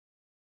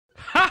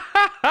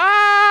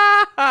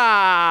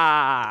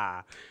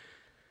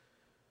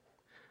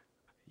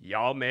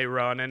all may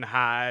run and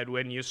hide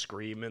when you're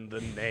screaming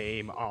the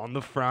name on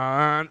the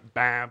front.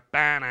 Ba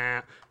ba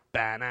na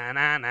ba na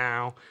na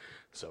now.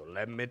 So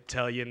let me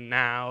tell you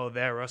now,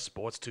 there are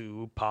sports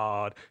to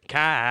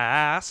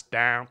podcast.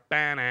 Down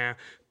ba na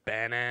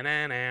ba na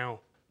na now.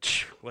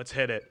 Let's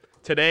hit it.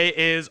 Today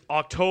is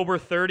October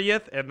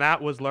 30th, and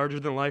that was Larger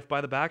Than Life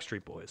by the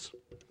Backstreet Boys.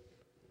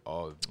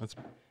 Oh, That's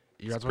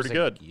you're pretty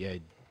good. Yeah,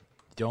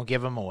 don't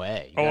give them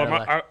away. Oh,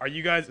 are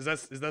you guys? Is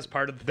that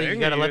part of the thing? You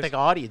gotta Are let guys- the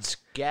audience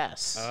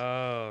guess.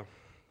 Oh,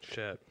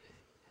 shit.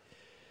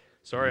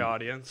 Sorry,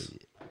 audience.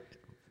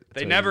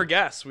 They So never you-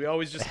 guess. We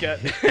always just get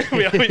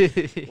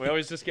we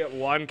always just get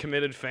one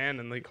committed fan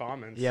in the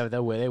comments. yeah, they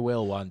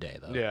will one day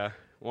though. Yeah,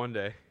 one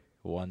day.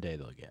 One day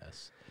they'll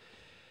guess.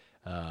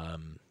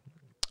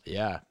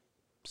 Yeah.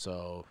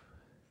 So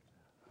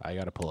I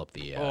gotta pull up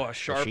the a the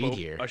sharp sheet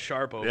here. a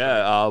sharp opening.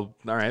 Yeah. All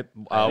right.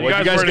 What did you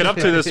guys guys weren't get up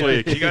to this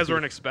week? You guys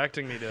weren't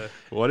expecting me to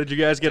What did you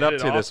guys get up hit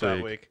it to off this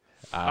that week?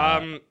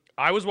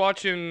 I was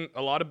watching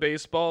a lot of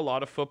baseball, a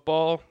lot of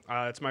football.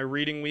 It's my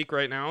reading week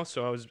right now,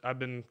 so I've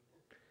been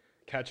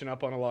catching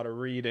up on a lot of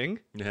reading.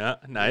 Yeah.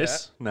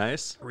 Nice.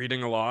 Nice.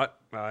 Reading a lot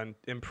and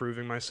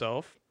improving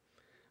myself.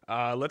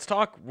 Let's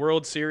talk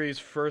World Series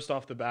first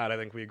off the bat. I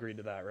think we agreed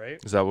to that, right?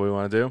 Is that what we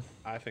want to do?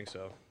 I think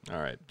so.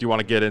 All right. Do you want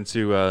to get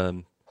into?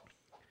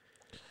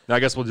 No, I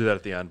guess we'll do that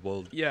at the end.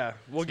 Yeah,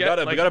 we'll We get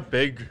got a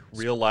big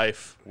real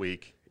life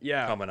week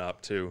yeah, coming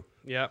up too.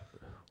 yeah.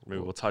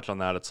 Maybe we'll touch on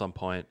that at some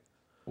point.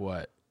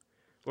 What?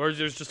 Or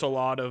there's just a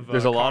lot of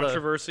There's a lot of-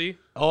 controversy.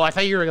 Oh, I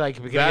thought you were like,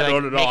 making no,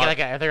 no, like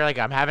I thought you were like,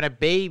 I'm having a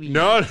baby.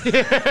 No.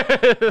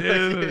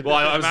 Dude, Well,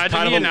 I was imagine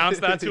kind he of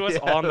announced that to us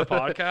on the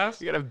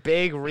podcast. You got a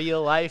big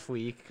real life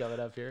week coming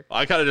up here.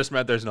 I kind of just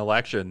meant there's an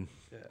election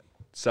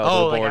south Oh,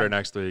 of the like border I'm-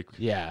 next week.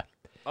 Yeah.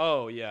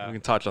 Oh yeah, We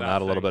can touch on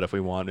that a little thing. bit if we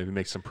want. Maybe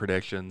make some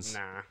predictions.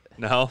 Nah,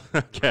 No?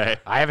 Okay.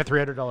 I have a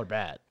 $300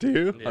 bet. Do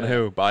you? On Yeah.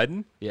 who?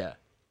 Biden? Yeah.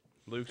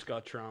 Luke's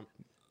got Trump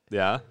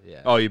Yeah?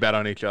 Yeah. Oh, you bet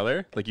on each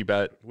other? Like you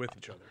bet? with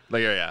each other.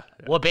 Like, yeah.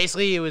 Well,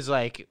 basically, it was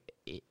like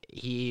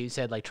he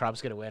said like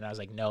Trump's gonna win. I was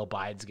like, no,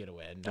 Biden's gonna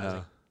win. And I was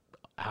like,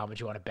 how much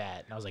you want to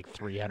bet? And I was like,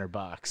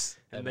 $300.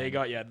 And they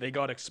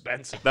got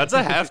expensive. That's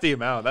a hefty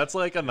amount. That's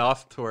like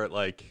enough to where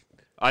like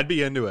I'd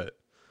be into it.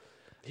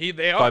 They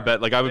If are. I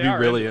bet like I would They be are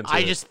really into into I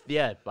it. just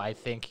I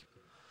think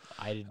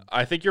I did.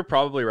 I think you're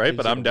probably right,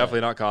 but Easy I'm to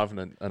definitely not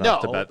confident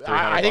enough to bet $300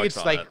 I think it's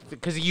on like it.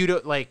 because you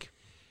don't like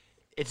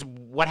it's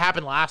what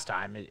happened last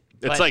time.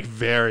 It's like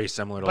very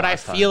similar to but I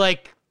last time. feel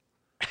like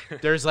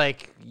there's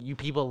like you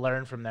people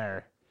learn from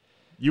their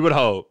You would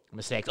hope.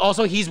 mistakes.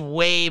 Also, he's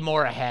way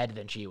more ahead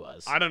than she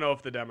was. I don't know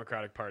if the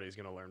Democratic Party is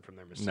going to learn from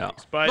their mistakes. No.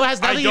 But Well, it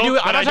has nothing I to do. don't-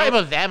 With, I'm but not I talking don't-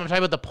 about them. I'm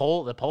talking about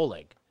the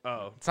polling.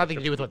 Oh, It's nothing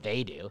to do with what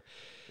they do.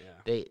 yeah.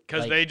 They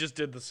Because like, they just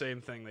did the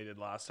same thing they did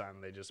last time.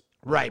 They just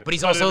right, but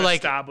he's put also an like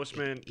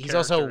establishment. he's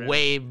also character in.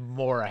 way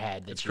more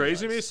ahead than It's she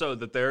crazy to me was. so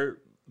that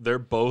they're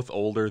both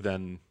older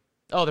than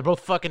Oh, they're both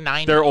fucking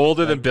 90. they're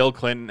older than Bill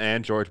Clinton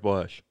and George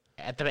Bush.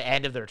 at the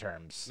end of their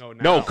terms. No,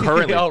 No, now.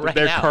 currently Oh, right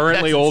they're now.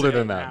 currently That's older insane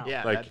than them. now.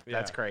 Yeah, like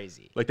that's yeah.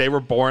 crazy. like they were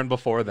born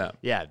before them.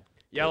 Yeah,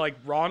 Yeah, like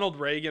Ronald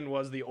Reagan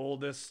was the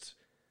oldest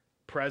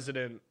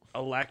president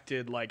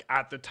elected like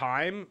at the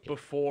time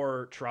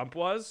before Trump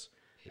was,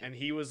 and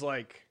he was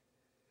like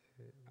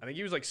I think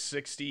he was like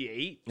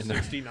 68,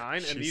 69,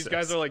 and these Jesus.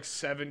 guys are like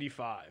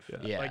 75.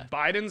 Yeah. Like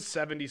Biden's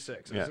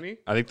 76, Yeah. isn't he?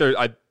 I think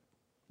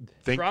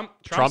Trump's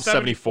Trump's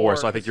 74,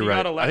 so I think 'cause you're he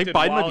right. got I think elected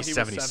Biden while might be he was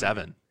 70.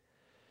 77.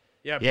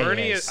 Yeah, Yeah, he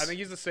Bernie is. I think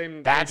he's the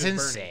same that's age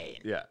as Bernie. insane.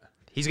 Yeah.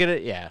 He's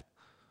gonna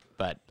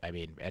but I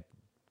mean,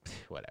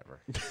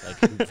 whatever.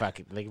 Like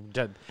fucking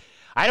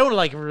I don't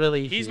like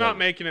really. He's feel- not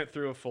making it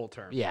through a full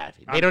term. Yeah,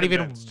 I'm they don't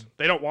convinced. even.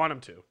 They don't want him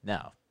to.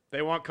 No.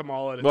 They want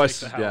Kamala to Well, take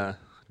the helm. yeah.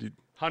 Dude,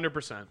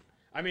 100%.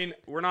 I mean,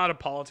 we're not a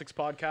politics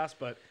podcast,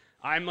 but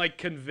I'm like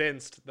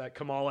convinced that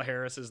Kamala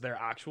Harris is their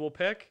actual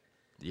pick,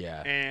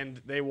 Yeah.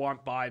 and they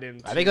want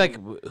Biden. I think like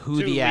who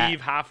to the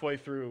leave halfway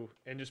through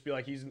and just be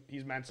like he's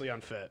mentally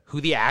unfit.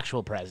 who the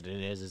actual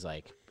president is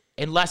like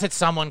unless it's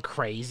someone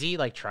crazy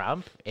like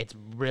Trump, it's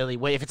really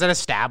if it's an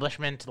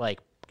establishment like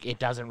it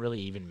doesn't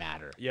really even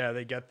matter. Yeah,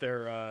 they get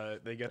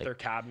their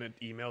cabinet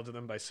emailed to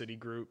them by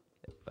Citigroup.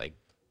 Like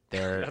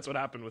they're That's what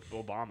happened with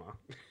Obama.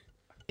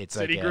 it's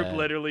Citigroup like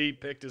literally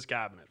picked his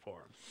cabinet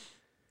for him.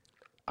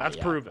 That's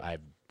proven.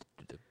 I'm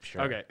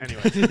sure. Okay.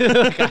 Anyway,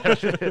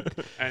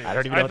 I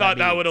don't even know I what thought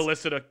that would means.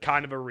 elicit a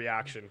kind of a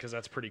reaction because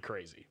that's pretty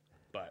crazy.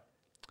 But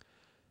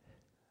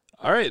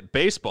all right,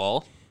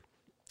 baseball.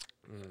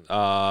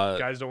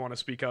 guys don't want to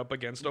speak up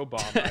against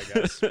Obama, I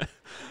guess.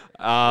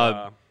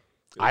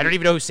 I don't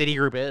even know who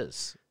Citigroup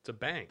is. It's a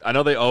bank. I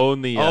know they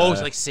own the. Oh,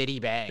 it's like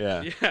Citibank.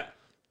 yeah. Yeah.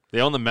 They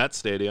own the Mets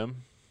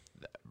stadium.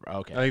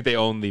 Okay. I think they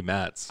own the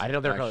Mets. I didn't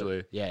know they're called-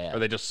 actually. yeah. Or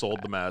they just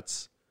sold the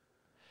Mets.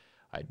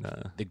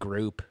 The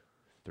group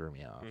threw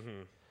me off.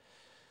 Mm-hmm.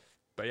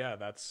 But yeah,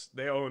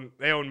 they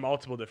own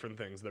multiple different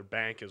things. Their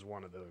bank is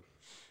one of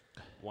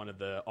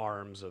the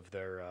arms of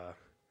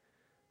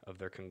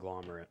their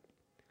conglomerate.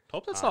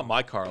 Hope that's not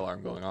my car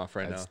alarm going off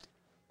right now.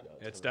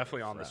 It's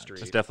definitely on the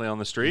street. It's definitely on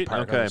the street.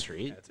 Park Okay. on the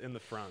street. Yeah, it's in the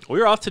front.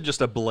 We're off to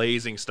just a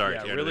blazing start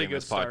Yeah, here really in good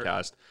this start.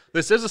 podcast.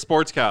 This is a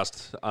sports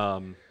podcast.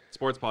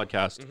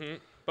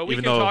 But we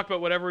Even can though talk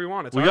about whatever we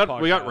want. It's We our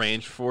got we got podcast.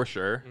 range for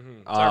sure.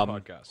 It's our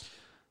podcast.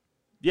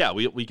 Yeah,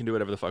 we can do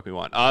whatever the fuck we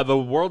want. The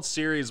World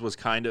Series was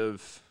kind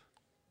of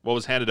what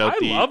was handed out.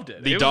 I loved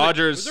it. The It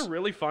Dodgers. was a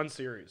really fun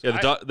series. Yeah,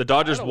 the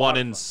Dodgers I had a won lot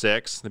of in fun.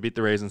 6. They beat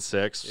the Rays in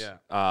 6.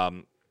 Yeah.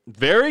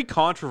 Very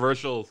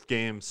controversial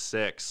game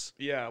 6.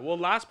 Yeah. Well,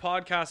 last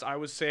podcast I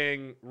was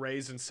saying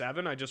Rays in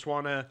 7. I just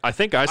want to. I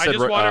think I said. I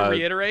just want to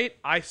reiterate.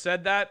 I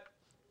said that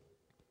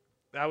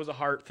was a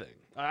heart thing.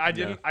 I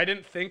didn't. Yeah. I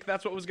didn't think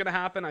that's what was going to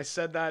happen. I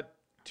said that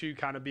to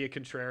kind of be a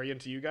contrarian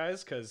to you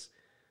guys because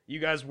you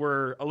guys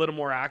were a little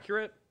more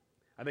accurate.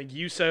 I think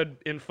you said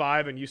in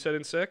 5 and you said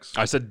in 6,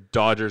 I said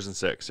Dodgers in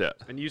 6. Yeah.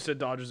 and you said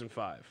Dodgers in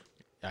 5.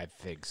 I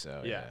think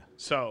so. Yeah.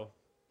 So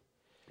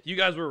you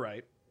guys were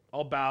right.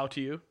 I'll bow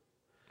to you.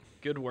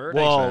 Good work.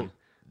 Well, man.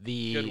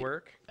 Good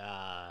work.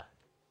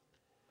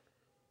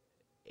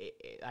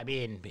 I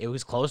mean, it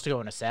was close to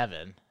going to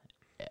 7,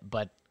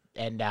 but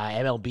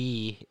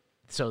MLB.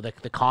 So the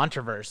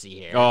controversy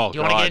here. Oh, do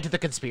you want to God. get into the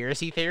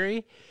conspiracy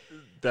theory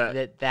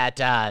That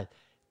that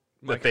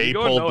Mike, they are you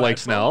going pulled no Blake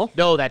headphones? Snell.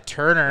 no, that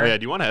Turner? Oh yeah.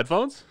 Do you want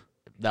headphones?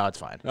 No, it's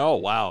fine. Oh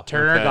wow.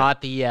 Turner Okay.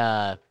 got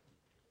the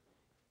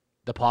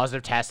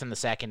positive test in the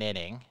second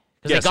inning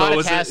because Yeah. they got So a it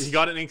was test. he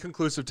got an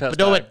inconclusive test.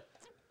 but no, back. but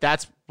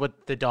that's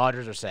what the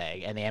Dodgers are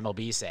saying and the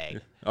MLB saying.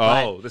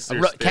 Oh, But, this is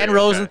your Ken theory, okay.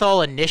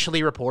 Rosenthal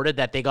initially reported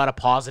that they got a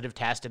positive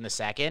test in the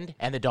second,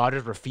 and the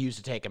Dodgers refused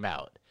to take him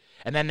out.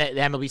 And then the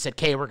MLB said,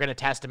 "Okay, we're going to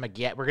test him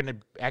again. We're going to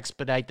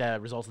expedite the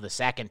results of the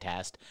second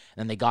test."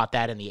 And then they got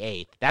that in the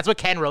 8th. That's what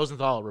Ken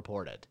Rosenthal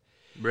reported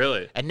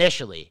Really?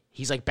 initially.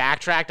 He's like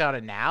backtracked on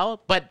it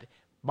now, but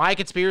my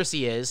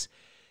conspiracy is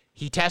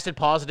he tested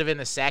positive in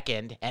the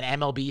second, and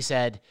MLB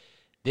said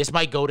this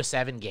might go to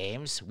 7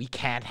 games. We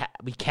can't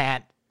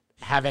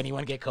have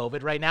anyone get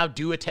COVID right now.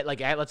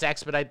 Let's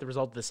expedite the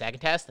result of the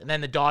second test. And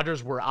then the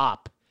Dodgers were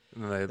up.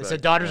 They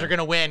said Dodgers are going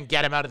to win.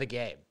 Get him out of the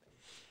game.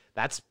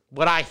 That's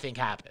what I think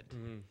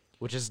happened,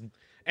 which is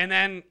And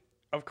then,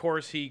 of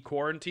course, he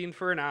quarantined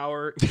for an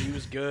hour. He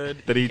was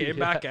good. That he came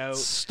back out.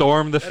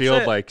 stormed the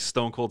field it. like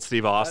Stone Cold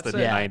Steve Austin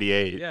That's in it.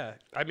 '98. Yeah.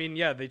 I mean,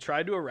 yeah, they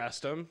tried to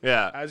arrest him.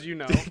 Yeah. As you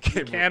know, They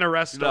you can't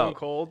arrest Stone No.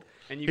 Cold.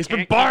 And you He's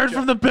can't been barred keep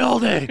from the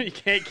building. you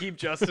can't keep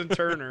Justin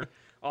Turner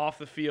off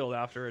the field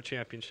after a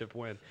championship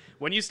win.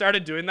 When you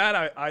started doing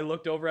that, I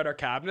looked over at our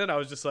cabinet. I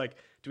was just like,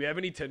 do we have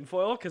any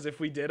tinfoil? Because if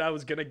we did, I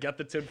was going to get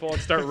the tinfoil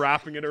and start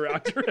wrapping it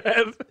around your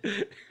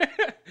head.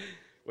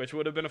 Which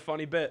would have been a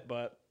funny bit,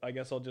 but I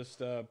guess I'll just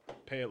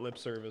pay it lip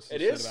service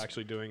instead is. of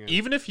actually doing it.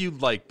 Even if you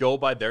like go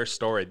by their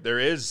story, there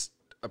is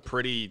a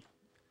pretty,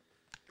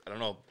 I don't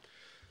know,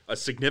 a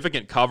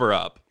significant cover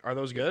up Are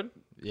those good?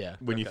 yeah.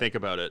 when you think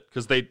about it,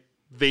 because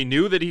they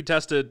knew that he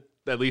tested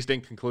at least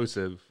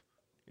inconclusive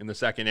in the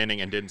second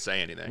inning and didn't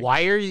say anything. Why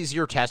is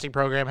your testing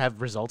program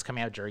have results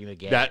coming out during the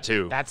game? That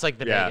too. That's like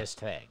the Yeah. biggest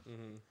thing.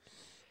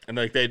 And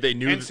like they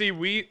knew. And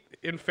see,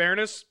 in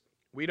fairness,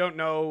 we don't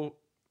know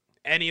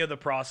any of the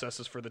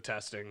processes for the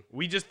testing.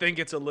 We just think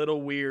it's a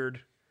little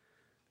weird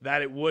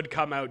that it would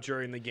come out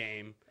during the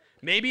game.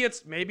 Maybe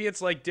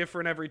it's like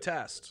different every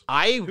test.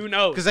 Who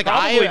knows? Because like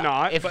Probably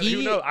not. If But he,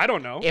 who knows? I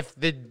don't know. If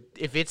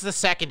it's the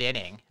second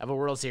inning of a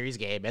World Series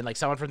game and like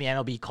someone from the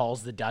MLB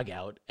calls the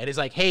dugout and is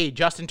like, "Hey,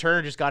 Justin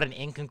Turner just got an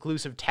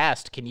inconclusive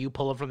test. Can you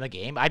pull him from the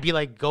game?" I'd be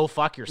like, "Go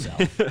fuck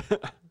yourself."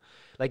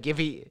 Like if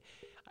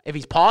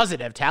he's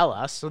positive, tell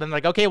us. So then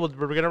like, okay, well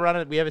we're gonna run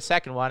it. We have a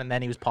second one, and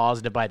then he was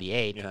positive by the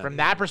 8th. Yeah. From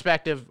that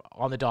perspective,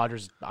 on the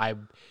Dodgers,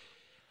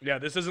 Yeah,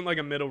 this isn't like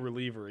a middle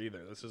reliever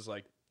either. This is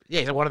like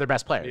he's one of their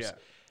best players. yeah.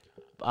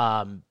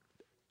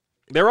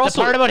 they're The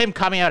also part about him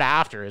coming out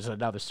after is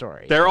another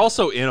story. they're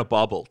also in a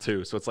bubble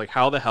too. So it's like,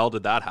 how the hell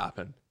did that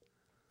happen?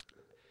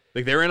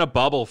 Like they're in a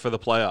bubble for the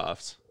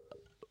playoffs.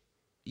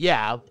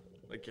 Yeah.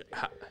 Like,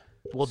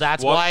 Well,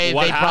 that's What- why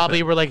what they probably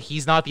happened? were like,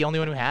 he's not the only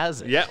one who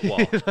has it. yeah.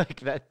 Well, Like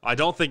that. I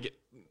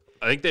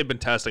think they've been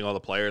testing all the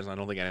players, and I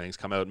don't think anything's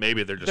come out.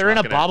 Maybe they're just They're in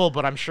not a gonna- bubble,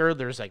 but I'm sure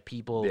there's like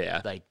people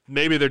Yeah. like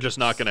Maybe they're just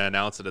not going to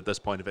announce it at this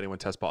point if anyone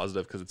tests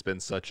positive because it's been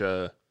such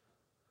a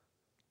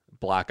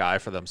black eye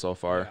for them so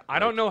far. I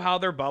don't know how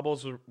their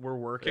bubbles were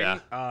working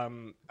Yeah.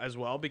 as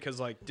well because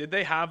like did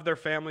they have their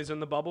families in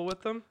the bubble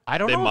with them? I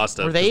don't They know. must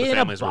have, Were 'cause they the in a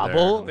families were there.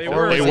 bubble? They Or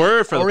were. was They it-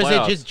 were for the Or was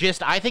playoffs. it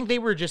just? I think they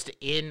were just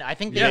in. I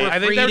think they Yeah, were I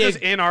think free they're to. just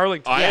in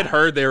Arlington. I Yeah. had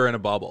heard they were in a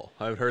bubble.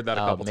 I've heard that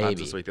a couple times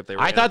maybe. this week that they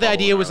were. I in a thought the bubble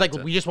idea in was like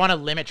Arlington. we just want to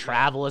limit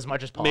travel as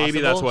much as possible.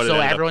 Maybe that's what it So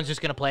ended up- everyone's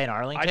just gonna play in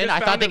Arlington. just I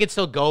thought found they it- could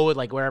still go with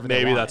like wherever.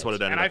 Maybe they that's what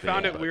wanted. it ended And I up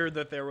found being, it but- weird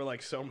that there were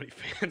like so many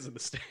fans in the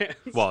stands.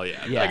 Well,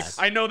 yeah. Yeah. Like,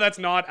 I know that's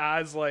not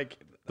as like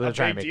They're a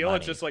trying big to make deal. money.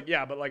 It's just like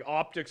but like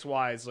optics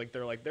wise, like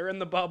they're in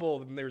the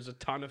bubble and there's a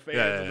ton of fans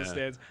Yeah, in the yeah.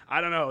 stands. I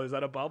don't know. Is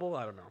that a bubble?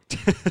 I don't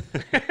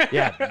know.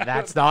 Yeah,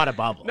 that's not a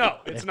bubble. No,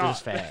 it's if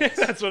not. there's fans.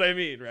 That's what I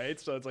mean, right?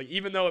 So it's like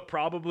even though it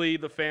probably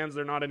the fans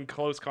they're not in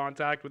close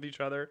contact with each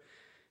other,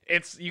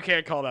 you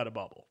can't call that a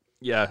bubble.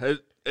 Yeah,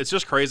 it's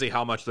just crazy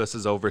how much this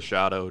is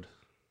overshadowed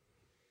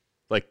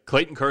Like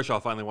Clayton Kershaw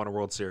finally won a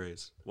World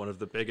Series. One of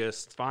the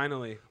biggest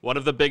Finally.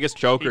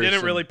 chokers. He didn't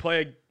in- really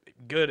play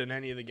good in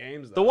any of the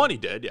games, though. The one he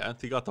did, yeah.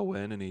 He got the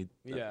win, and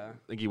Yeah.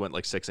 I think he went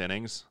like 6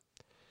 innings.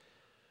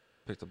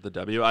 Picked up the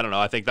W. I don't know.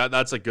 I think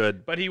that's a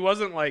good. But he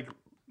wasn't like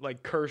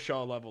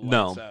Kershaw level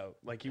No. lights out.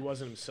 Like, he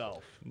wasn't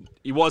himself.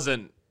 He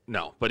wasn't.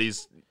 No, but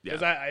he's. Yeah.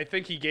 Because I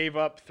think he gave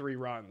up 3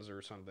 runs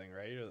or something,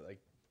 right? Or like,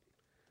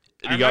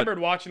 I He got- remembered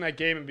watching that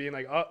game and being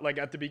like, oh, like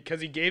because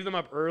he gave them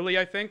up early,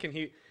 I think,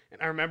 and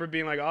I remember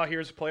being like, oh,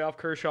 here's playoff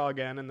Kershaw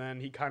again, and then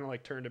he kind of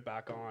like turned it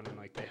back on and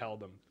like they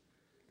held him,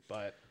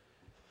 but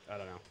I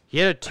don't know. He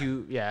had a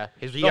 2. Yeah,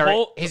 his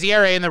whole-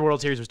 ERA in the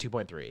World Series was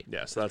 2.3.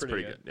 Yeah, so that's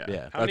pretty pretty good. Yeah.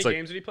 Yeah. How That's many like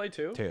games did he play?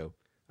 2? 2.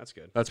 That's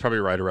good. that's probably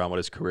right around what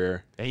his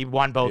career. And he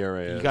won both.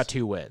 ERA He is. got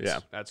 2 wins. Yeah.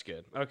 That's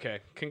good. Okay,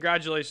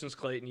 congratulations,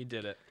 Clayton. You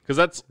did it. Because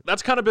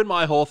that's kind of been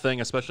my whole thing,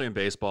 especially in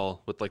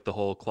baseball, with like the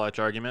whole clutch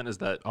argument, is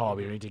that Oh,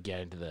 we don't need to get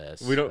into this.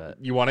 we don't.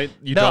 but- You want to?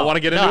 You No, don't want to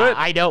get no, into it?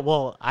 I don't.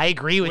 Well, I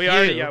agree with We you.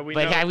 already- yeah, we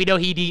but know. we know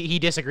he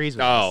disagrees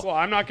with us. Oh. Well,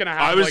 I'm not gonna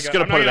have. I was like just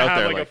gonna I'm not put it gonna out have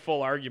there, like a like-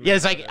 full argument. Yeah,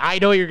 it's about like it. I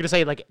know what you're gonna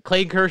say. Like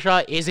Clayton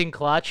Kershaw isn't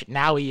clutch.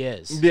 Now he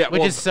is. Yeah, which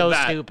well, is so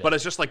that, stupid. But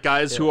it's just like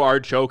guys who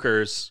are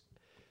chokers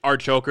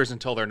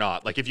until they're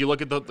not. Like if you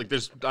look at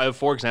I have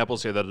 4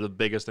 examples here that are the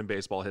biggest in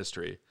baseball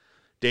history.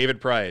 David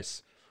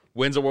Price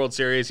wins a World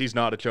Series. He's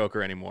not a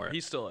choker anymore.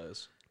 He still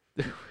is.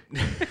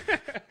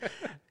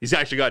 He's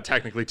actually got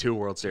technically 2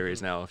 World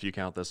Series now, if you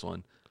count this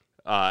one.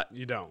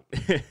 You don't.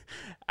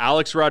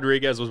 Alex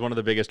Rodriguez was one of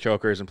the biggest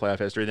chokers in playoff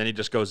history. Then he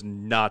just goes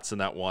nuts in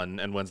that one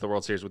and wins the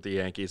World Series with the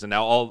Yankees. And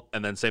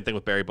then same thing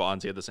with Barry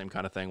Bonds. He had the same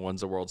kind of thing.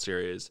 Wins the World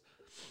Series.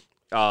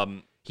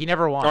 he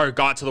never won. Or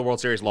got to the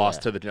World Series,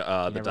 lost to the never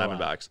won.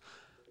 Diamondbacks.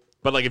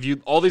 But like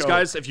all these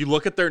guys, if you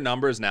look at their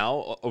numbers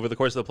now over the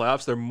course of the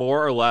playoffs, they're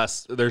more or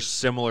less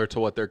similar to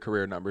what their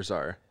career numbers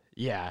are.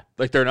 Yeah.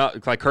 Like they're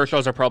not like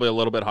Kershaw's are probably a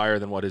little bit higher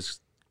than what his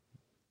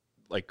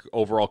like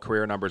overall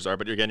career numbers are.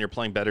 But again, you're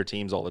playing better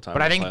teams all the time.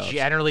 But I think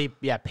generally,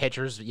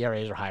 pitchers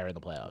ERAs are higher in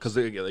the playoffs. because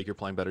like you're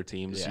playing better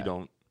teams, Yeah. you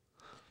don't.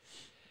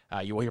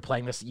 You're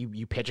playing this,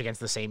 you pitch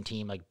against the same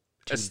team like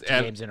two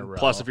And games in a row.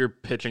 Plus, if you're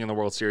pitching in the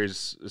World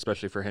Series,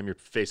 especially for him, you're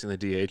facing the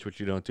DH, which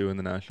you don't do in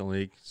the National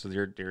League. So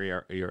your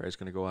ERA is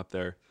going to go up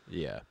there.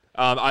 yeah.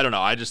 I don't know.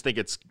 I just think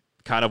it's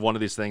kind of one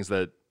of these things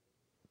that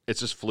it's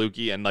just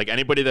fluky, and like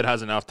anybody that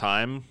has enough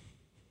time,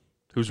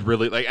 who's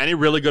really like any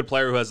really good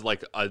player who has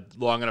like a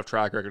long enough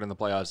track record in the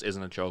playoffs,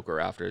 isn't a choker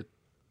after.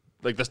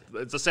 Like this,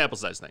 it's a sample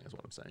size thing, is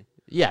what I'm saying.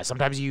 Yeah,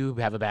 sometimes you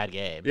have a bad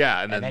game. Yeah,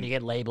 and and then then you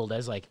get labeled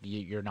as like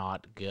you're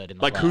not good in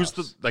the like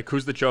playoffs.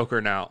 who's the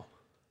choker now?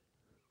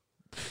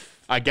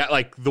 I get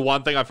like the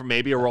one thing from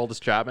maybe Aroldis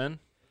Chapman,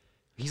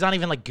 He's not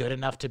even like good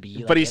enough to be.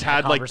 Like, but he's in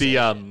that had like the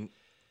conversation.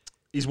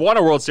 he's won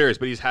a World Series,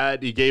 but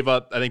he gave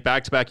up I think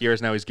back-to-back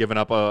years now. He's given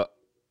up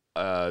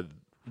a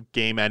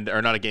game end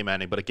or not a game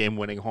ending, but a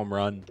game-winning home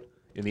run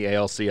in the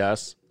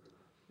ALCS.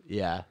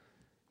 Yeah.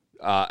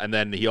 And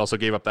then he also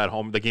gave up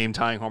the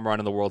game-tying home run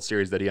in the World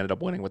Series that he ended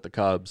up winning with the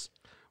Cubs.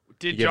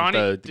 Did gave up Johnny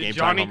the did game-tying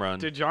Johnny home run.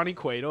 did Johnny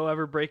Cueto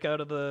ever break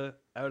out of the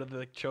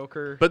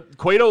choker? But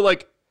Cueto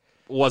like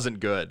wasn't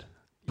good.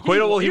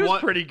 Cueto, he was won.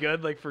 pretty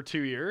good like for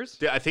 2 years.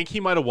 Yeah, I think he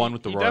might have won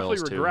with the He Royals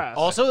definitely too. regressed.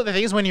 Also, the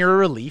thing is, when you're a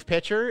relief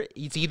pitcher,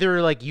 it's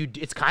either like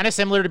it's kind of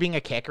similar to being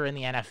a kicker in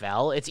the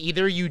NFL. It's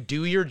either you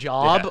do your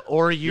job Yeah.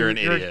 or You're an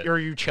idiot. or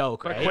you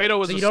choke. But Right? Cueto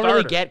was so a you don't really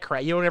starter. get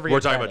credit. You don't ever. We're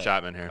get talking about credit.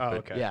 Chapman here. Oh, but-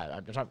 okay. Yeah,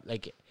 I'm talking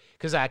like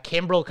because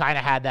Kimbrel kind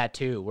of had that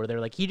too, where they're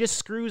like he just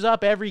screws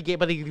up every game,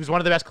 but he was one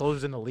of the best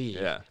closers in the league.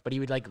 Yeah. But he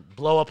would like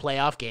blow a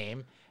playoff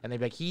game, and they'd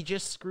be like he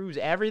just screws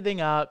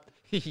everything up.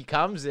 He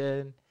comes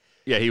in.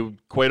 Yeah,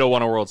 Cueto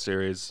won a World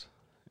Series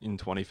in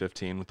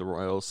 2015 with the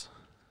Royals,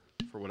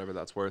 for whatever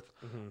that's worth.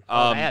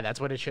 Oh man, that's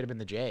what it should have been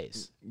the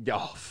Jays.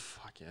 Oh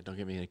fuck yeah! Don't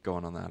get me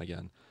going on that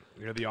again.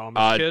 You're the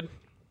Amish kid.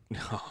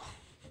 No.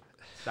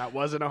 That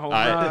wasn't a home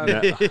run.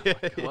 Yeah.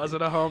 It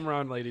wasn't a home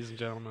run, ladies and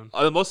gentlemen.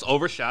 The most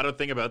overshadowed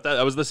thing about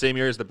that was the same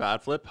year as the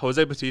bat flip.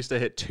 Jose Bautista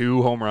hit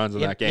 2 home runs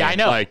in Yeah, that game. yeah, I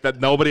know. Like that,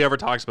 nobody ever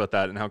talks about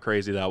that and how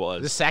crazy that The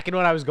was. second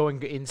one, I was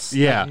going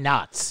Yeah.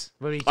 nuts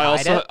when we I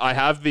tied it.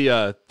 have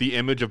the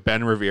image of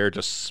Ben Revere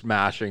just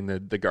smashing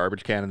the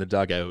garbage can in the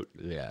dugout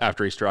Yeah.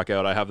 after he struck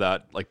out. I have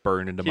that like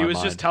burned into He my was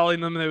mind. just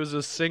telling them there was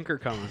a sinker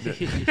coming.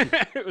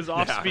 It was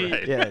off Yeah, speed.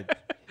 right. Yeah,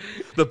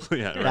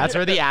 Yeah, right. that's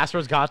where the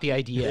Astros got the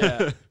idea.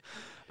 Yeah.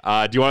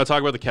 Do you want to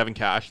talk about the Kevin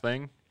Cash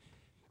thing?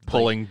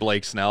 Pulling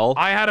Blake Snell.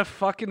 I had a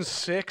fucking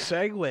sick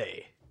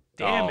segue.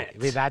 Damn Oh. it. I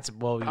mean, that's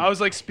well. I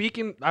was like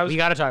speaking. I was. we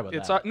got to talk about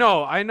It's that.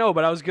 no, I know,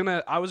 but I was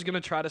gonna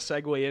try to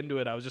segue into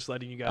it. I was just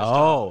letting you guys.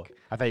 Oh, talk.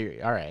 I thought you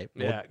were all right.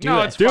 Well, Yeah. do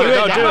No, it. it's Do fine. it.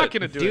 I'm No, do not it.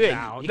 gonna do it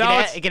now. You No, can,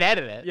 it's- you can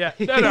edit it. Yeah,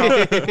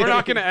 no, we're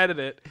not gonna edit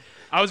it.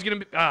 I was gonna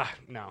be.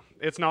 No,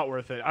 it's not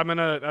worth it.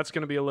 That's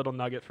gonna be a little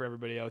nugget for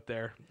everybody out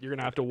there. You're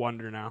gonna have to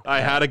wonder now. I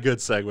had a good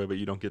segue, but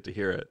you don't get to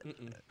hear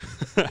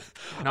it.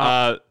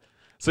 No.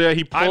 So yeah,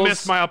 he pulls. I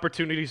missed my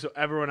opportunity, so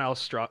everyone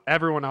else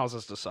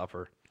has to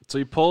suffer. So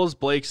he pulls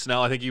Blake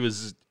Snell. I think he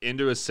was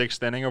into his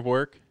 6th inning of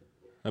work,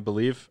 I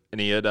believe, and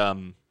he had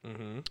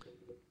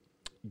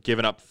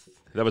given up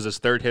That was his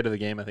third hit of the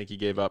game. I think he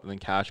gave up, and then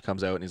Cash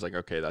comes out, and he's like,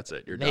 "Okay, that's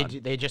it. You're done."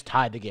 They just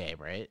tied the game,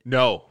 right?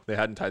 No, they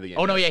hadn't tied the game.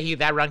 Oh no, yet. yeah,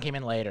 that run came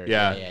in later.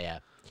 Yeah. Yeah.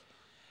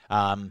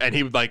 And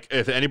he like,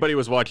 if anybody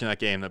was watching that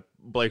game, that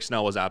Blake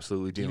Snell was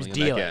absolutely dealing in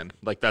dealing. that game.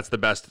 Like that's the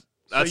best.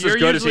 That's So as you're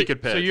good as he usually-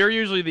 could pitch. So you're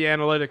usually the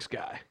analytics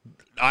guy.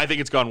 I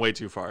think it's gone way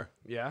too far.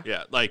 Yeah.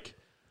 Yeah, like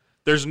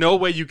there's no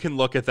way you can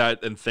look at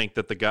that and think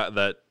that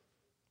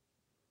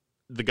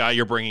the guy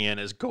you're bringing in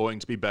is going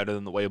to be better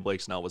than the way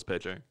Blake Snell was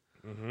pitching.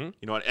 Mm-hmm.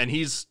 You know what? And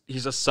he's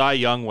a Cy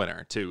Young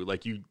winner too.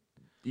 Like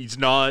he's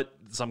not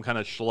some kind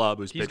of schlub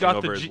who's He's pitching got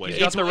over the his weight. he's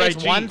got the right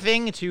It's one gene.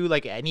 thing to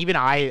like, and even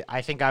I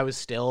think I was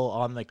still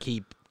on the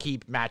keep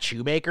Matt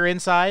Shoemaker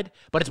inside.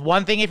 But it's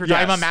one thing if you're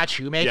talking Yes. about Matt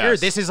Shoemaker. Yes.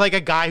 This is like a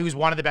guy who's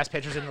one of the best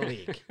pitchers in the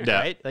league, Yeah.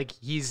 right? Like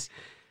he's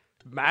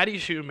Matty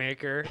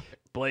Shoemaker,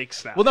 Blake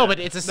Snell. well, no, but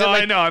it's a No,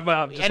 like, I know. I'm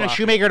just and laughing.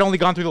 Shoemaker had only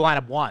gone through the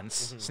lineup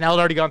once. Snell had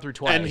already gone through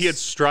twice, And he had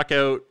struck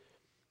out.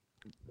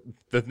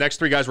 The next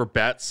three guys were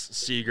Betts,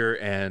 Seager,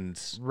 and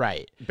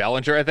right.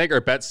 Bellinger, I think,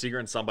 or Betts, Seager,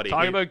 and somebody.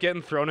 Talking about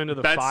getting thrown into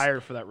the Betts-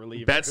 fire for that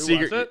reliever. Betts, Who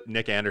Seager, was it?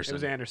 Nick Anderson. It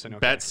was Anderson. Okay.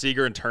 Betts,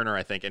 Seager, and Turner,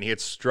 I think, and he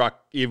had struck.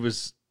 They were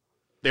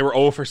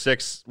 0 for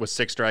 6 with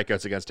 6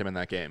 strikeouts against him in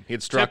that game. He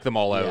had struck them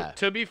all out. Yeah.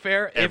 To be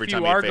fair, Every if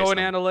time you he are faced going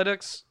them.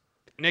 analytics,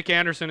 Nick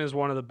Anderson is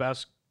one of the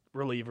best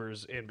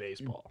relievers in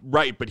baseball.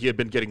 Right, but he had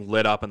been getting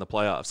lit up in the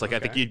playoffs. Like I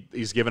Okay. think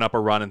he's given up a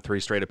run in 3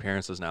 straight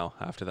appearances now.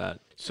 After that,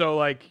 So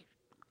like,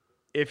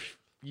 if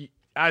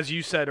as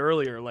you said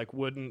earlier, like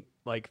wouldn't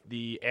like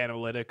the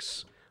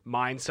analytics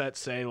mindset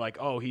say like,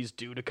 oh, he's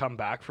due to come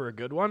back for a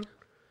good one?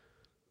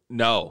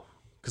 no,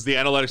 because the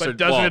analytics are. But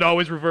doesn't well, it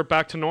always revert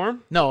back to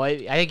norm? No, I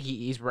think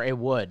he's right. It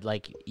would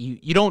like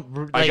you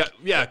don't like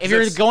yeah, 'cause if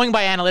you're it's- going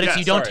by analytics, yeah,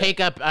 you don't sorry. take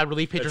up a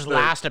relief pitcher's their-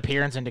 last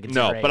appearance into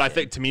consideration. No, but I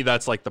think to me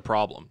that's like the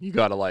problem. You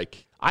gotta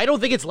like. I don't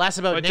think it's less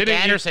about But Nick didn't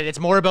you- Anderson. It's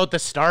more about the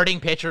starting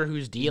pitcher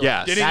who's dealing.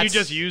 Yes. Didn't That's- you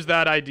just use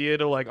that idea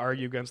to like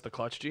argue against the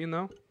clutch gene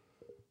though?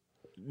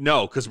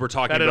 No, because we're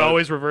talking That it about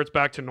always reverts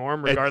back to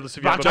norm regardless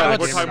if you I'm have a talking bad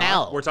about game or not.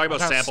 Snell. we're talking I'm about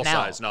talking sample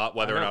Snell. size, not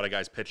whether or I know. not a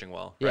guy's pitching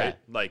well, Yeah. right?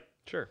 Like,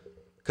 Sure.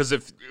 because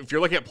if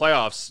you're looking at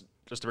playoffs,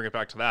 just to bring it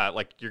back to that,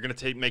 like you're gonna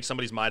make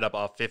somebody's mind up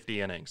off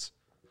 50 innings,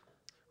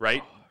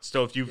 right?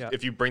 So if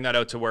you bring that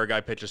out to where a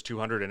guy pitches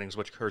 200 innings,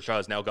 which Kershaw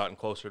has now gotten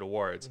closer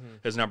towards,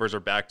 his numbers are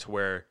back to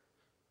where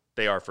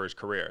they are for his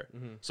career.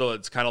 So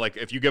it's kind of like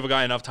if you give a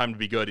guy enough time to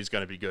be good, he's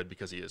going to be good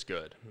because he is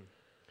good.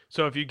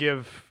 So if you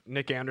give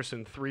Nick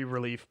Anderson 3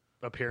 relief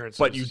appearances,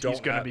 But you he's don't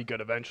going to have- be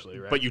good eventually,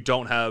 right? But you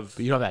don't have.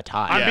 But you don't have that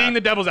tie. I'm Yeah. being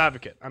the devil's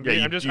advocate. I'm Yeah,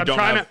 being, you don't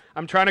have-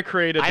 I'm trying to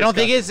create a I don't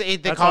think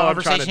discussion. the That's all I'm trying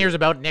to conversation here do. is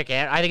about Nick.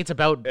 I think it's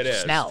about It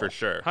is Snell for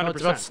sure. No,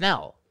 it's about 100%.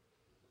 Snell.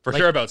 For Like-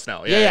 sure about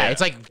Snell. Yeah.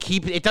 It's like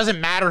it doesn't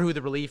matter who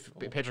the relief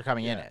pitcher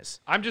coming in is.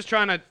 I'm just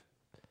trying to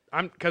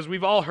because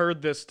we've all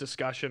heard this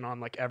discussion on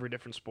like every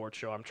different sports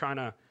show. I'm trying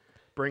to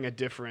bring a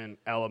different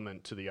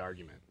element to the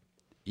argument.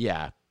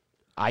 Yeah,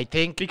 I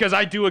think. Because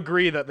I do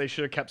agree that they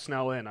should have kept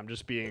Snell in. I'm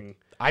just being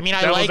I mean,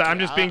 I'm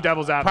just being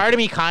devil's advocate. Part of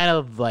me kind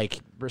of like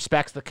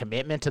respects the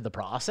commitment to the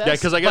process. Yeah,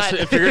 because I guess but-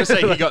 if you're gonna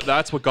say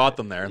that's what got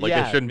them there, like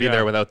Yeah. they shouldn't be Yeah.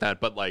 there without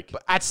that. But like,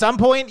 at some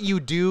point you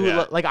do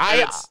Yeah. like And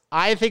it's-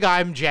 I think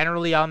I'm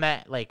generally on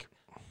that like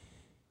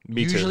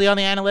me usually too. on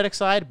the analytics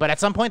side, but at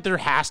some point there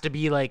has to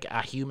be like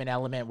a human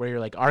element where you're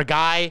like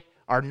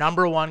our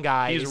number one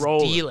guy He's is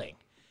rolling. dealing.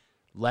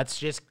 Let's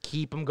just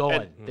keep him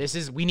going.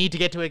 We need to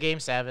get to a game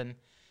 7,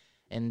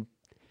 and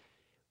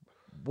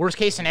worst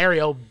case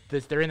scenario,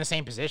 they're in the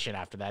same position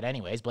after that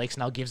anyways. Blake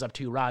Snell gives up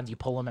 2 runs, you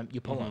pull him,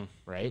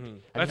 right? I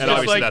mean, That's And just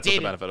obviously like that's with the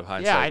dating- benefit of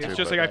hindsight. Yeah, too, It's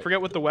just but- like I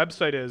forget what the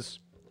website is.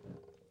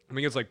 I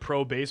think it's like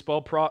Pro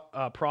Baseball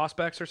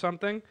Prospects or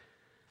something.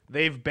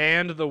 They've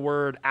banned the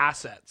word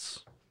assets.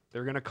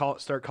 They're gonna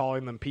start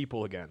calling them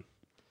people again.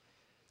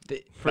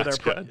 For That's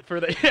their good. for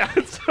the yeah.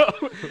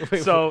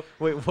 So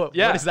Wait, what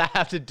yeah. does that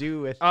have to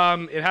do with?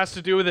 it has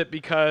to do with it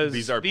because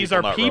These are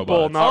people, not people,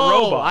 robots. not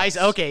oh, robots.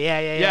 okay,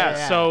 yeah.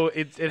 Yeah, so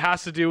it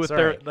has to do with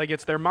Sorry.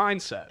 it's their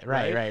mindset.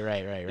 right.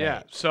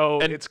 Yeah, so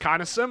And it's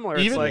kind of similar.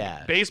 It's even- like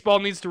Yeah. baseball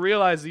needs to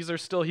realize these are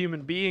still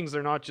human beings.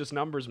 They're not just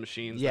numbers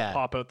machines Yeah. that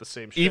pop out the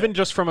same shit. Even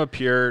just from a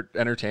pure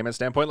entertainment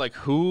standpoint, like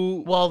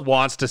who Well,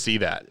 wants to see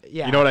that?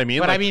 Yeah, You know what I mean?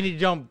 But Like, I mean,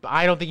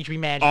 I don't think you should be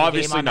managing the game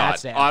obviously on that not.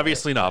 standpoint.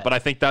 Obviously not. But I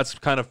think that's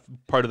kind of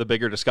part of the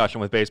bigger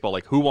discussion with baseball.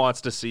 Like, who wants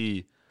to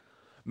see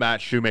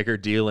Matt Shoemaker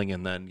dealing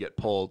and then get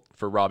pulled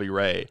for Robbie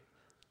Ray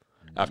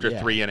after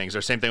Yeah. 3 innings?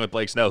 Or same thing with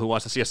Blake Snell. Who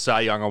wants to see a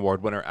Cy Young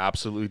Award winner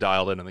absolutely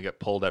dialed in and then get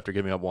pulled after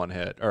giving up 1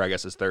 hit, or I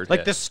guess his third Like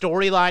hit? the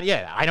storyline,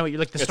 yeah, I know.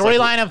 Like the It's storyline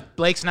like- of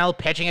Blake Snell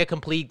pitching a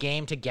complete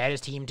game to get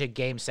his team to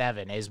Game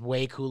 7 is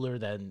way cooler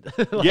than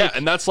Yeah,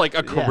 and that's like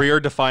a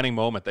career-defining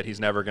moment that he's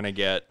never going to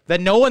get.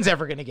 that no one's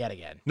ever gonna get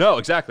again. No,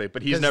 exactly.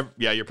 But he's 'Cause- never.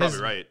 Yeah, you're probably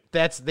 'Cause right.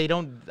 They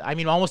don't. I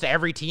mean, almost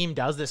every team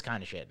does this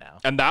kind of shit now.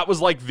 And that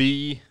was like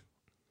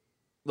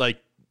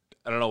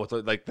I don't know what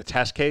the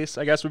test case,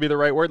 I guess would be the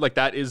right word. Like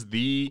that is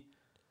this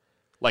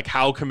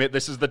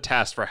is the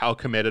test for how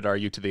committed are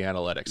you to the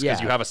analytics. Because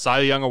Yeah. you have a Cy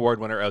Young Award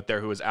winner out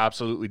there who is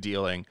absolutely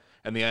dealing,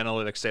 and the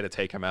analytics say to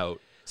take him out.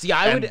 See,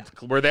 I And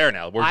would. we're there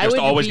now. We're I just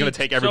would always be- going to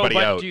take everybody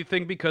but out. do you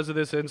think because of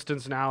this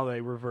instance now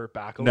they revert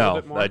back a little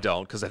No, bit more? I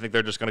don't, because I think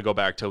they're just going to go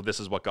back to this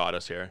is what got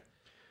us here.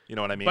 You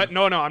know what I mean? But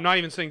no, I'm not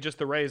even saying just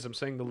the Rays. I'm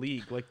saying the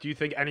league. Like, do you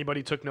think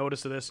anybody took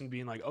notice of this and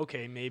being like,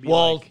 okay, maybe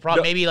Well,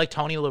 like, maybe like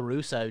Tony La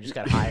Russa, who just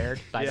got hired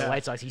by the Yeah.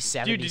 White Sox. He's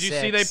 76. dude, did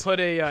you see they put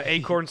a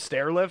acorn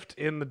stair lift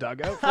in the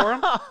dugout for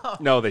him?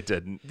 no, they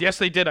didn't. Yes,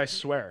 they did. I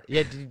swear.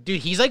 Yeah, dude,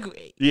 he's like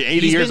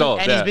 80 years been, old,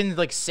 and yeah. he's been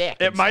like sick.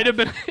 It and might have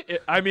stuff. been.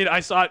 I mean, I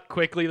saw it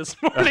quickly this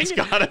morning. It's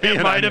gotta be It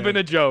an might have onion. been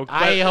a joke.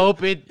 I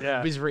hope it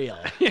Yeah. was real.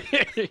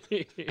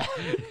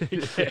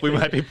 We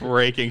might be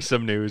breaking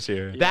some news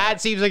here.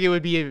 That seems like it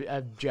would be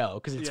a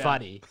joke because it's Yeah.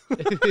 funny.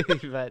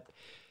 But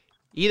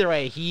either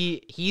way,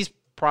 he's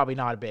probably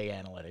not a big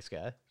analytics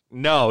guy.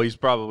 No, he's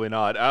probably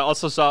not. I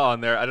also saw on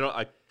there.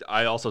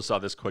 I also saw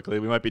this quickly.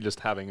 We might be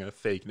just having a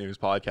fake news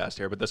podcast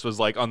here, but this was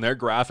like on their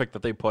graphic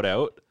that they put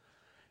out.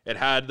 It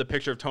had the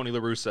picture of Tony La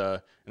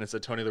Russa, and it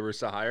said Tony La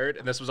Russa hired.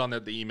 And this was on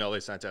the email they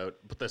sent out.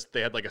 But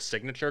they had like a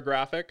signature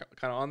graphic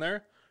kind of on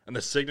there, and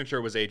the signature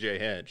was AJ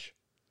Hinch.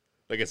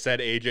 Like it said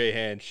AJ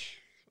Hinch.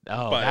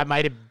 Oh, But-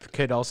 that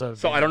could also.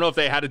 So I don't know if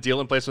they had a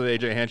deal in place with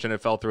AJ Hinch and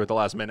it fell through at the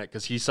last minute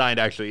because he signed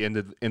actually in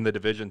the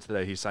division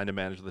today. He signed to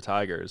manage the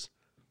Tigers.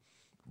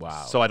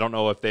 Wow. So I don't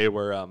know if they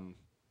were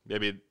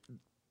maybe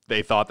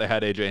they thought they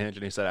had AJ Hinch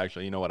and he said,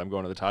 actually, you know what, I'm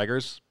going to the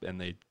Tigers,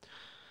 and they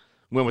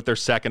went with their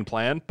second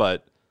plan.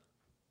 But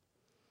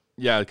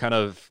yeah, kind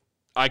of,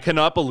 I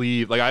cannot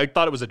believe, like I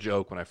thought it was a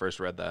joke when I first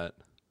read that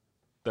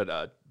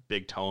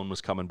Big Tone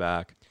was coming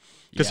back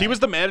because he Yeah. was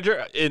the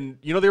manager in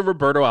the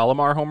Roberto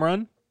Alomar home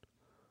run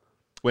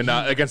when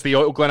against the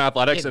Oakland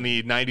Athletics in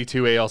the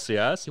 '92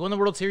 ALCS. he won the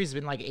World Series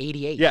in like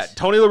 '88. Yeah,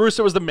 Tony La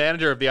Russa was the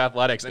manager of the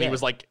Athletics, and Yeah. he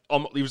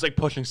was like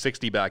pushing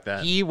 60 back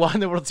then. He won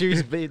the World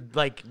Series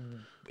like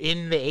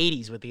in the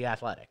 '80s with the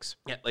Athletics.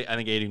 Yeah, like, I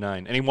think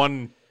 89. And he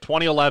won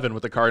 2011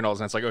 with the Cardinals.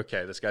 And it's like,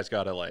 okay, this guy's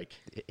got to like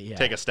Yeah.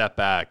 take a step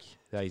back.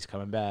 Yeah, he's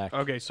coming back.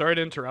 Okay, sorry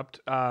to interrupt.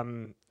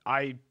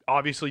 I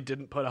obviously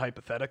didn't put a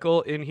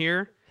hypothetical in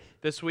here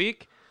this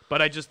week, but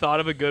I just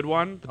thought of a good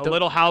one. A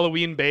little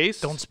Halloween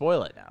based. Don't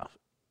spoil it now.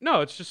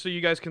 No, it's just so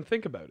you guys can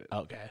think about it.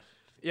 Okay.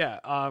 Yeah.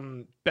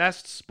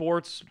 Best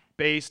sports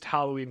based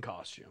Halloween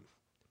costume.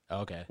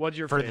 Okay. What's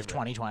your for favorite? the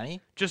 2020?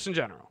 Just in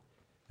general.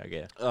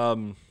 Okay.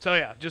 So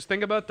yeah, just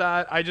think about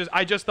that. I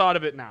just thought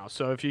of it now.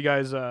 So if you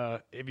guys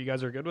are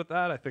good with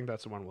that, I think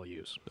that's the one we'll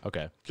use.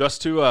 Okay.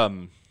 Just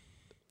to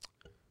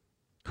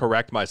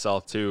correct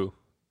myself, too,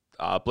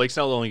 Blake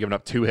Snell only given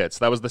up 2 hits.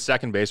 That was the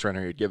second base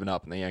runner he'd given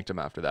up, and they yanked him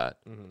after that.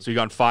 So you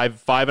gone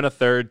 5 and a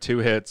third, 2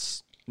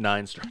 hits,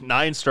 9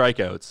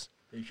 strikeouts.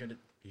 You should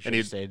And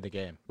have stayed in the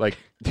game. Like,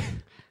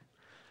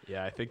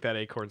 Yeah, I think that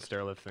acorn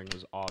stairlift thing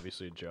was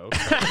obviously a joke.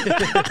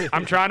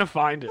 I'm trying to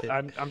find it.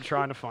 I'm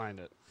trying to find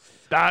it.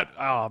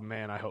 Oh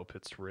man, I hope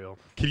it's real.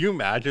 can you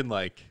imagine,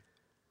 like,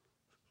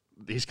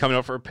 he's coming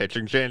up for a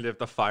pitching change, they have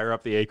to fire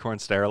up the acorn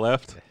stair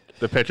lift?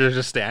 The pitcher's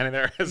just standing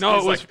there.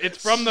 No, He's it's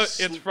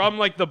from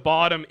like the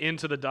bottom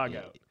into the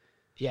dugout.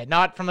 Yeah,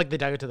 not from like the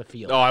dugout to the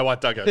field. Oh, I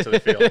want dugout to the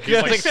field.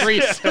 He's like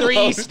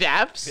three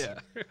steps. Yeah.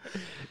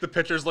 The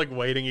pitcher's like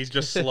waiting. He's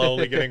just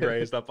slowly getting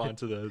raised up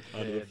onto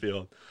the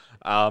field.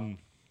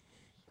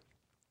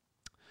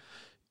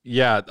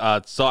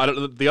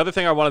 So the other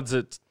thing I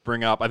wanted to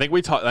bring up, I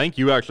think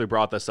you actually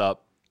brought this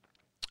up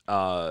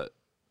a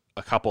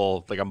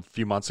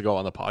few months ago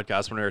on the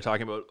podcast when we were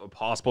talking about a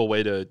possible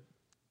way to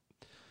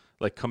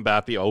like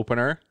combat the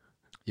opener.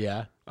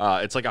 Yeah.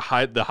 It's like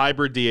the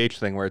hybrid DH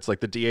thing where it's like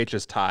the DH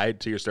is tied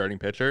to your starting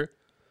pitcher.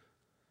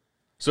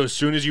 So as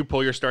soon as you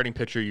pull your starting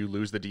pitcher, you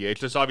lose the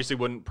DH. This obviously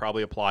wouldn't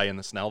probably apply in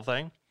the Snell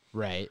thing,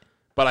 Right.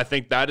 but I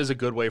think that is a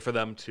good way for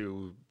them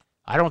to.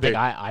 I don't think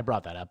I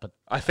brought that up, but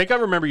I think I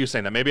remember you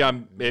saying that. Maybe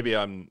I'm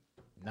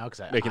no,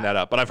 because making that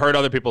up, but I've heard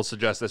other people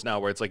suggest this now,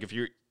 where it's like if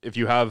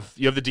you have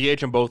the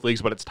DH in both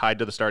leagues, but it's tied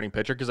to the starting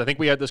pitcher. Because I think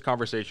we had this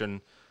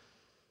conversation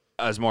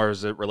as more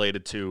as it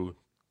related to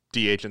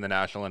DH in the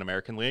National and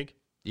American League.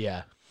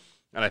 Yeah.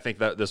 And I think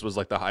that this was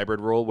like the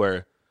hybrid rule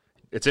where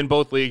it's in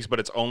both leagues, but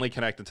it's only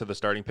connected to the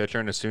starting pitcher.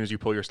 And as soon as you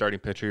pull your starting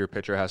pitcher, your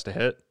pitcher has to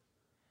hit.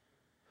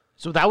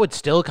 So that would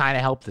still kind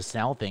of help the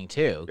Snell thing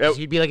too. 'Cause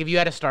you'd be like, if you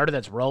had a starter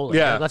that's rolling,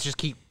 Yeah. like, let's just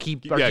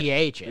keep our Yeah.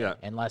 DH in, Yeah.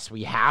 unless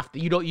we have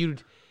to.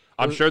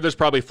 I'm sure there's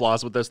probably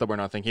flaws with this that we're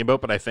not thinking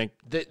about, but I think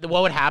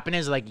What would happen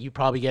is like you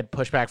probably get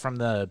pushback from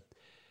the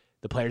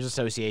Players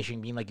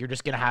Association being like, you're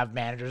just gonna have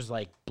managers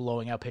like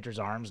blowing out pitchers'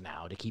 arms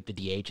now to keep the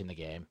DH in the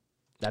game.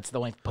 That's the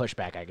only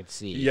pushback I could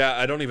see. yeah,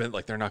 I don't even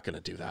like they're not going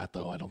to do that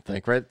though. I don't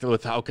think right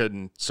with how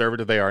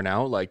conservative they are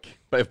now. Like,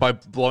 but if by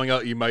blowing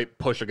out, you might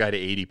push a guy to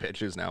 80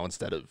 pitches now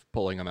instead of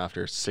pulling him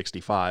after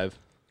 65.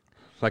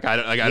 Like I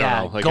don't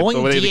know. Like, going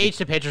the way DH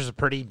to pitchers is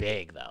pretty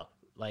big though.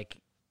 Like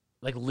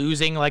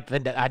losing like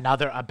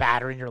a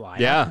batter in your lineup.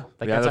 Yeah,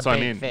 like yeah, that's a what I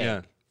big mean. thing.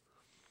 Yeah,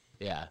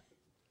 Yeah.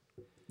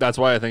 that's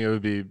why I think it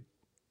would be.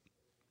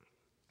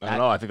 I don't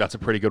know. I think that's a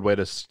pretty good way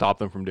to stop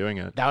them from doing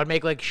it. That would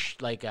make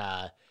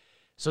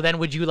So then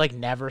would you like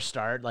never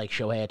start like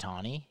Shohei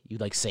Ohtani?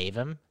 You'd like save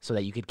him so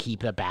that you could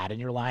keep a bat in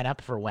your lineup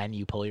for when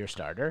you pull your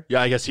starter?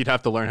 Yeah, I guess he'd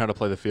have to learn how to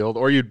play the field,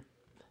 or I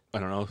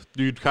don't know,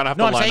 you'd kind of have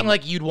No, to I'm line saying him.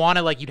 like you'd want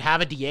to like you'd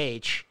have a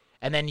DH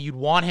and then you'd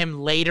want him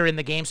later in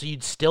the game so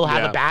you'd still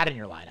have Yeah. a bat in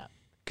your lineup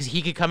because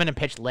he could come in and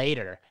pitch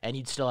later and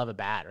you'd still have a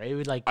bat, right? It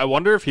would like I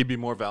wonder if he'd be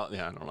more Yeah,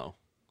 I don't know.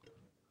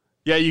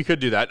 Yeah, you could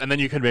do that, and then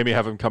you could maybe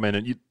have him come in,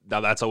 and now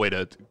that's a way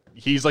to.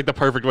 He's like the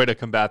perfect way to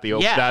combat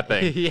that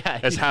thing. Yeah.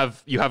 is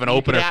you have an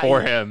opener Yeah,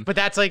 for yeah. him, But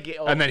that's like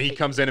and then he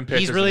comes in and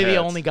pitches. he's really and the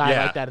hits. only guy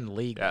Yeah. like that in the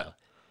league. Yeah.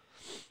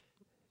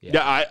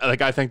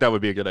 Though. I think that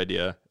would be a good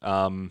idea.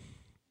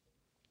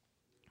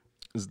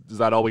 Is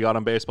that all we got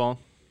on baseball?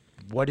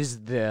 What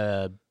is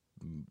the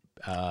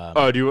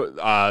Oh, do you?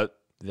 the other?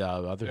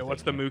 Yeah, thing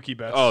what's the here? Mookie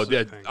Betts? Oh,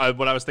 yeah. thing?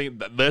 When I was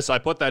thinking I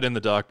put that in the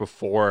doc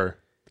before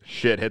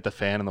shit hit the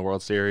fan in the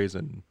World Series,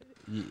 and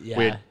Yeah.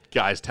 we had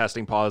guys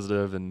testing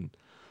positive,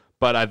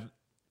 but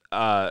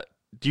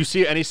do you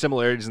see any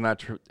similarities in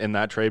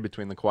that trade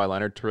between the Kawhi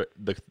Leonard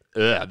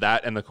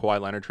that and the Kawhi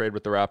Leonard trade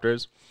with the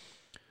Raptors?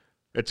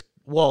 It's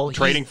Well,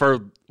 trading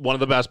for one of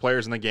the best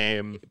players in the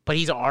game. but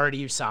he's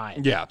already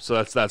signed. Yeah,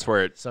 so that's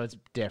where it. So it's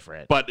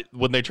different. But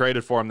when they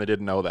traded for him, they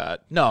didn't know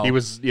that. No. he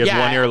had Yeah,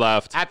 1 year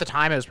left. At the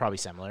time, it was probably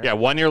similar. Yeah,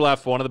 1 year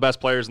left. One of the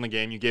best players in the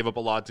game. You gave up a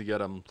lot to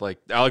get him. Like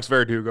Alex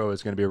Verdugo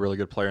is going to be a really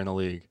good player in the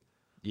league.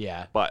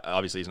 Yeah. But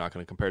obviously, he's not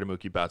going to compare to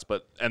Mookie Betts.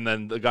 And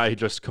then the guy who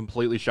just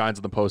completely shines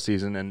in the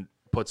postseason and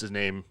puts his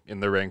name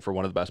in the ring for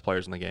one of the best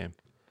players in the game.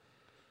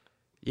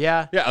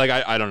 Yeah. Yeah, like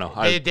I don't know.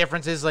 The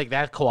difference is like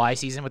that Kawhi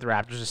season with the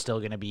Raptors is still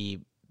going to be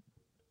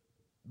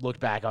looked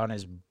back on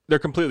as They're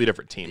completely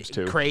different teams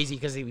too. crazy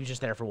because he was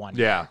just there for 1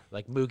 Yeah. year.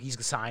 Like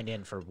Mookie's signed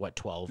in for what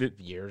 12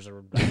 years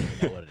or I don't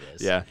even know what it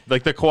is. Yeah,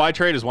 like the Kawhi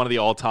trade is one of the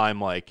all-time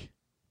like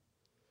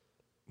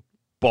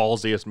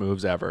ballsiest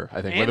moves ever.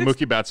 I think. And Where the it's-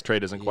 Mookie Betts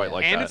trade isn't quite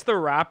like and that. it's the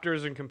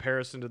Raptors in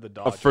comparison to the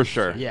Dodgers. For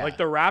sure. Yeah. Like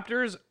the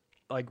Raptors,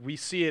 like we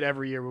see it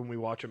every year when we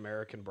watch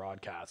American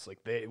broadcasts. Like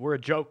we're a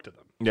joke to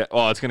them. Yeah.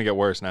 Well, it's gonna get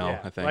worse now.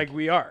 Yeah, I think. like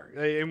we are.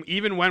 And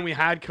even when we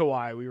had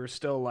Kawhi, we were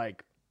still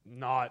like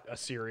not a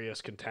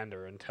serious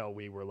contender until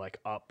we were like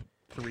up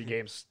 3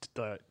 games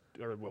or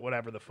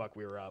whatever the fuck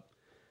we were up.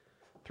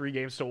 3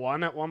 games to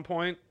 1 at one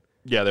point.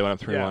 yeah, they went up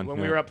 3-1. Yeah, when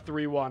we were up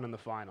 3-1 in the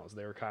finals,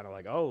 they were kind of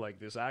like, "Oh, like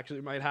this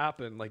actually might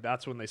happen." Like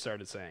that's when they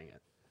started saying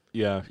it.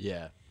 Yeah.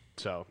 Yeah.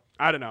 So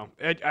I don't know.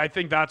 I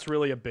think that's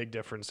really a big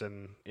difference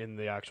in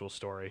the actual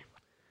story.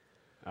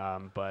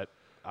 But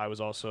I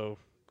was also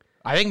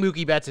I think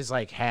Mookie Betts is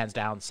like hands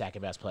down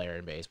second best player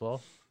in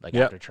baseball. Like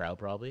Yep. after Trout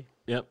probably.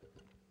 Yep.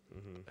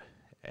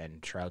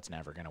 And Trout's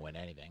never going to win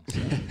anything. So.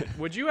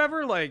 Would you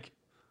ever like?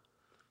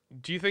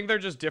 Do you think they're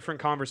just different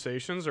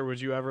conversations, or would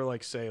you ever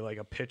like say like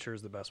a pitcher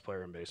is the best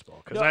player in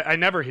baseball? Because I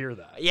never hear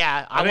that.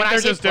 Yeah, I think when I they're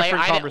say just player,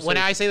 different when I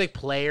conversations. say like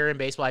player in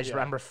baseball, I just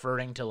Yeah. I'm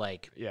referring to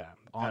like Yeah,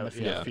 on the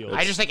field. field.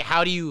 I just like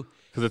how do you?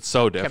 Because it's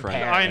so different.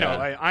 Compare. I know.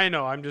 Yeah. I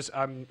know. I'm It's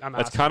asking.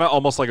 kind of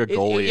almost like a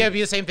goalie. Yeah, it'd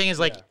be the same thing as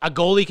like a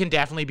goalie can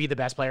definitely be the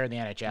best player in the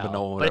NHL, But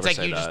no one would it's ever like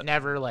say you just that.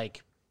 never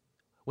like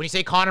when you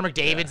say Connor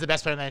McDavid's the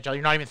best player in the NHL,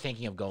 you're not even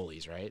thinking of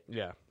goalies, right?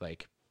 Yeah.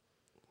 Like,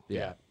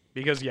 Yeah.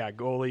 Because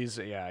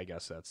goalies. Yeah, I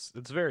guess it's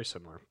very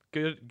similar.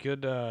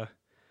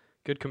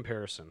 Good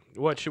comparison.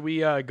 What should we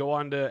go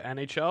on to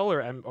NHL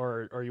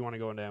or you want to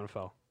go into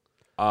NFL?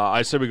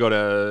 I said we go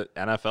to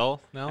NFL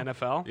now.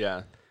 NFL.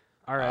 Yeah.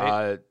 All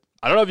right.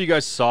 I don't know if you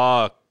guys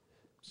saw.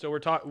 So we're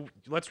talking.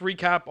 Let's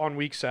recap on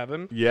week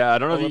 7 Yeah, I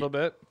don't know. a If little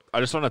you, bit. I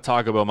just want to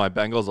talk about my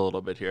Bengals a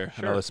little bit here.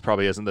 I know Sure. this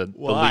probably isn't the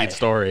Why? lead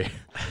story.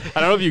 I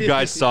don't know if you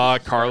guys saw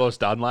Carlos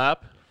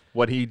Dunlap,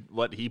 what he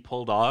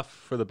pulled off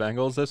for the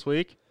Bengals this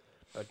week.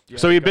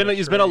 So he's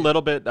been a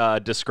little bit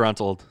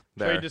disgruntled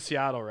there. Trade to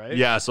Seattle, right?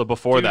 Yeah. So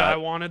before Dude, that, I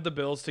wanted the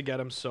Bills to get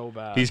him so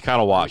bad. he's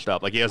kind of washed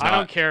up. Like he has I don't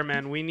not. care,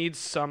 man. We need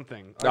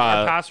something.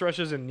 Our pass rush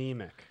is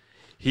anemic.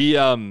 He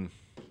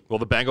Well,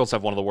 the Bengals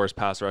have one of the worst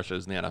pass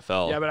rushes in the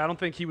NFL. Yeah, but I don't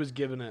think he was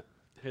giving it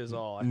his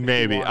all. I think he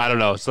Maybe. wanted I don't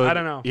know. So I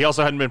don't know. He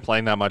also hadn't been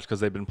playing that much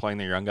because they've been playing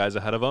the young guys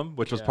ahead of him,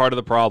 which was Yeah. part of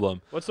the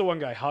problem. What's the one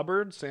guy?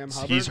 Hubbard? Sam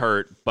Hubbard? He's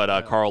hurt,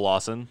 but Carl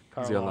Lawson. is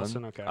Carl the other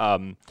Lawson, one.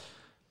 okay.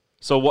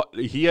 So what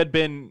he had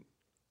been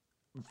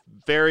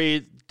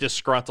very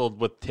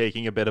disgruntled with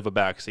taking a bit of a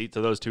backseat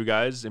to those two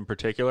guys in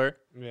particular,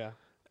 Yeah.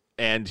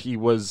 and he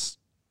was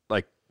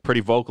like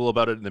pretty vocal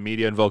about it in the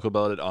media and vocal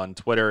about it on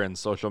Twitter and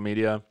social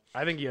media.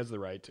 I think he has the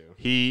right to.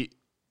 He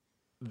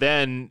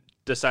then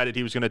decided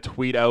he was going to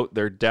tweet out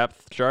their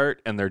depth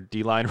chart and their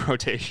D-line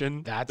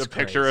rotation. That's the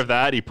picture crazy. of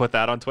that. He put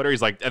that on Twitter.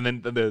 He's like, and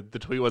then the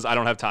tweet was, "I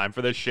don't have time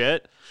for this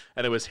shit."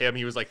 And it was him.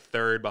 He was like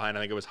third behind.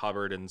 I think it was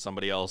Hubbard and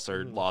somebody else,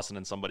 or Lawson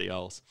and somebody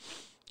else.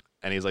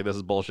 And he's like, "This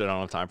is bullshit. I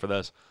don't have time for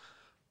this."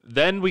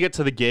 Then we get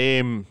to the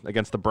game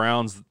against the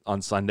Browns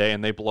on Sunday,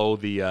 and they blow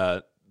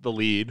the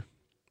lead.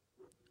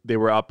 They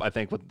were up, I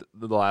think, with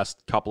the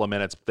last couple of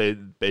minutes.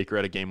 Baker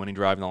had a game-winning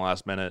drive in the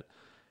last minute.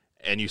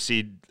 And you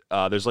see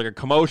there's like a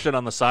commotion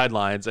on the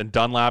sidelines, and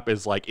Dunlap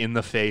is like in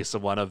the face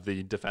of one of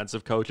the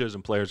defensive coaches,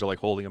 and players are like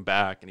holding him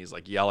back, and he's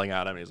like yelling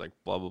at him, and he's like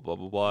blah, blah, blah,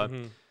 blah, blah.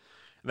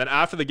 And then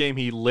after the game,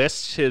 he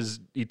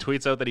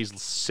tweets out that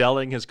he's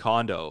selling his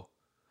condo.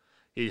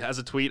 He has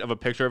a tweet of a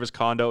picture of his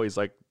condo. He's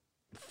like,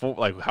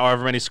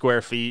 however many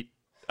square feet.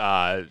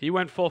 He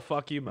went full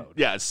fuck you mode.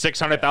 Yeah,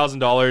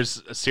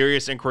 $600,000.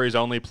 Serious inquiries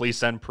only. Please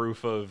send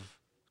proof of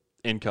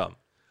income.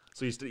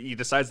 So he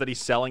decides that he's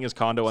selling his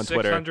condo on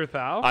Twitter.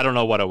 600,000. I don't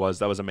know what it was.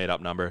 That was a made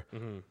up number.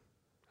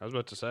 I was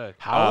about to say.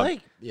 How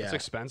It's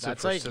expensive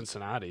that's for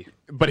Cincinnati.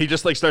 But he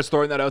just like starts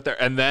throwing that out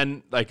there, and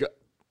then like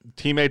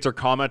teammates are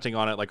commenting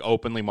on it, like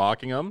openly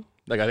mocking him.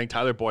 Like I think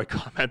Tyler Boyd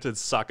commented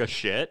 "suck a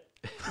shit"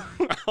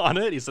 on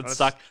it. He said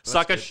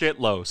 "suck a shit,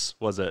 Los."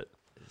 Was it?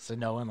 So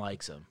no one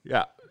likes him.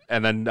 Yeah.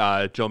 And then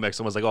Joe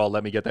Mixon was like, "Oh,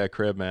 let me get that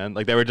crib, man."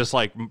 Like they were just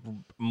like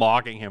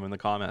mocking him in the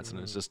comments, and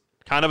it's just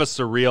kind of a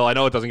surreal. I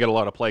know it doesn't get a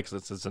lot of play because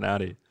it's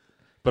Cincinnati,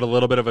 but a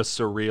little bit of a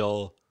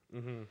surreal.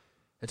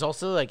 It's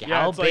also like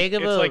Yeah, how it's big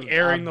like, of it's a like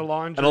airing the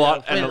laundry and a lot-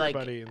 out for and like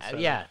everybody instead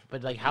of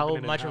but like how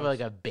keeping it much of in-house.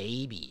 like a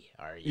baby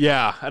are you?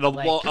 Yeah, and a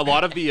Like- lot of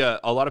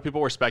a lot of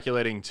people were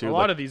speculating too. A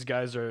lot of these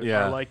guys are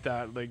Yeah. like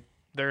that. Like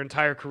their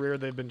entire career,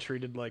 they've been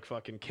treated like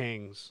fucking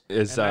kings.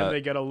 Is, and then they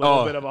get a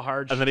little bit of a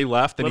hardship. and then he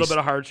left, a and little bit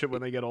of hardship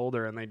when they get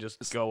older, and they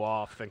just go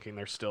off thinking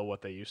they're still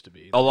what they used to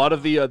be. a lot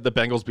of the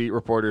Bengals beat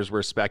reporters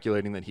were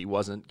speculating that he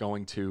wasn't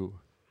going to,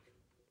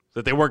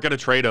 that they weren't going to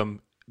trade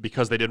him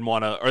because they didn't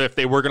want to, or if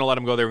they were going to let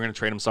him go, they were going to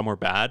trade him somewhere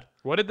bad,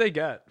 What did they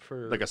get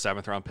for? like a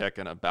 7th-round pick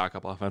and a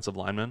backup offensive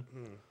lineman.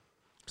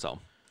 So,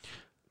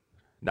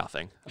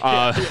 nothing.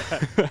 I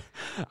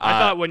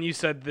thought when you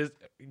said this,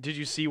 did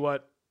you see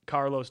what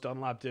Carlos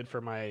Dunlap did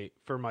for my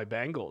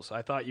Bengals?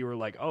 I thought you were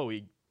like, oh,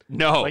 he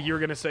No. like you were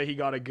gonna say he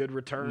got a good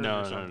return No,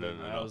 or no, something. no,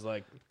 no, I no. was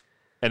like,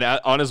 And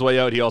on his way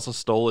out, he also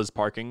stole his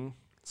parking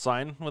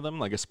sign with him,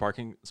 like his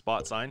parking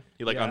spot sign.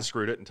 He like Yeah.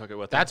 unscrewed it and took it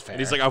with him. That's And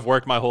he's fair. like, I've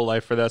worked my whole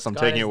life for this. I'm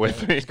Got taking his it with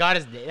name. me. He's got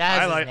his. That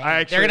has his name.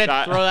 I They're gonna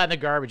actually- throw that in the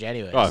garbage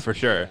anyways. Oh, for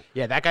sure.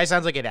 Yeah, that guy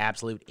sounds like an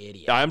absolute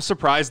idiot. I'm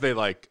surprised they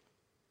like,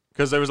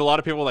 because there was a lot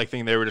of people like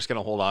thinking they were just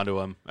gonna hold on to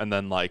him, and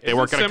then like they isn't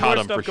weren't gonna similar cut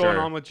him stuff for going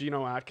sure. on with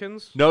Geno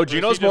Atkins? No, Or is he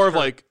Geno's just more of hurt?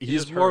 like He's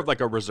he's just more hurt? of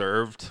like a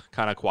reserved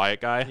kind of quiet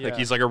guy. Yeah. Like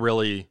he's like a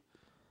really,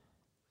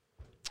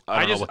 I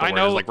don't know what the word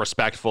know- is, like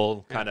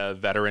respectful kind of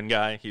veteran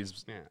guy.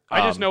 He's Yeah.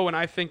 I just know when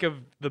I think of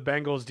the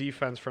Bengals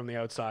defense from the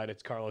outside,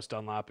 it's Carlos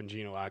Dunlap and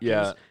Geno Atkins.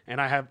 Yeah. And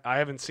I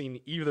haven't seen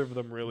either of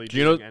them really.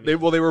 Geno. doing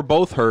anything. They were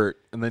both hurt,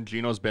 and then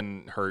Geno's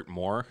been hurt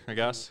more, I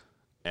guess.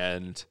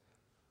 And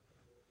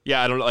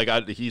yeah, I don't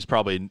like. He's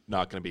probably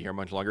not going to be here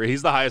much longer.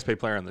 He's the highest paid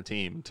player on the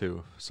team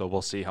too, so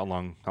we'll see how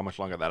much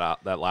longer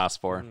that lasts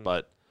for.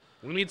 But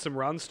We need some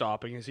run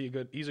stopping. Is he a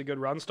good? He's a good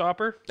run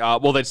stopper.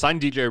 well, they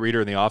signed DJ Reader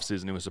in the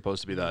offseason. He was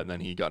supposed to be that, and then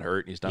he got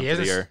hurt, and he's done He for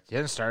the hasn't, year. he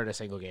hasn't started a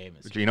single game.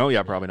 Geno,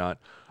 yeah, probably not.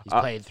 He's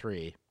played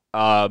 3.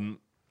 Um,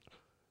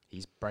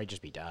 He's probably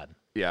just be done.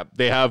 yeah,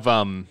 they have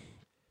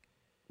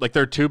like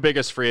their two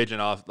biggest free agent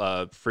signings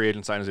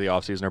of the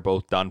offseason are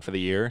both done for the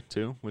year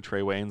too, with Trey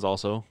Waynes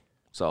also.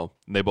 So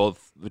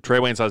Trey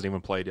Waynes hasn't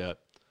even played yet.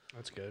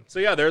 That's good. So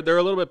yeah, they're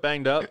a little bit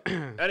banged up.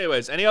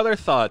 Anyways, any other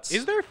thoughts?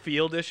 Is there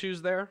field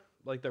issues there?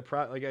 Like they're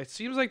like it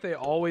seems like they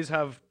always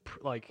have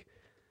like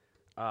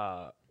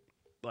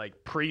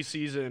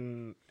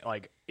preseason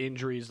like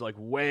injuries like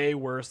way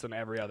worse than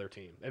every other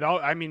team.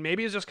 I mean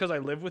maybe it's just because I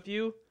live with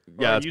you. Or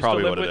Yeah, I that's used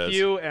probably to live what it with is.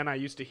 you, and I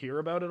used to hear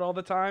about it all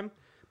the time.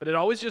 But it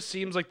always just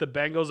seems like the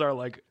Bengals are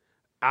like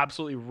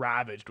absolutely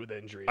ravaged with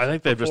injuries. I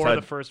think they've just before had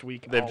the first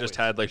week. They've always. just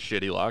had like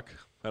shitty luck.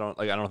 I don't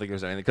think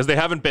there's anything because they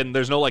haven't been.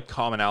 There's no like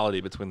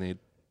commonality between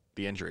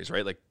the injuries,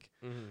 right? Like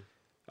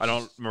I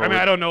don't remember. I mean,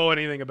 I don't know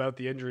anything about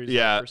the injuries.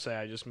 Yeah. per se.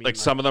 I just mean like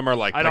some of them are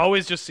like. It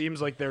always just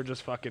seems like they're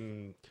just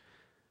fucking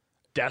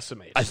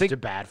decimated. I think. It's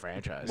a bad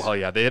franchise. Well,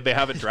 yeah, they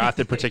haven't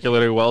drafted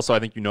particularly well, so I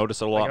think you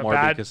notice it a lot like a more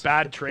bad, because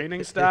bad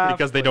training staff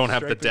because they like don't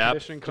have the strength and depth.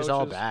 conditioning just all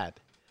coaches, bad.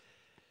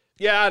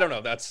 yeah, I don't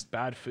know. That's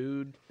bad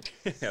food.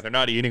 yeah, they're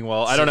not eating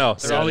well. I don't know.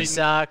 They're all City eating-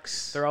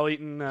 sucks. They're all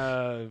eating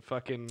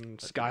fucking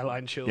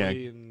Skyline chili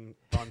Yeah. and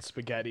on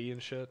spaghetti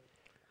and shit.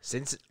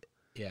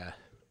 Yeah.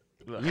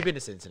 You've been to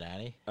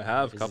Cincinnati. I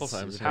have a Is couple it-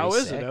 times. is it How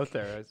pretty is sick? it out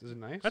there? Is it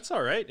nice? That's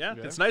all right. Yeah,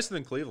 Yeah. it's nicer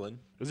than Cleveland.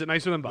 Is it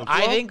nicer than Buffalo?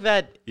 I think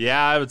that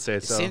Yeah, I would say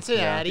so.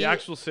 Cincinnati. the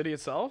actual city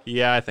itself.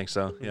 Yeah, I think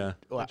so. Yeah,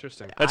 well,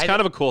 Interesting. that's I- kind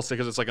of a cool city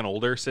because it's like an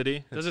older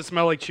city. Does it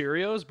smell like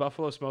Cheerios?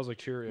 Buffalo smells like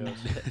Cheerios.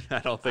 I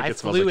don't think I it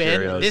smells flew like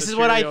in. Cheerios. This There's is a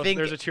what I Cheerio- think-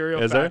 There's a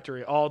Cheerio Is there?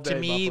 factory all day. to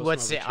me, Buffalo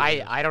what's smells like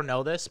Cheerios. I don't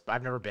know this.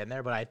 I've never been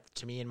there, but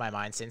to me in my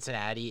mind,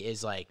 Cincinnati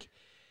is like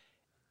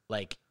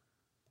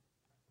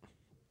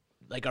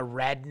a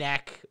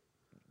redneck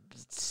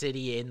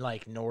city in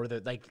like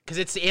northern, like because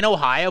it's in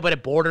Ohio, but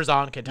it borders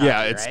on Kentucky.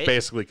 Yeah, it's right?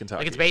 basically Kentucky.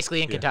 like it's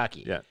basically in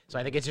Kentucky. yeah. So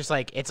I think it's just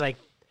like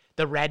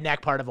the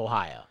redneck part of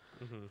Ohio.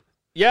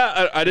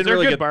 Yeah, I Is didn't there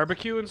really good get.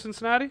 barbecue in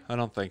Cincinnati? I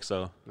don't think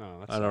so.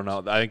 No, I don't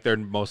know. I think they're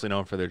mostly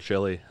known for their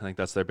chili. I think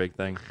that's their big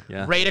thing.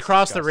 Yeah. Right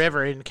across the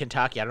river in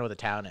Kentucky, I don't know what the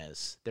town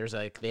is. There's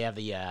they have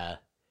the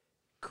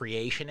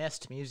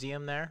Creationist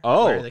Museum there.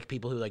 Oh. where, like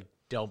people who like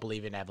don't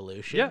believe in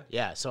evolution. Yeah.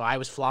 yeah. So I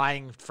was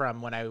flying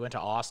from when I went to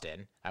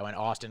Austin. I went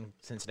Austin,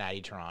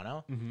 Cincinnati,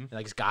 Toronto. And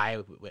like this guy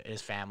and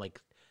his family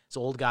this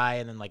old guy,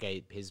 and then like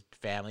his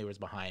family was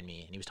behind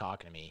me, and he was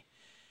talking to me.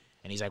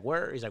 And he's like,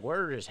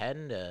 we're just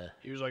heading to.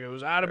 He was like, it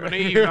was Adam and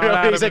Eve, not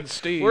Adam He's like, and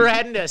Steve. we're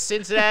heading to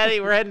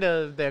Cincinnati. We're heading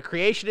to the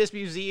Creationist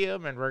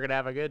Museum, and we're gonna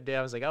have a good day.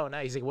 I was like, oh,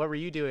 nice. He's like, what were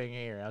you doing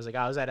here? I was like,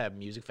 I was at a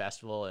music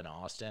festival in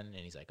Austin, and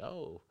he's like,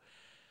 oh,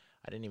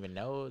 I didn't even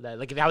know that.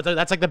 Like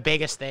that's like the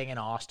biggest thing in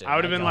Austin. I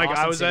would have been like,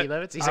 Austin I was city at,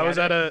 limits. He's I like, was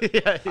at a,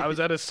 Yeah. I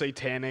was at a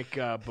satanic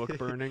book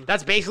burning.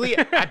 That's basically.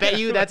 I bet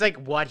you that's like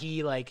what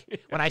he like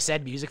when I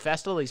said music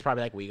festival. He's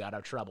probably like, we got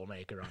a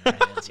troublemaker on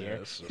our hands here.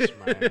 Yes,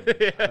 man.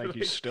 I think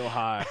he's still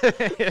high.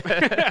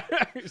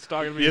 He's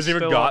talking to me. He hasn't even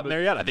still gotten on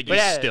there yet. I think But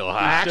he's yeah, still I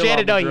high. actually had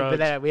to Still know on you, the but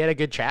drugs. we had a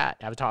good chat.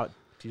 I was talking.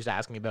 He was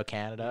asking me about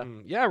Canada.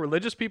 Yeah,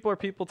 religious people are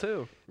people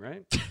too,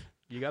 right?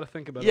 You got to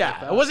think about it. Yeah, like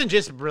that. it wasn't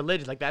just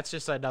religion. Like that's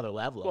just another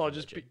level. Well, of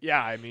just religion.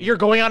 yeah. I mean, You're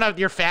going on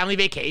your family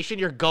vacation.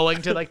 You're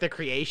going to like the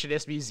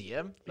Creationist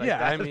Museum. Like,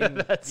 yeah. I mean,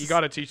 that's- you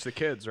got to teach the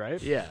kids,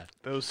 right? Yeah,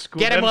 Those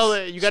schools. Get 'em while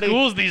you gotta-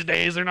 schools these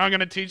days. They're not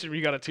going to teach them.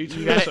 You got to teach them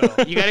you yourself.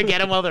 gotta, you gotta get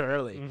them while they're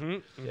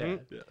early. Yeah.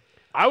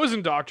 I was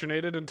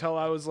indoctrinated until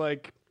I was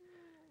like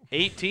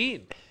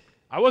 18.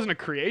 I wasn't a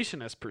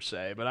creationist per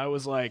se, but I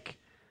was like,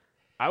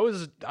 I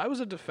was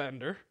a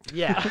defender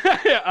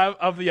Yeah,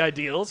 of the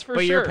ideals for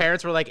but sure. your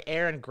parents were like,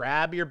 "Aaron,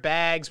 grab your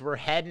bags. We're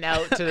heading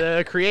out to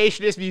the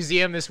Creationist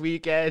Museum this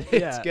weekend.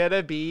 It's Yeah.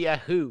 gonna be a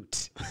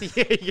hoot.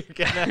 You're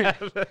gonna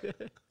have."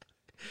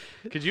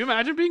 Could you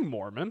imagine being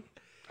Mormon?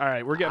 All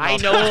right, we're getting. I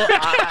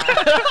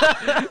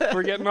off, know.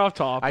 We're getting off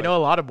topic. I know a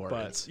lot of but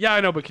Mormons. yeah,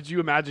 I know. But could you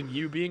imagine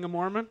you being a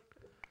Mormon?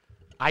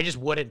 I just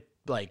wouldn't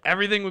like.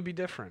 Everything would be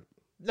different.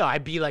 No,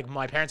 I'd be like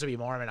my parents would be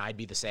Mormon. I'd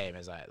be the same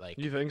as I like.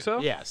 You think so?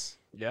 Yes,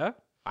 Yeah.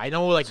 I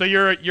know. Like, So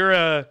you're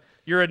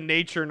a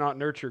nature not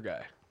nurture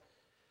guy.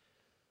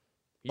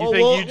 You oh,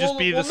 think well, you'd just well,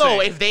 be the well, same?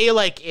 No,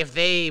 if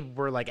they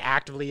were like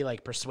actively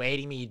like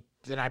persuading me,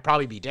 then I'd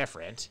probably be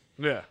different.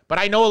 Yeah. But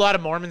I know a lot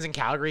of Mormons in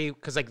Calgary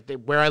because like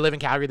where I live in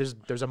Calgary,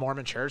 there's a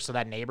Mormon church, so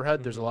that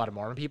neighborhood there's a lot of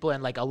Mormon people,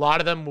 and like a lot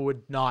of them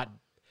would not.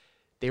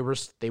 They would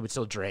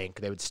still drink.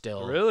 They would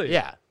still Really?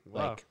 Yeah.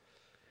 Wow. Like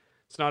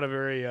It's not a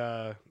very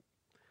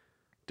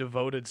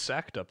devoted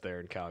sect up there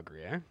in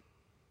Calgary, eh?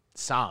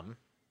 some.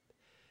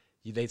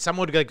 Some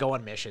would like, go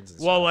on missions. And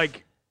Well, stuff.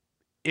 like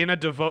in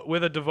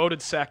with a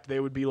devoted sect, they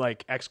would be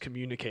like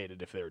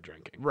excommunicated if they were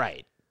drinking.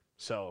 right.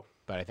 So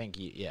But I think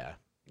yeah.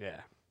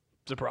 yeah,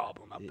 it's a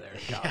problem up there. In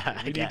Yeah, Calgary.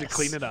 I We need to guess.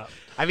 clean it up.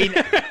 I mean,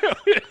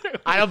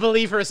 I don't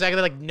believe for a second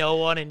that like no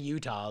one in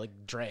Utah like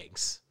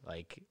drinks.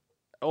 Like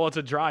Oh, it's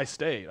a dry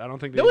state. I don't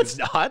think. They no, even- it's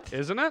not.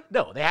 Isn't it?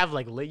 No, they have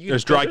like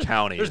There's dry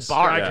counties. There's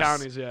bars. Dry Yes.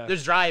 counties, yeah.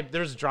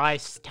 There's dry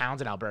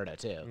towns in Alberta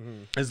too,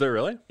 Is there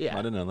really? Yeah.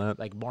 I didn't know that.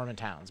 like Mormon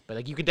towns. But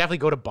like you could definitely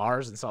go to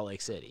bars in Salt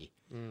Lake City.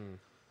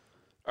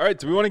 All right,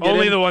 do we want to get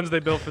Only in? the ones they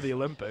built for the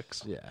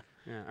Olympics. Yeah.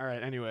 Yeah. All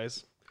right.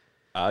 Anyways,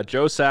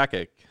 Joe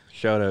Sakic,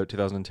 shout out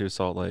 2002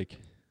 Salt Lake.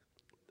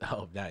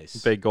 Oh, nice.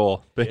 Big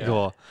goal. Big Yeah.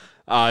 goal.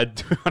 Do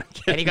we want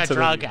to get And he got into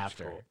drunk the,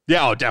 after.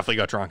 Yeah, oh, definitely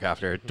got drunk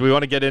after. Do we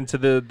want to get into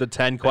the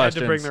 10 they had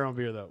questions? to bring their own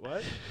beer though.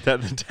 What? the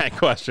 10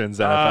 questions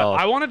NFL.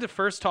 I wanted to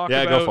first talk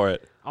yeah, about. go for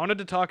it. I wanted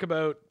to talk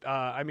about.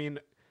 I mean,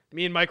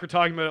 me and Mike were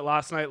talking about it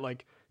last night,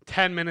 like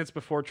 10 minutes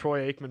before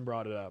Troy Aikman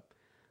brought it up.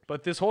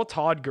 But this whole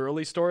Todd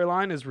Gurley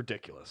storyline is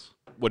ridiculous.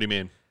 What do you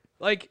mean?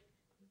 Like,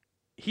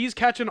 he's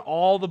catching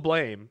all the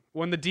blame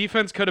when the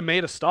defense could have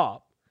made a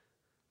stop.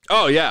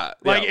 Oh yeah,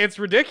 Like, yeah. it's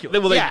ridiculous.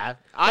 Well, Yeah,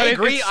 I but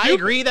agree. it's I stupid.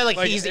 agree that like,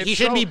 Like, he it's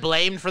shouldn't be so-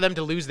 blamed for them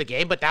to lose the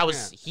game, but that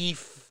was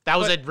that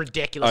was a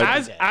ridiculous. thing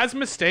as he did. as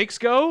mistakes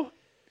go,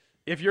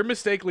 if your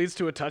mistake leads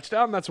to a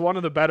touchdown, that's one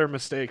of the better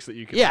mistakes that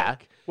you can Yeah.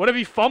 make. What if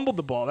he fumbled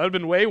the ball? That would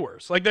have been way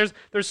worse. Like there's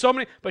so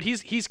many, but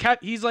he's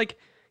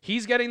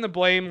getting the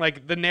blame.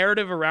 Like the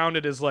narrative around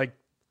it is like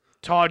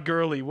Todd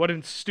Gurley, what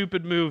a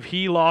stupid move.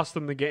 He lost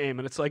them the game.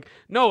 And it's like,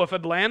 no, if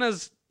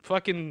Atlanta's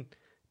fucking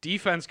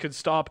defense could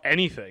stop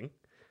anything,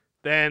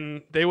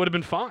 then they would have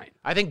been fine.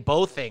 I think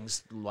both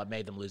things what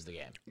made them lose the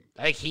game.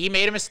 I think he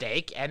made a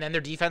mistake, and then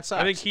their defense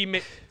sucked. I think he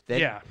made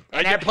yeah.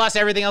 and I get- plus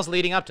everything else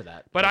leading up to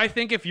that. But I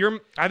think if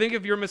your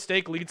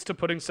mistake leads to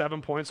putting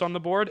 7 points on the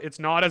board, it's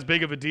not as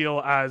big of a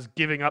deal as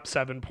giving up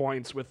 7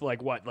 points with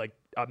like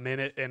a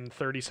minute and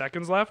 30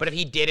 seconds left. But if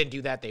he didn't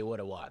do that, they would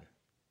have won.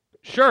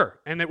 Sure,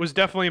 and it was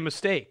definitely a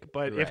mistake.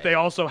 But if Right. they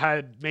also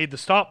had made the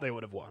stop, they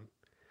would have won.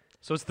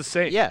 So it's the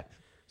same. Yeah,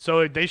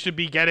 So they should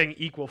be getting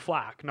equal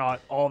flack, not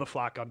all the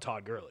flack on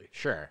Todd Gurley.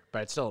 sure,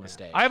 but it's still a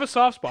mistake. I have a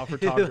soft spot for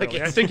Todd Like, Gurley.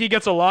 I it's- think he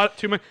gets a lot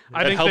too much.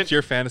 I That think helped that,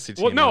 your fantasy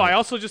team. Well, no, out. I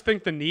also just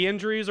think the knee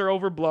injuries are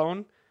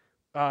overblown.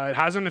 It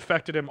hasn't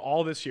affected him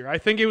all this year. I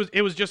think it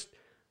was just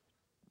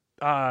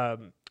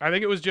Sean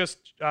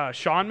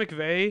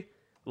McVay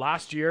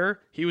last year.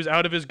 He was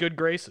out of his good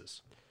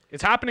graces.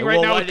 It's happening right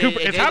now with Cooper.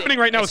 It's happening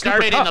right now with Cooper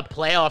started in the Kupp.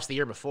 playoffs the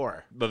year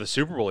before. But the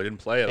Super Bowl, he didn't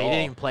play at They all.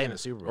 didn't even play in the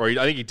Super Bowl. Or I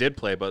think he did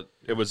play, but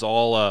it was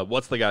all.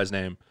 What's the guy's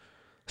name?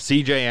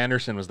 C.J.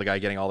 Anderson was the guy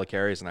getting all the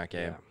carries in that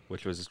game,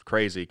 which was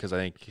crazy because I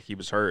think he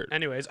was hurt.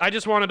 Anyways, I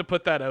just wanted to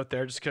put that out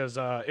there just because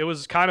it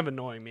was kind of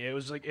annoying me. It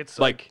was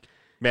like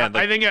Man,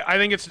 I think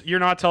it's you're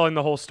not telling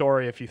the whole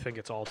story if you think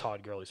it's all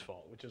Todd Gurley's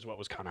fault, which is what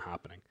was kind of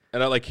happening.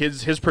 and like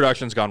his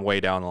production's gone way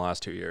down the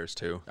last 2 years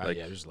too. Like,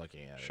 yeah, just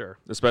looking at it. Sure.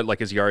 despite like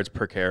his yards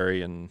per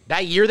carry and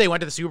That year they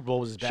went to the Super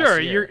Bowl was his best Sure,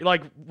 year. you're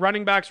like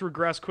running backs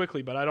regress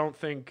quickly, but I don't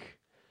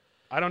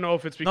know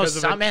if it's No,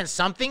 because of it.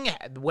 something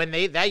when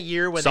they that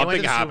year when Something they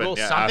went to the Super happened, Bowl,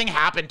 yeah. something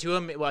happened to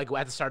him like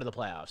at the start of the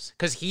playoffs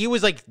because he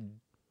was like,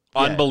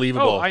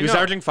 unbelievable. Oh, I he was know.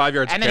 averaging 5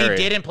 yards and a then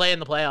carry. he didn't play in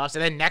the playoffs,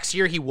 and then next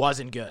year he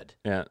wasn't good.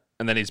 Yeah,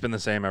 and then he's been the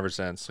same ever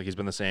since. Like he's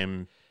been the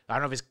same I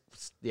don't know if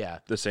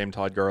he's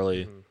Todd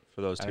Gurley Mm-hmm.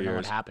 for those I 2 don't know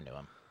years. what happened to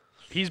him.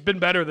 He's been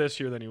better this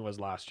year than he was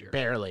last year.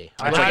 Barely.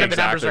 I I'm looking had at the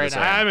numbers exactly right the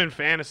now. same. I'm in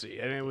fantasy,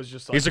 and it was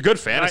just like He's a good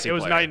fantasy It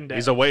was player. night and day.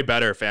 He's a way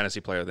better fantasy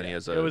player than he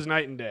is. It was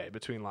night and day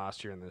between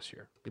last year and this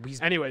year.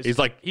 He's- Anyways, He's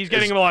like- he's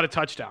getting his- a lot of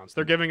touchdowns.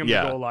 They're giving him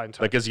yeah, the goal line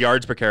touchdowns. like his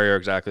yards per carry are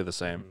exactly the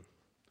same.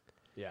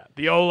 Yeah,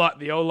 the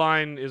O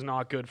line is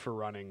not good for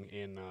running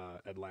in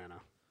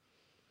Atlanta.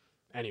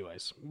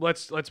 Anyways,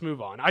 let's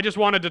move on. I just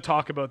wanted to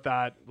talk about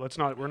that.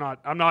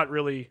 I'm not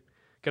really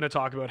gonna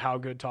talk about how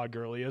good Todd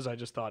Gurley is. I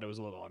just thought it was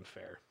a little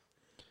unfair.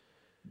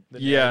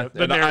 Yeah,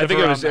 the and I narrative think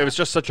it around was that.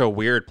 just such a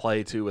weird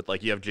play too. With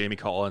like you have Jamie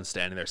Collins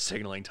standing there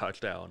signaling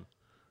touchdown.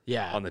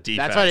 Yeah, on the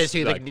That's what it is defense,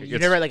 too. Like, like, you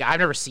it's- never like I've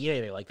never seen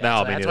anything like that. No,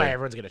 So me that's why neither.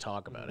 everyone's gonna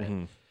talk about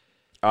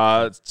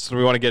it. So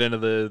we want to get into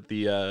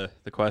the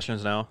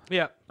questions now.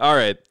 Yeah. All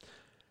right.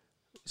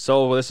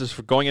 So this is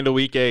for going into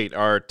week 8.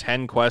 Our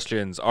 10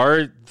 questions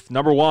are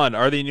number 1.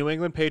 Are the New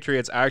England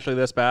Patriots actually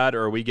this bad,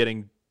 or are we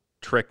getting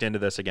tricked into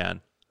this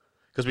again?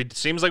 Because it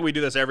seems like we do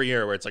this every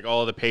year, where it's like,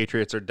 oh, the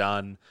Patriots are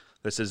done.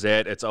 This is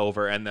it. It's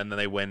over, and then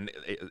they win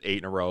 8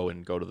 in a row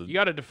and go to the. You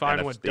got to define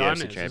NFC what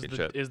done is.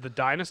 Championship. Is the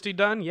dynasty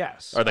done?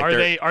 Yes. Or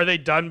like Are they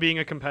done being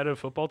a competitive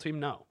football team?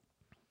 No.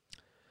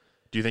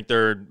 Do you think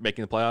they're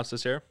making the playoffs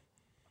this year?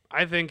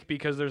 I think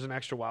because there's an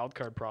extra wild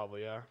card,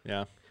 probably. Yeah.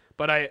 Yeah.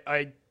 But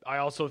I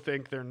also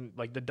think they're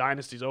like the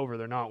dynasty's over.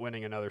 They're not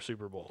winning another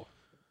Super Bowl,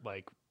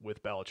 like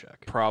with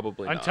Belichick.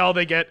 Probably not. Until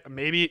they get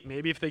maybe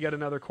if they get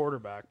another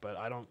quarterback, but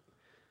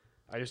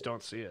I just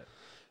don't see it.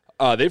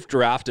 They've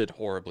drafted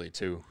horribly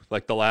too.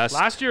 Like the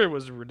Last year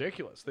was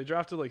ridiculous. They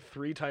drafted like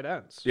 3 tight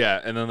ends.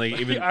 Yeah, and then they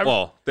even I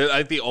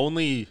think the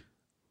only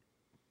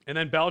And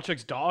then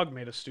Belichick's dog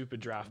made a stupid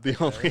draft. The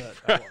pick only-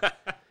 there.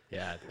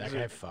 Yeah, that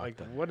guy fucked like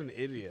them. what an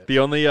idiot.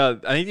 I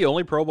think the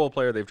only Pro Bowl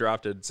player they've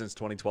drafted since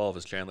 2012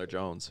 is Chandler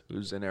Jones,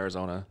 who's in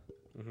Arizona,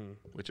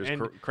 which is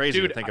And, crazy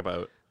dude, to think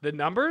about. The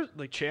numbers,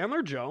 like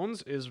Chandler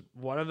Jones is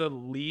one of the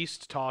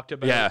least talked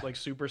about Yeah. like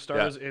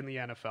superstars in the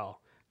NFL.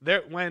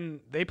 When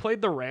they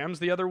played the Rams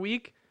the other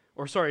week,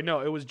 or sorry,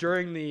 no, it was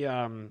during the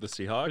The it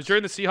Seahawks. was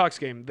during the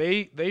Seahawks game.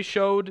 They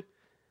showed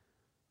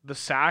the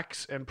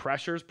sacks and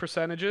pressures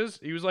percentages.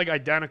 He was like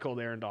identical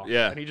to Aaron Donald.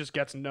 Yeah. And he just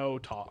gets no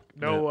talk,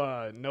 no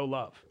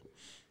love.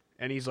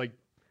 And he's like,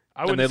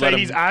 I they wouldn't let say him-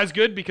 he's as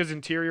good because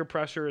interior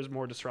pressure is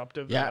more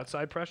disruptive than Yeah.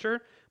 outside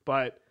pressure,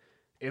 but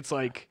it's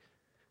like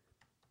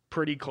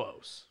pretty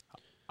close.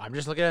 I'm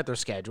just looking at their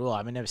schedule.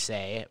 I'm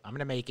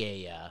gonna make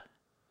a.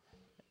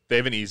 They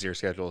have an easier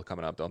schedule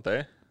coming up, don't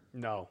they?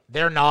 No.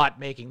 They're not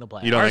making the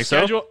playoffs. You don't Our think so?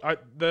 schedule,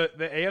 the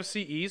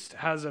AFC East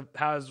has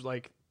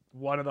like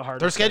one of the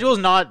hardest. Their schedule is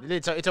not.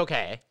 It's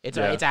okay. It's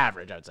Yeah. it's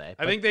average, I'd say.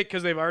 I think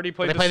because they've already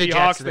played they the play the Seahawks.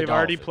 Jets and the They've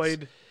already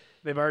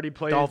Dolphins.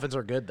 played Dolphins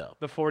are good though.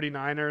 the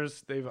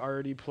 49ers. They've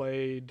already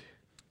played.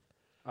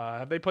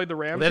 Have they played the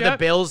Rams They have yet? the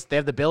Bills. They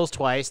have the Bills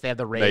twice. They have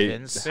the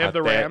Ravens. They have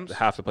the Rams.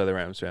 have to play the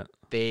Rams, yeah.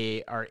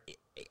 They are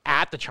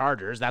at the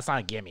Chargers. That's not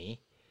a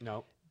gimme.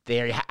 No,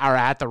 They are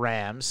at the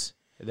Rams.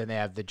 And then they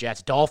have the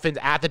Jets. Dolphins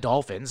at the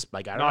Dolphins.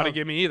 Like I don't not know. a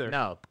gimme either.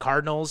 No,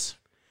 Cardinals.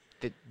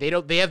 They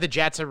don't. They have the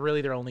Jets are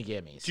really their only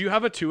gimmies. Do you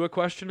have a Tua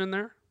question in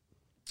there?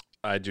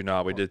 I do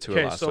not. We did Tua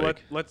Okay, last so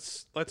week.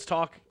 let's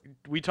talk.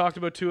 We talked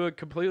about Tua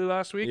completely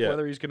last week, Yeah.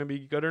 whether he's going to be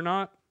good or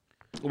not,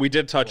 We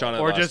did touch on it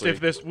or last just week. if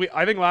this.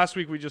 I think last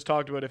week we just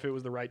talked about if it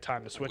was the right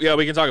time to switch. Yeah,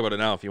 we can talk about it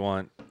now if you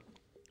want.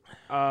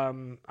 I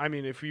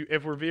mean, if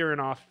we're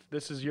veering off,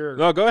 this is your.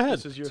 No, go ahead.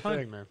 This is your It's fine.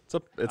 thing, man. It's I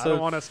don't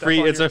a wanna step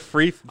free. on It's your- a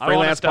free I don't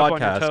want to freelance step on your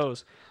podcast.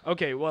 toes.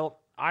 Okay, well,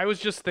 I was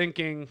just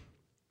thinking.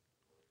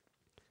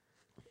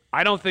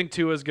 I don't think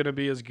Tua is going to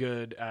be as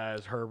good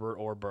as Herbert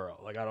or Burrow.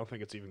 Like, I don't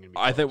think it's even going to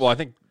be. I think. close. Well, I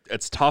think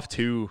it's tough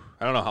to.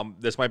 I don't know how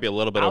this might be a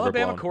little bit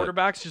Alabama overblown. but-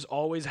 quarterbacks just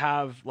always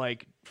have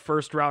like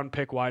first round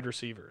pick wide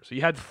receivers. He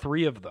had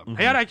 3 of them.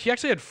 Mm-hmm. He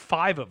actually had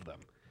 5 of them,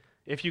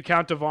 if you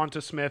count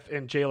Devonta Smith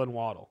and Jalen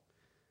Waddle,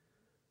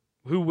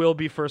 who will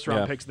be first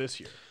round Yeah. picks this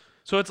year.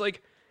 So it's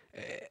like,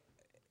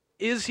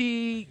 is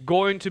he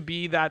going to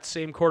be that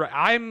same quarter?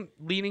 I'm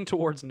leaning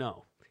towards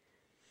no.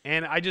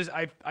 And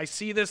I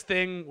see this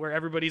thing where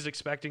everybody's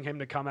expecting him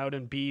to come out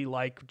and be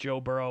like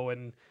Joe Burrow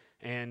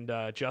and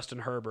Justin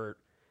Herbert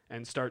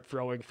and start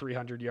throwing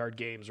 300-yard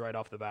games right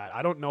off the bat.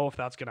 I don't know if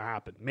that's going to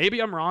happen. Maybe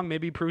I'm wrong.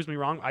 Maybe he proves me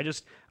wrong.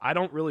 I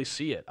don't really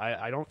see it.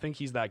 I don't think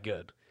he's that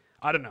good.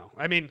 I don't know.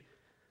 I mean,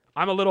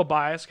 I'm a little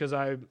biased because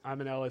I'm an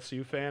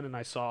LSU fan and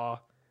I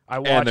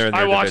they're in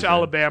their watched division.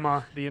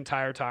 Alabama the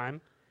entire time,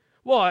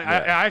 Well, I'm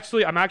Yeah.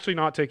 actually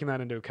not taking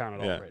that into account at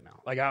all Yeah. right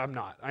now. Like I'm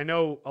not. I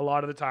know a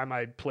lot of the time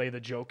I play the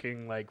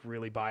joking, like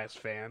really biased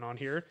fan on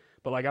here,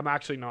 but like I'm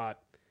actually not.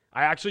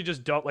 I actually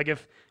just don't like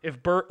if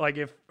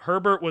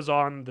Herbert was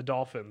on the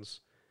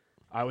Dolphins,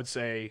 I would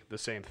say the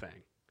same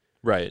thing.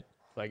 Right.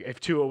 Like if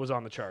Tua was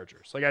on the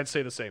Chargers, like I'd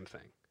say the same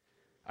thing.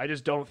 I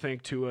just don't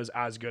think Tua's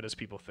as good as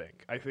people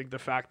think. I think the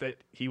fact that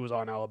he was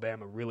on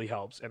Alabama really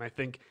helps, and I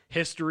think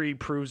history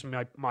proves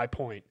my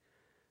point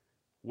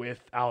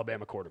with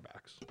Alabama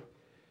quarterbacks.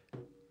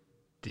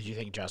 Did you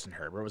think Justin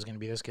Herbert was going to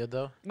be this good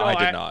though? No,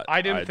 I did not.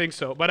 I didn't think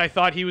so, but I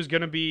thought he was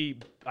going to be.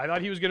 I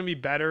thought he was going to be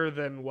better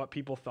than what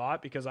people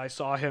thought because I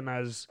saw him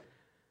as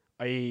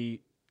a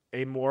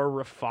more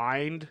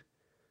refined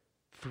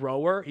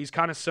thrower. He's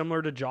kind of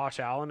similar to Josh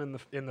Allen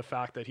in the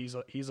fact that he's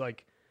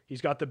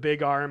got the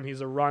big arm.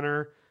 He's a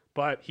runner,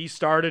 but he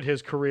started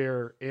his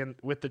career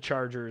with the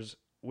Chargers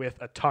with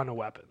a ton of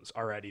weapons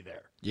already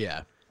there.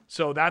 Yeah.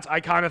 So I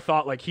kind of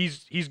thought like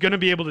he's going to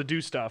be able to do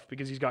stuff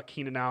because he's got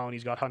Keenan Allen,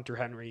 he's got Hunter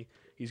Henry,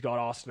 he's got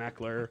Austin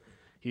Eckler,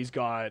 he's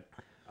got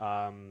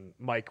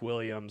Mike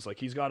Williams. Like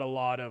he's got a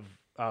lot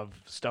of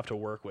stuff to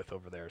work with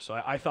over there. So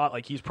I thought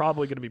like he's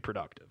probably going to be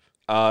productive.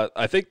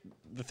 I think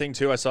the thing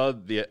too, I saw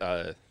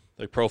the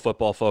like Pro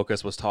Football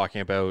Focus was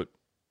talking about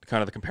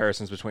kind of the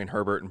comparisons between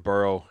Herbert and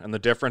Burrow, and the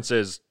difference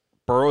is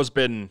Burrow's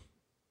been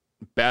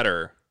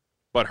better,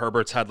 but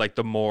Herbert's had like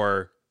the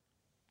more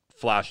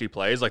flashy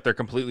plays. Like they're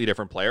completely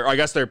different player. I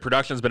guess their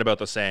production's been about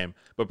the same,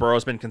 but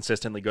Burrow's been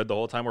consistently good the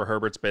whole time. Where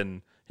Herbert's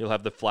been, he'll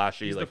have the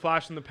flashy, He's like the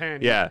flash in the pan.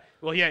 Yeah.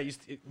 Well, yeah.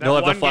 he'll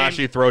have the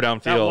flashy throw down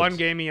That field. one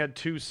game he had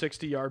 2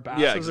 60-yard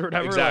passes Yeah, or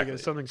whatever. exactly.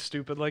 Like something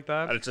stupid like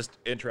that. And it's just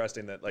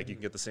interesting that like you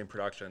can get the same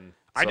production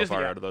I so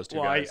far out of those two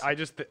guys.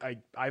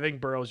 I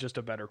think Burrow's just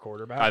a better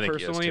quarterback I think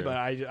he is, personally, too. but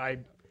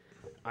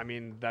I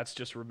mean that's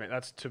just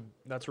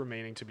that's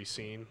remaining to be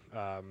seen.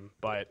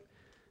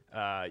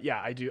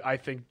 Yeah, I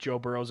think Joe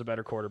Burrow's a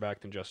better quarterback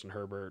than Justin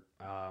Herbert,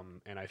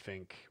 and I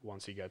think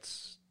once he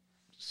gets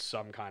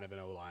some kind of an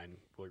O-line,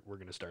 we're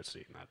going to start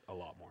seeing that a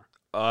lot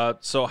more.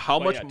 So how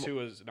But much? yeah,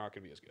 Tua's not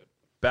going to be as good.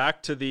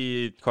 Back to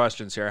the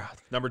questions here.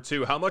 Number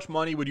 2, how much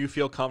money would you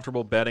feel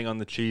comfortable betting on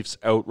the Chiefs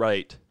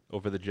outright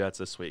over the Jets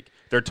this week?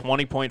 They're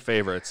 20-point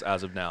favorites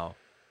as of now.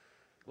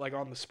 Like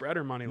on the spread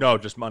or money line? No,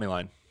 just money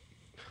line.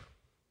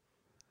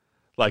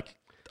 Like,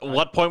 at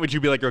what point would you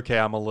be like, okay,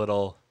 I'm a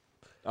little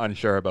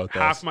unsure about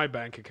this? Half my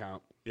bank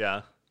account.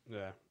 Yeah.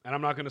 Yeah, and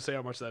I'm not going to say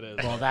how much that is.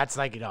 Well, that's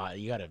like you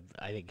gotta.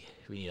 I think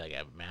we need like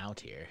a amount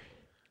here.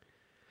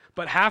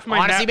 But half my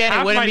Honestly, net, man,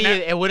 half my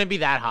net, it wouldn't be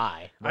that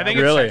high. I think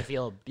would it's- start to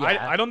feel.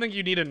 Yeah. I don't think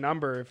you need a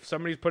number. If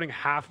somebody's putting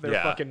half their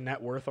Yeah. fucking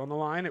net worth on the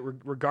line,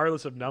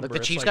 regardless of number. Look, the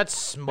it's Chiefs like got they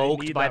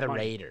smoked need by that the money.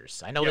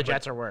 Raiders. I know the but-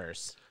 Jets are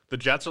worse. The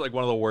Jets are like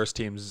one of the worst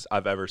teams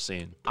I've ever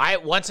seen.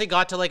 Once it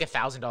got to like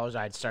 $1,000,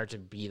 I'd start to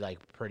be like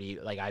pretty.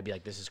 Like I'd be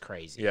like, this is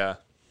crazy. Yeah.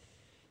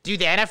 Dude,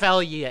 the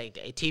NFL,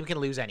 a team can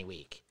lose any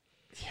week.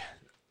 Yeah.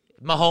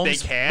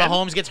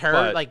 Mahomes gets hurt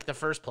but- like the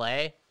first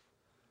play.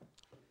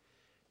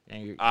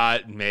 And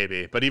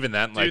Maybe. But even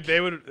then, like, Dude,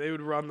 they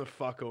would run the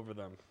fuck over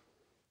them.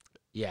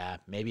 yeah,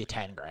 maybe a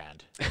 10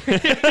 grand.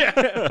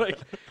 Yeah, like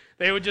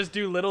they would just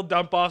do little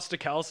dump offs to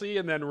Kelsey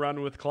and then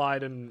run with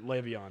Clyde and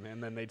Le'Veon,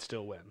 and then they'd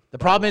still win. The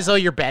problem is though,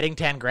 you're betting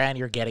 10 grand,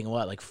 you're getting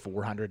what, like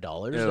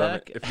 $400 Yeah,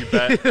 back. if you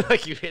bet-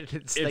 like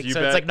it's if like you so,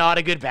 bet- it's like not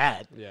a good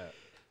bet. Yeah.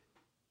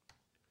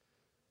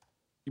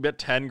 you bet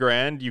 10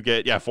 grand, you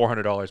get,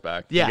 $400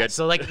 back. Yeah, You get,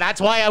 so like that's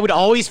why I would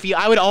always be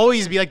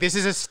like, this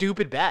is a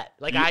stupid bet.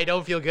 Like I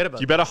don't feel good about.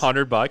 you bet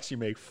 $100, you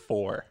make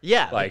 4.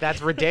 Yeah, like that's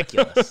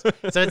ridiculous.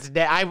 So it's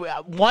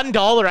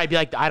 $1. I'd be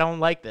like, I don't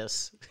like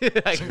this.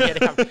 I'm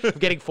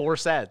getting 4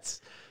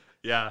 cents.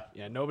 Yeah.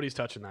 Yeah, nobody's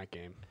touching that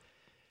game.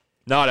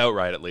 Not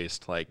outright, at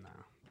least. Like,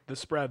 The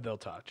spread they'll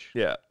touch.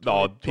 yeah.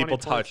 20 People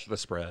points. touch the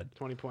spread.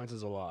 20 points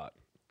is a lot.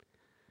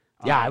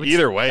 Yeah, I would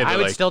either way, I they're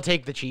would like- still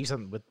take the Chiefs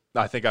with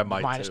I think I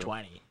might minus too.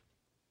 20.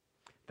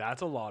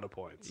 That's a lot of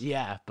points.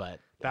 Yeah, but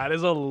That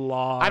is a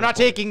lot. I'm not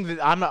taking the.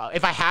 I'm not.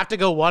 If I have to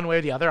go one way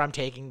or the other, I'm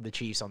taking the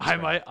Chiefs on the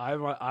spread.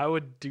 I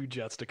would do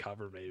Jets to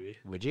cover maybe,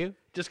 Would you?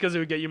 just because it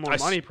would get you more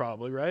money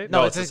probably, right?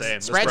 No, No, it's it's the same.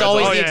 The Spread's spread's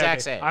always always- the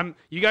exact same.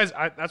 You guys.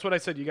 That's what I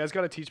said. You guys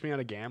got to teach me how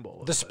to gamble. a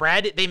little The bit.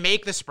 spread, they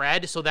make the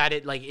spread so that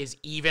it like is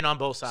even on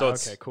both sides. So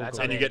it's, Okay, cool, That's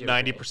cool. how and you they get do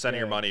it. 90% of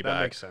your money that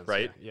back, makes sense,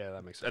 right? Yeah,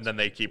 that makes sense. And then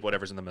they keep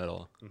whatever's in the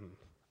middle.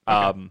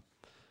 Mm-hmm.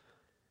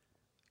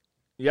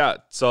 Yeah.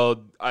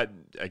 So a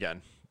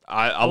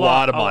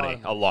lot of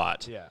money, a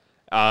lot. yeah.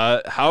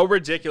 How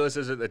ridiculous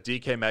is it that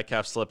DK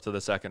Metcalf slipped to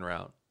the second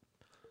round?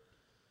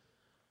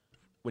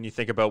 When you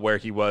think about where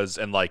he was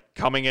and like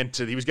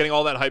he was getting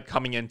all that hype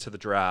coming into the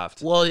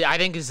draft. Well, I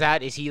think is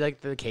he like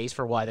the case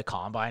for why the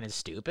combine is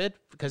stupid?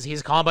 Because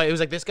his combine, it was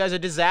like this guy's a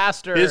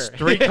disaster. His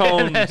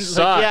 3-cone And,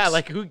 sucks. Yeah,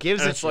 like who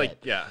gives And a it's shit? like,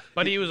 yeah.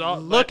 But he was all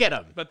Look at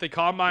him. But the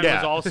combine Yeah.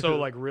 was also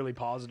like really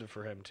positive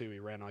for him too. He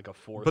ran like a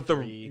 4.3.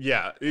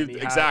 But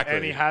exactly.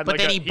 And he had But like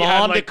then a, he had,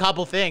 bombed like, a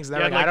couple things. And he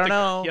they're had, like, I don't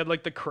the, know. He had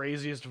like the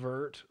craziest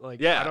vert.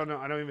 Like Yeah. I don't know.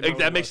 I don't even know. what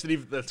that it makes was. it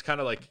even. That's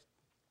kind of like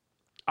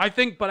I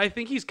think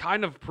he's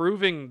kind of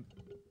proving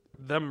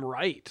them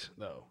right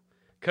though.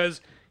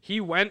 because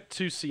he went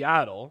to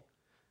Seattle,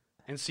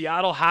 and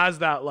Seattle has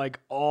that like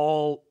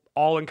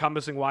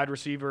all-encompassing wide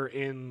receiver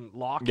in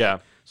Lockett. Yeah.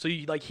 So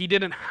he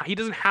doesn't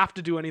have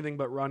to do anything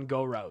but run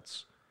go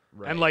routes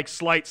and like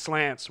slight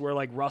slants where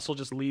like Russell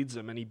just leads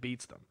them and he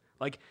beats them.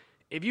 Like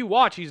if you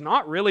watch, he's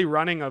not really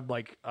running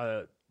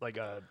a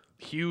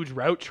huge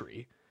route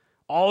tree.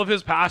 All of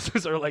his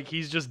passes are like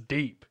he's just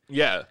deep.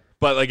 Yeah.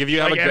 But like if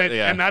you have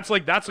And that's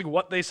like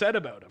what they said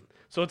about him.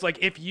 So it's like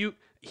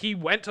he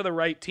went to the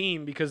right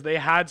team because they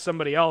had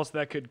somebody else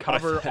that could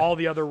cover all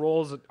the other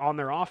roles on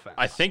their offense.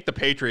 I think the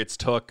Patriots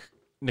took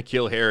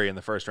N'Keal Harry in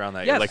the first round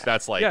that year. Like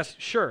that's like yes,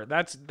 sure.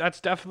 That's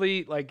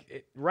definitely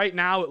like right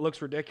now it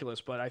looks ridiculous,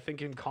 but I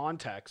think in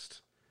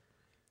context,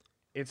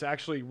 it's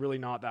actually really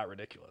not that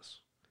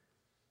ridiculous.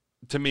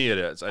 to me it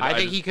is. I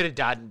think he could have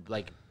done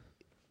like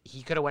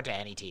he could have went to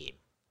any team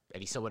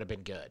and he still would have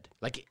been good.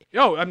 Like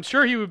I'm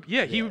sure he would.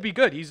 Yeah, he would be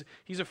good. He's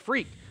a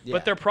freak. Yeah.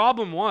 But their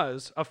problem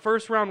was a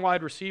first round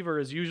wide receiver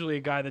is usually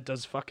a guy that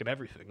does fucking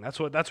everything. That's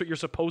what you're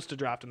supposed to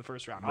draft in the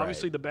first round. Right.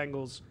 Obviously, the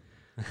Bengals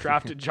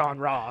drafted John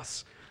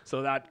Ross,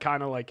 so that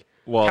kind of like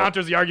Well-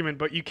 counters the argument.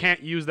 But you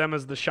can't use them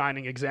as the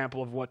shining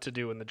example of what to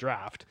do in the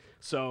draft.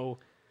 So,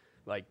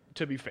 like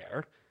to be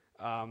fair,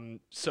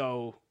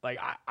 so like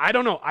I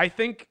don't know. I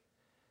think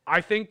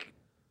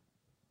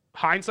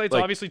hindsight's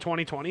Like- obviously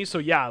 2020. So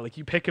yeah, like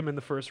you pick him in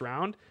the first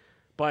round,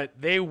 but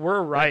they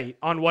were right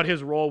on what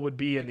his role would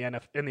be in the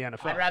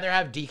NFL. I'd rather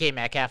have DK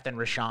Metcalf than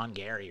Rashawn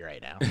Gary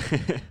right now.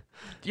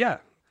 Yeah.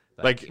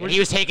 like And he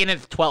was taken at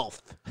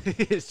 12th.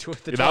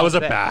 that was a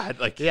bad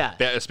like Yeah.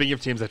 speaking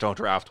of teams that don't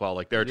draft well,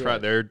 like they're Yeah.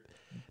 they're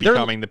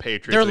becoming the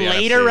Patriots. Their of the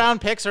later NFC.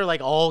 round picks are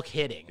like all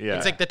kidding. Yeah.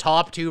 It's like the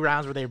top 2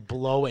 rounds where they're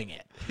blowing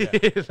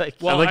it. like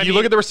Well, and like I you mean-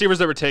 look at the receivers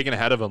that were taken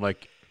ahead of him,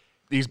 like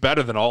he's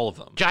better than all of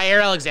them.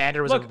 Jair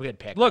Alexander was Look, a good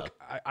pick. look,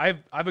 though.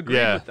 I've agreed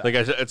Yeah, with that. like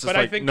it's just but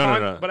like I think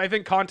no. But I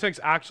think context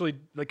actually,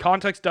 the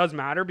context does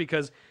matter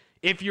because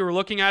if you're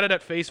looking at it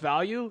at face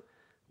value,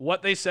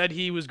 what they said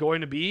he was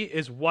going to be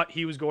is what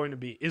he was going to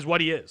be, is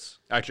what he is.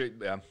 Actually,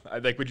 yeah. I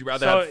think would you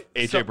rather So- have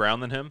AJ Brown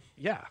than him?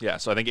 Yeah. Yeah,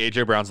 so I think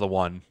AJ Brown's the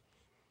one.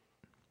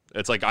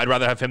 It's like I'd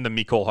rather have him than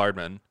Mecole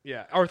Hardman.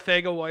 Yeah. Or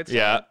Thega Whiteside.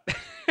 Yeah.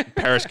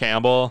 Paris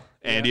Campbell,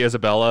 Andy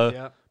Isabella,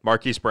 Yeah.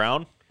 Marquise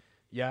Brown.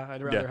 Yeah,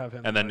 I'd rather have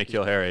him. And then than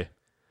N'Keal Harry.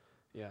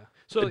 Yeah.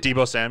 So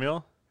Debo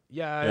Samuel.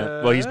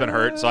 yeah. Well, he's been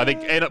hurt, so I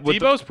think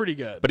Debo's pretty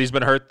good. but he's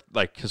been hurt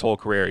like his whole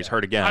career. He's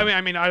hurt again.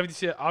 I mean,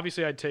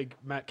 obviously, I'd take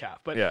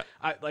Metcalf, but Yeah.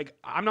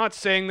 I'm not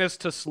saying this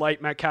to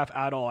slight Metcalf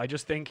at all. I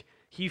just think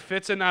he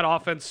fits in that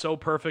offense so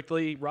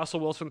perfectly. Russell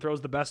Wilson throws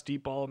the best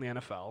deep ball in the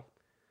NFL.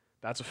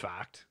 That's a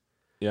fact.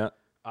 yeah.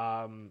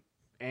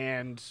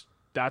 And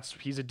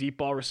he's a deep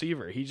ball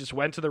receiver. He just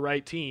went to the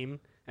right team,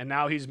 and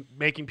now he's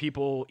making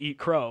people eat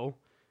crow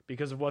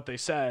because of what they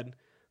said.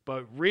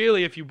 But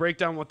really, if you break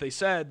down what they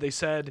said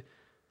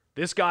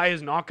this guy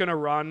is not going to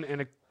run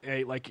in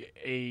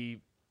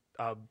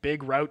a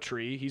big route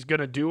tree. He's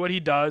going to do what he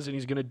does, and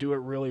he's going to do it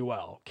really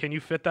well. Can you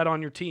fit that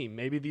on your team?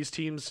 Maybe these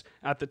teams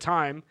at the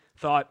time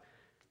thought,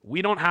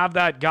 we don't have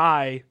that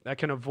guy that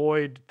can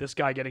avoid this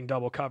guy getting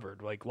double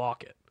covered, like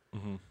Lockett.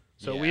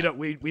 So Yeah.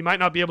 we might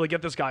not be able to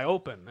get this guy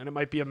open, and it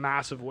might be a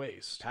massive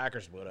waste.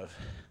 Packers would have.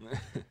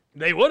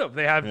 They would have.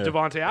 They have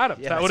Devontae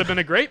Adams. Yeah, that would have been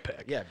a great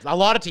pick. Yeah, a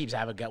lot of teams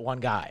have one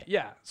guy.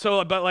 Yeah.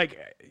 So, but like,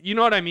 you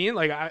know what I mean?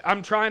 Like,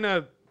 I'm trying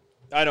to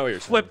I know what you're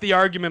flip the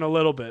argument a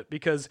little bit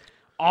because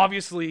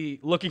obviously,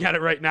 looking at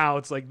it right now,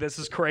 it's like this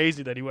is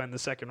crazy that he went in the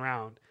second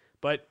round.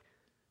 But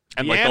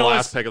And the like the analysts-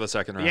 last pick of the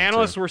second round. the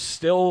analysts too. were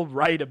still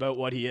right about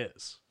what he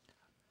is.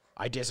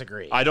 I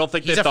disagree. I don't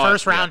think he's they a thought-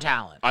 first round yeah.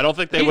 talent. I don't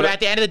think they He- would at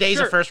the end of the day, he's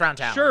a first round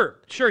talent.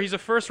 Sure, he's a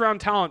first round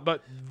talent,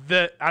 but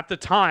at the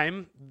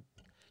time,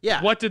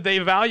 Yeah. what did they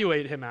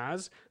evaluate him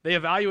as? They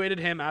evaluated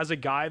him as a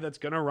guy that's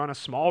going to run a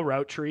small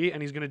route tree,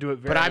 and he's going to do it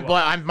very But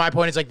well. my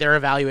point is like their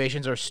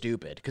evaluations are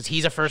stupid because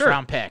he's a first Sure,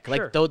 round pick. Like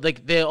sure. though,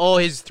 like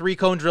his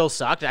 3-cone drill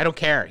sucked. I don't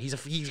care. He's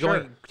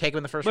going to take him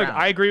in the first Look, round.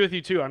 I agree with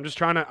you too. I'm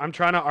trying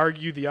to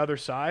argue the other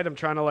side. I'm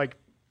trying to like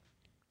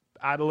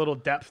add a little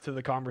depth to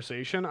the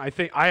conversation. I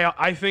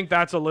think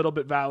that's a little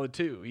bit valid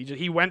too.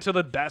 He went to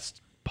the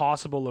best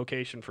possible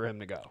location for him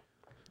to go,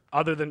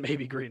 other than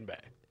maybe Green Bay.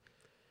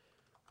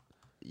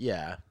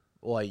 Yeah.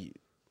 Well,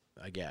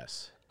 I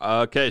guess.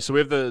 Okay, so we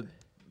have the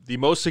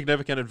most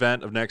significant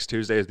event of next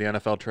Tuesday is the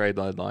NFL trade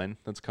deadline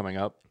that's coming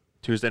up.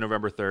 Tuesday,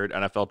 November 3rd,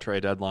 NFL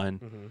trade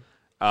deadline.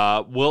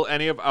 Will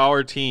any of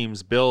our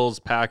teams, Bills,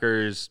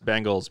 Packers,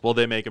 Bengals, will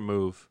they make a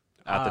move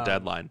at the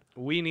deadline?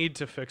 We need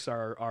to fix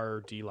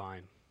our D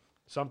line.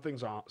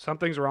 Something's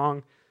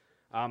wrong.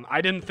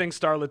 I didn't think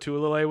Star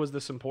Lotulelei was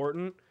this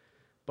important,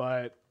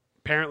 but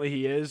apparently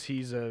he is.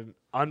 He's an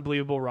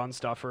unbelievable run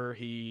stuffer.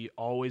 He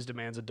always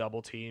demands a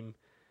double team.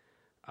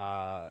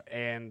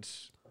 And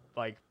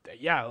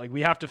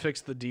we have to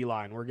fix the D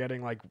line. We're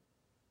getting like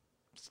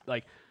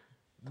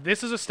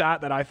this is a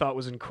stat that I thought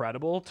was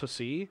incredible to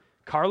see.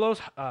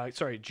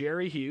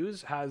 Jerry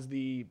Hughes has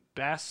the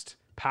best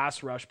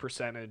pass rush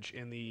percentage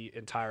in the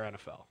entire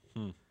NFL.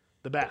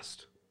 The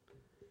best.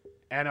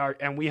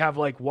 and we have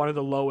like one of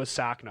the lowest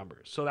sack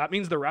numbers. So that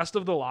means the rest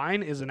of the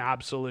line is an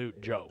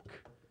absolute joke.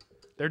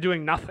 They're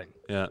doing nothing.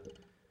 Yeah.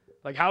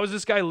 Like, how is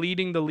this guy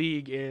leading the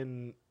league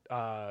in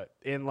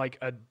like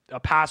a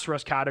pass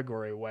rush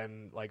category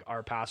when like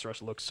our pass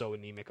rush looks so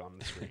anemic on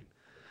the screen?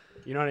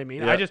 You know what I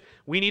mean? Yeah.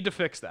 We need to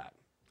fix that.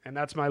 And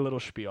that's my little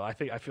spiel. I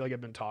feel like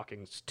I've been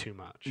talking too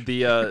much.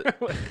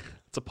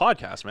 It's a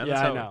podcast, man. Yeah,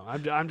 That's I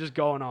know. I'm just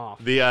going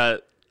off.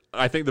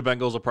 I think the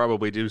Bengals will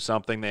probably do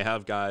something. They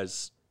have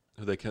guys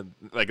who they can,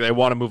 like, they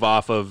want to move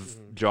off of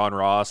John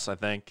Ross. I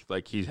think,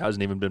 like, he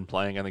hasn't even been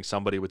playing. I think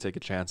somebody would take a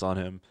chance on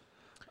him.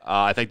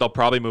 I think they'll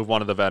probably move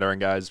one of the veteran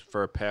guys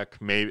for a pick.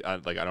 Maybe, I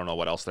don't know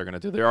what else they're gonna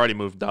do. They already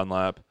moved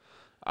Dunlap.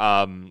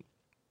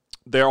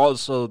 They're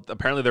also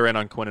apparently they're in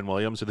on Quinnen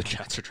Williams, who the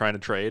Jets are trying to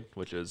trade,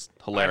 which is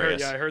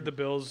hilarious. I heard the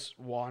Bills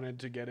wanted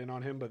to get in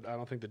on him, but I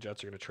don't think the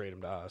Jets are going to trade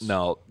him to us.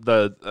 No,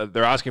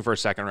 they're asking for a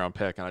second round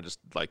pick, and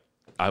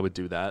I would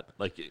do that.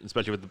 Like,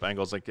 especially with the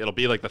Bengals, like it'll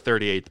be like the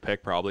 38th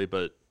pick probably,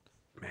 but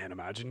Man,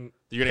 imagine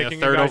you're getting a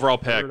picking third guy overall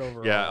pick. third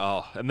overall.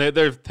 Yeah, and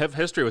they have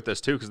history with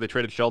this too because they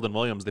traded Sheldon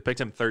Williams. They picked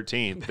him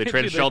 13th. They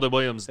traded Sheldon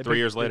Williams 3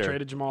 years They later.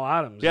 traded Jamal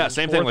Adams. Yeah, He was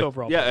same thing. fourth Like,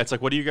 overall yeah, pick. it's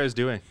like, what are you guys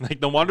doing?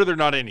 Like, no wonder they're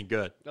not any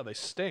good. No, they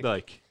stink.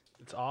 Like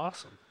It's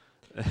awesome.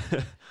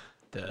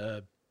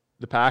 The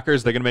the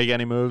Packers, they're gonna make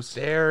any moves?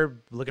 They're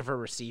looking for a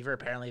receiver.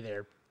 Apparently,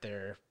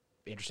 they're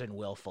interested in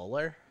Will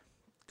Fuller.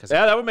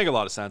 Yeah, that would make a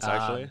lot of sense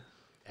actually.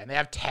 And they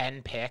have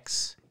 10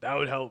 picks That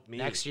would help me.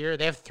 next year.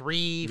 They have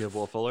three. You have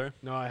Will Fuller.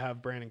 No, I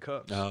have Brandon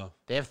Cooks. Oh,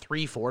 They have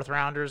 3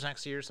 4th-rounders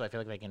next year, so I feel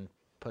like they can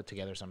put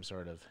together some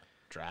sort of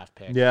draft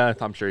pick. yeah,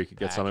 I'm sure you could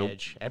get something.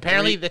 package. And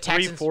apparently, the Three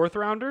Texans. 4th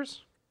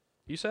rounders?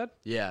 You said?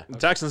 Yeah. The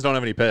Texans don't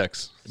have any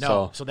picks. No,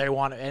 so. so they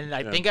want, and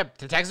I think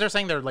the Texans are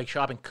saying they're like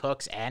shopping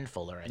Cooks and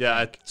Fuller. Yeah,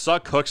 I saw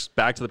Cooks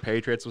back to the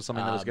Patriots was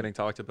something that was getting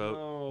talked about.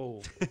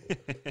 Oh.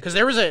 because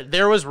there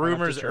was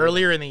rumors trade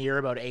earlier in the year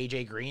about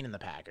AJ Green in the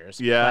Packers.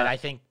 Yeah. but I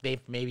think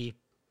they've maybe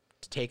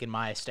taken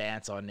my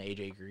stance on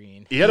AJ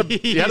Green. He had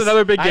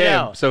another big I game,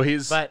 know, so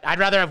he's But I'd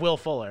rather have Will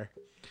Fuller.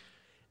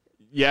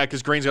 yeah,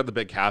 because Green's got the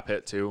big cap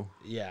hit too.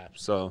 Yeah,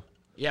 So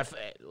yeah.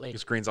 Like,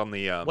 because Green's on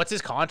the what's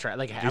his contract?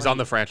 Like, he's on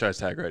the franchise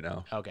tag right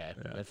now. Okay,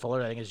 but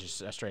Fuller I think is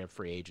just a straight up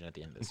free agent at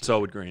the end of this. So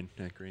would Green.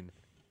 Yeah, Green.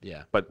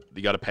 Yeah. But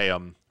you got to pay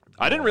him.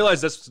 I didn't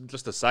realize this.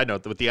 Just a side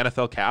note, that with the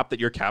NFL cap, that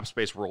your cap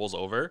space rolls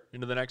over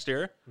into the next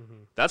year.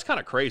 That's kind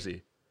of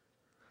crazy.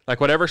 Like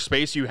whatever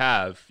space you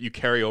have, you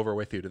carry over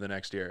with you to the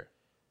next year.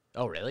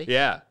 Oh, really?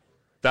 Yeah,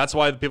 that's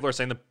why people are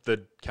saying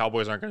the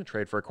Cowboys aren't going to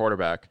trade for a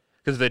quarterback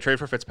because if they trade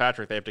for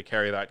Fitzpatrick, they have to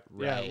carry that.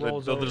 Yeah, it they'll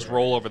rolls just over.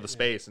 roll over the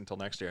space until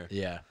next year.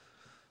 Yeah.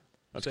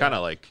 That's kind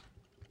of like,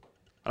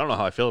 I don't know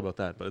how I feel about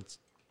that, but it's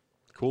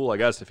cool, I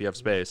guess, if you have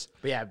space.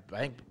 But yeah, I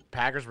think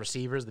Packers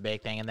receivers the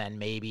big thing, and then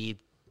maybe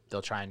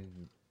they'll try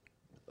and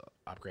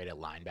upgrade a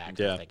linebacker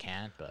Yeah. if they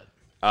can.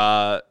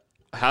 But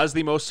Has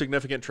the most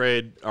significant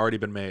trade already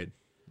been made?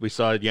 We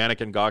saw Yannick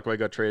Ngakoue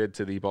got traded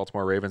to the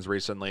Baltimore Ravens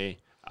recently.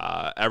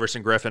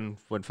 Everson Griffin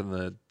went from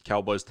the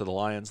Cowboys to the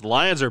Lions. The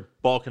Lions are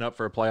bulking up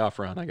for a playoff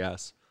run, I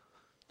guess.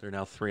 They're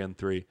now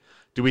 3-3.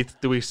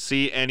 Do we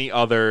see any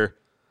other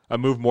a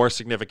move more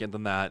significant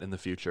than that in the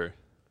future?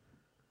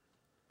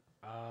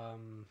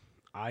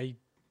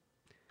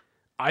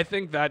 I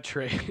think that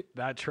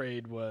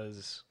trade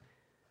was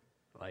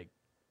like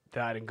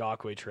that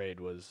Ngakoue trade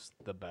was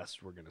the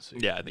best we're gonna see.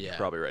 Yeah, I think Yeah. you're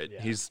probably right.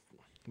 Yeah. He's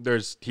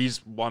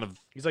one of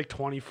He's like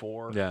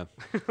 24. yeah.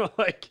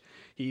 Like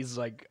he's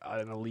like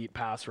an elite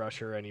pass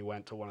rusher, and he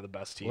went to one of the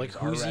best teams. like,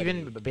 who's already.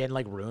 even been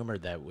like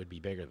rumored that would be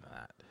bigger than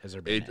that? Has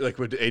there been? Like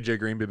would AJ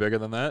Green be bigger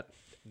than that?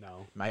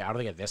 No, I don't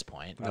think at this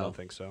point. I don't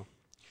think so.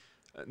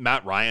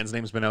 Matt Ryan's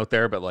name's been out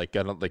there, but like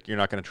I don't like you're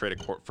not going to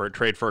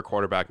trade for a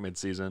quarterback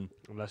midseason.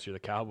 Unless you're the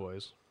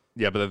Cowboys.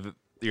 Yeah, but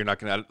you're not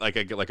going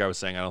to like I was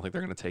saying. I don't think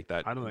they're going to take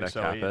that. I don't think that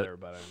so cap hit. either,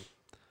 but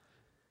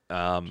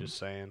I'm just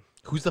saying.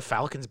 Who's the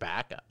Falcons'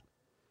 backup?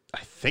 I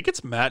think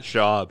it's Matt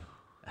Schaub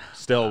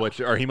still,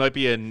 or he might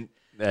be in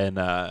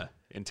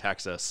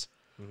Texas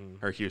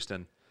or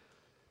Houston.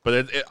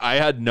 But I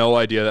had no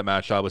idea that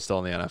Matt Schaub was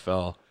still in the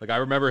NFL. Like I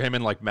remember him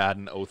in like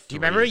Madden 03. Do you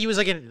remember he was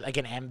like an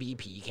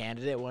MVP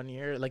candidate one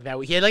year? Like that,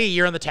 he had like a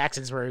year on the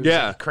Texans where he was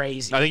Yeah, like,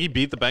 crazy. I think he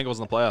beat the Bengals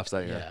in the playoffs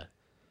that year. Yeah.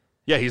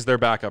 Yeah, he's their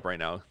backup right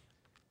now.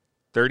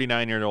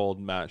 39-year-old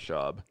Matt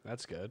Schaub.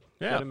 That's good.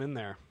 Yeah. Get him in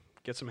there.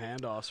 Get some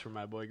handoffs for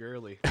my boy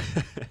Gurley.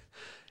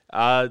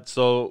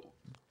 So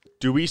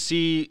do we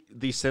see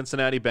the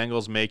Cincinnati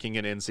Bengals making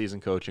an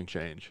in-season coaching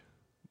change?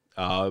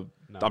 I'm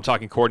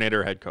talking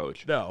coordinator or head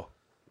coach. No.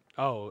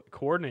 Oh,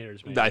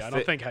 coordinators maybe. I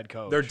don't think head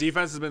coach. Their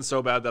defense has been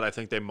so bad that I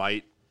think they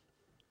might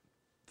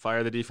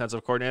fire the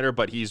defensive coordinator,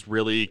 but he's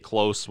really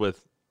close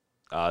with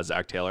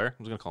Zach Taylor.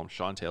 I was going to call him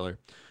Sean Taylor.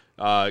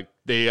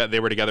 They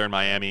were together in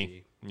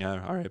Miami. Yeah,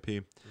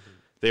 R.I.P.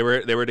 They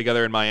were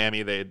together in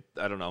Miami.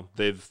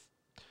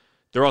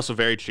 They're also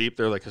very cheap.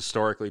 They're like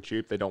historically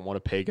cheap. They don't want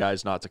to pay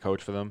guys not to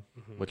coach for them,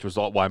 which was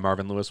why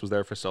Marvin Lewis was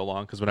there for so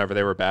long. Because whenever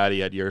they were bad, he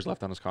had years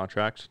left on his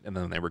contract, and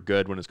then they were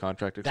good when his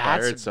contract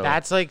expired.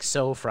 That's like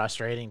so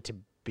frustrating to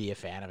be a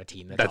fan of a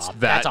team That's that's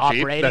that cheap?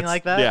 operating That's-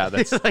 like that. yeah,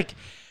 that's- It's like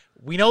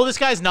we know this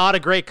guy's not a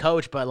great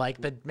coach, but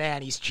like the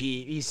man, he's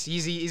cheap.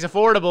 He's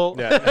affordable.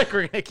 Yeah.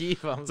 We're gonna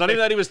keep him. It's not even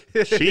that he was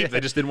cheap. They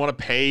just didn't want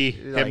to pay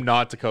him Like-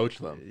 not to coach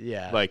them.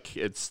 Yeah. Like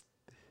it's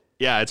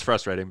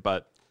frustrating,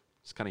 but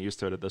just kind of used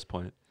to it at this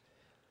point.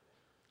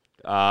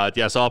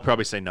 Yeah, so I'll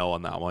probably say no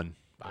on that one.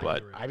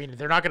 But I mean,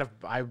 they're not gonna.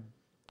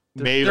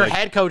 maybe Their like,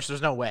 head coach.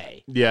 There's no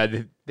way. yeah,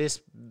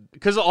 This.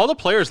 because all the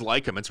players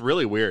like him. It's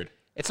really weird.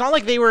 It's not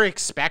like they were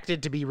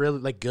expected to be really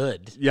like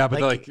good. Yeah, but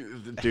like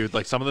dude,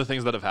 like some of the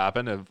things that have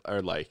happened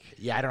are like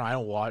Yeah, I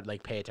don't want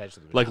like pay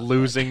attention to them. like enough,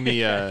 losing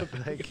the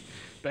like,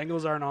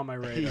 Bengals aren't on my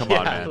radar. Come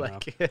on, yeah, man.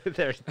 like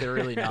they're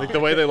really not. like the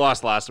way they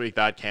lost last week.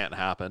 That can't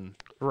happen.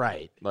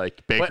 Right.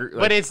 Like Baker, But,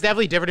 like, but it's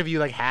definitely different if you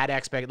like had I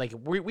think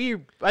we For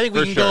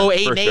can sure, go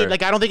for 8-8. sure.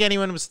 Like I don't think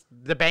anyone was.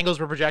 The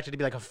Bengals were projected to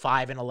be like a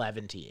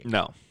 5-11 team.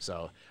 no.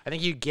 So I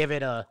think you give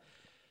it And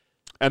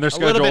their little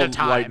schedule bit of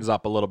time. lightens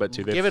up a little bit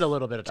too. give it a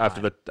little bit of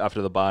time.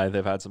 after the bye.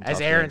 They've had some. As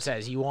tough Aaron games.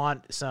 says, you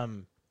want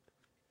some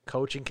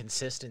coaching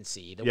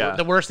consistency. Yeah.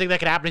 The worst thing that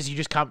could happen is you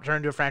just turn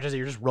into a franchise that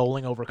you're just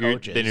rolling over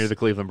coaches. Then you're the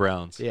Cleveland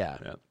Browns. Yeah.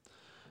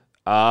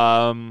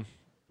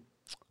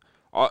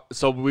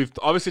 So we've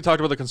obviously talked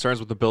about the concerns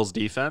with the Bills'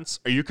 defense.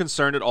 Are you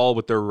concerned at all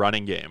with their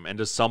running game? And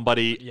does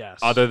somebody Yes.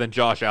 other than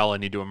Josh Allen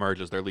need to emerge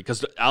as their lead?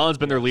 Because Allen's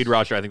been their lead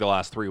rusher, I think, the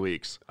last 3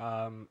 weeks.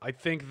 I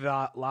think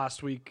that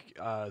last week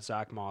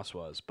Zach Moss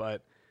was,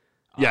 but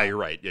Yeah, you're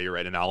right. Yeah, you're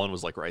right. And Allen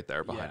was like right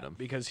there behind yeah, him.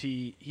 because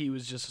he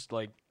was just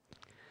like,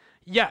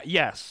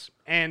 yes.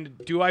 And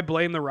do I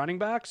blame the running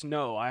backs?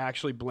 No, I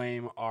actually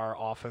blame our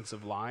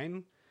offensive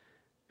line,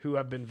 who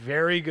have been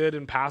very good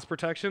in pass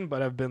protection,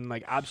 but have been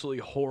like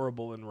absolutely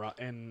horrible in run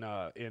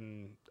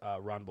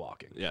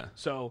blocking. Yeah.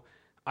 So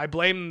I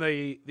blame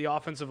the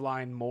offensive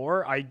line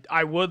more.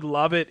 I would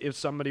love it if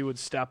somebody would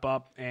step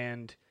up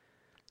and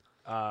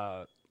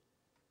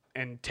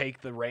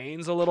take the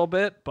reins a little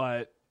bit,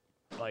 but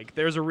like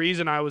there's a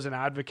reason I was an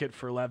advocate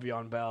for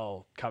Le'Veon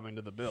Bell coming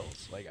to the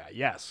Bills. Like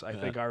yes, I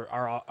think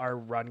our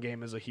run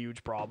game is a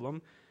huge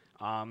problem,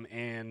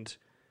 and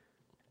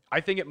I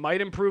think it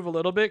might improve a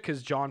little bit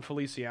because John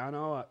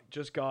Feliciano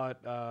just got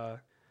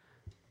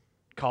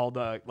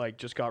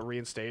just got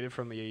reinstated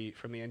from the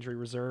injury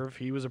reserve.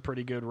 He was a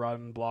pretty good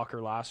run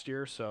blocker last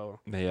year, so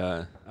They,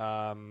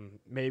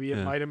 maybe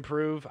it might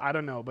improve. I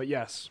don't know, but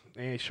yes,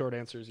 a short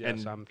answer is yes.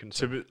 and I'm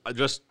concerned.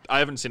 I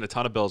haven't seen a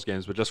ton of Bills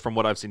games, but just from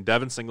what I've seen,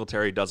 Devin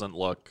Singletary doesn't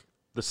look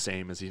the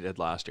same as he did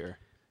last year.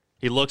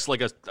 He looks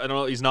like I don't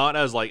know. He's not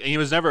as like he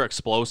was never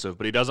explosive,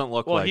 but he doesn't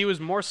look Well, like he was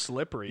more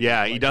slippery.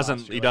 Yeah, like he last doesn't-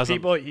 year. he Like,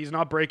 doesn't- he's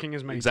not breaking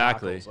as many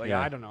Exactly, tackles. Like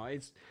yeah. I don't know.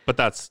 But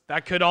that's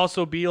That could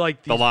also be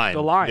like The line,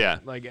 The line, yeah.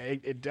 Like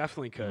it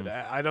definitely could.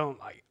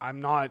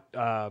 I'm not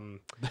more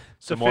guys-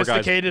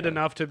 sophisticated yeah.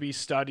 enough to be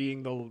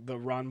studying the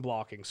run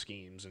blocking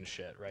schemes and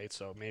shit, right?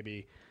 So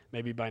maybe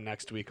by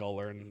next week I'll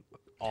learn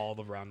all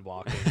the run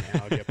blocking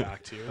and I'll get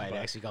back to you. By but-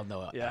 next week, I'll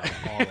know yeah,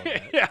 all of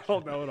it. yeah,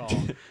 I'll know it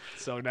all.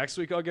 So next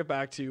week I'll get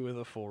back to you with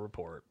a full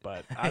report.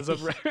 But as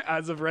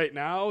of right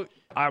now,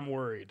 I'm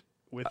worried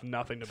with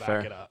nothing to back fair.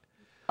 it up.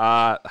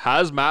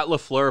 Has Matt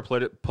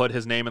LaFleur put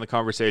his name in the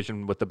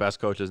conversation with the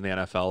best coaches in the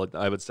NFL?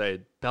 I would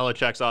say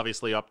Belichick's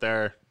obviously up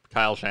there.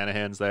 Kyle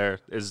Shanahan's there.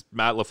 Is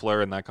Matt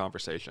LaFleur in that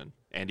conversation?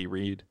 Andy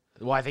Reid,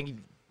 Well, I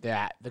think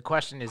that the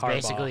question is Harbaugh.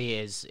 basically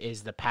is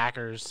the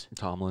Packers,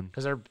 Tomlin.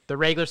 because the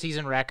regular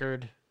season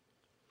record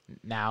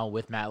now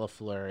with Matt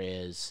LaFleur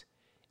is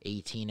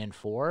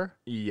 18-4,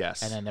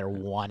 Yes. and then they're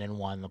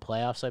 1-1 in the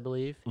playoffs, I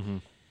believe. Mm-hmm.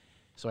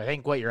 So I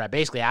think what you're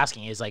basically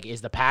asking is like,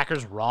 is the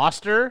Packers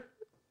roster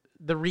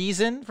the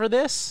reason for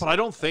this? but I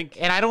don't think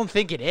And I don't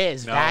think it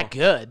is No. that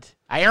good.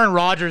 Aaron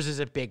Rodgers is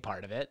a big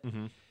part of it.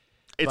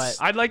 it's.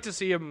 I'd like to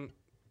see him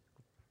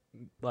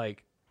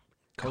like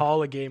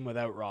call a game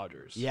without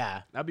Rodgers.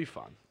 Yeah. That'd be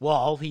fun.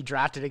 Well, he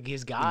drafted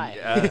his guy.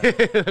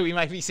 Yeah. We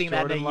might be seeing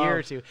that in Jordan a year or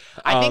Love. two.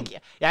 I think.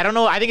 Yeah, I don't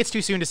know. I think it's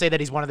too soon to say that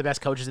he's one of the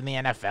best coaches in the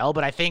NFL,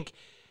 but I think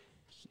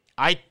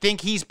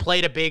he's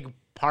played a big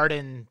part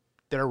in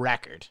their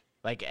record.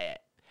 Like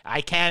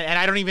I can't, and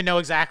I don't even know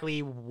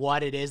exactly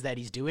what it is that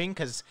he's doing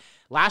because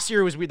last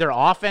year was their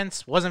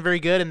offense wasn't very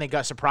good, and they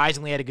got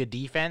surprisingly had a good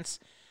defense.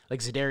 Like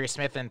Zadarius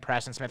Smith and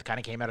Preston Smith kind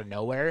of came out of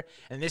nowhere,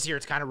 and this year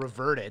it's kind of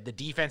reverted. The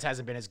defense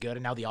hasn't been as good,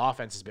 and now the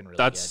offense has been really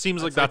that good.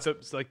 seems like That's that's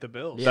it's like the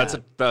Bills. Yeah. that's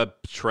the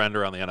trend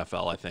around the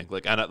NFL. I think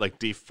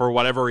for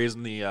whatever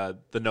reason the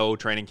no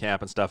training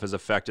camp and stuff has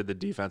affected the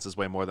defenses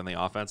way more than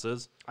the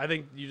offenses, I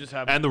think you just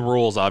have and the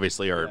rules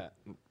obviously are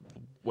Yeah.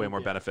 way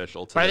more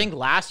beneficial. To But I the- think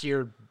last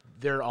year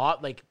they're all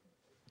like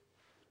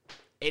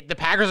the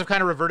Packers have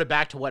kind of reverted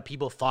back to what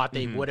people thought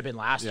they would have been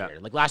last Yeah. year.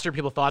 Like last year,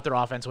 people thought their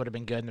offense would have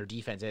been good and their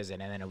defense isn't,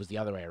 and then it was the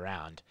other way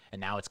around. And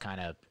now it's kind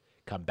of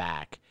come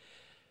back.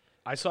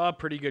 I saw a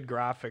pretty good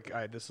graphic.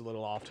 This is a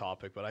little off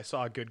topic, but I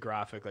saw a good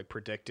graphic like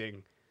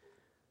predicting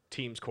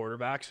teams'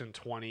 quarterbacks in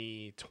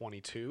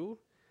 2022,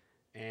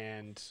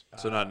 and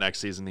so not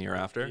next season, the year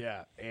after.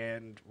 yeah,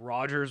 and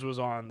Rodgers was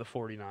on the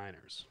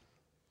 49ers.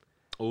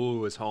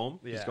 Oh, his home.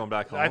 Yeah. He's going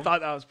back home. I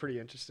thought that was pretty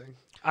interesting.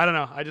 I don't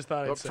know. I just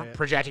thought I'd say it.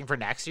 Projecting for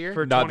next year?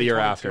 For Not the year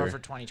 2022. Or after. for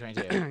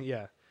 2022?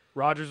 Yeah.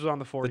 Rodgers was on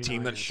the 49ers. The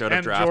team that should have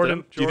And drafted Jordan,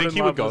 him. Do you think Jordan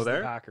he would Love go was the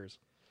there? Packers.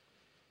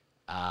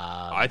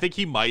 I think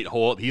he might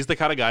hold. He's the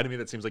kind of guy to me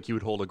that seems like he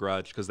would hold a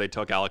grudge because they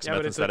took Alex Yeah, Smith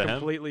but it's a instead of him.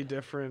 completely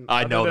different.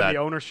 I know other than that. the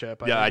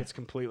ownership. I Yeah, think it's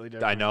completely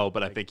different. I know,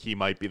 but I think he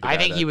might be the guy. I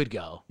think that- he would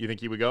go. You think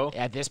he would go?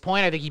 At this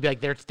point, I think he'd be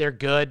like, they're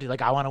good.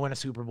 Like, I want to win a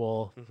Super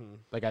Bowl. Mm-hmm.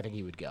 Like, I think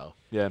he would go.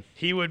 Yeah.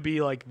 He would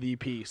be like the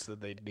piece that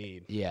they'd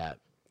need. Yeah.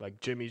 Like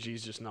Jimmy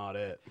G's just not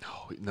it.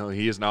 No,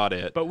 he is not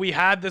it. But we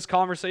had this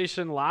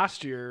conversation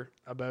last year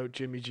about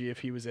Jimmy G if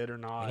he was it or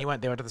not. And they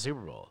went to the Super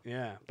Bowl.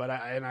 Yeah, but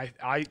I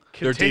Their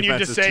continue to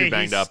defense is say too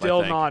banged he's up, I still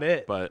think, not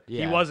it. but- he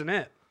Yeah. wasn't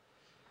it.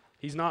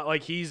 He's not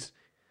like he's.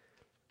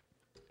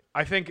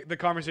 I think the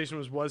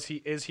conversation was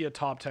he is he a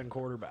top 10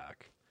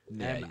 quarterback?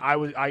 Yeah. And I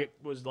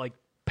was like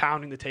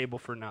pounding the table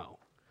for no.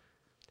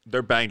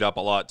 They're banged up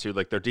a lot too.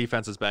 Like their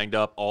defense is banged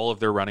up. All of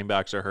their running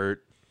backs are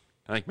hurt.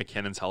 I think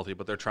McKinnon's healthy,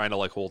 but they're trying to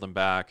like hold him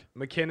back.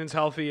 McKinnon's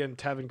healthy and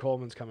Tevin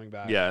Coleman's coming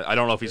back. Yeah, I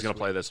don't know if he's This going to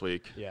play week. this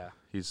week. Yeah.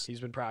 He's He's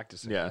been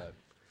practicing. Yeah.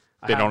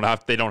 but they don't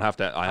have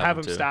to. I have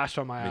him too. stashed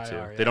on my Me too.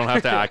 IR. They don't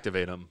have to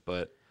activate him,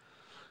 but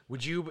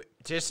Would you,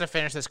 just to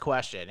finish this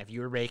question, if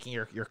you were making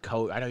your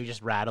coach, I know you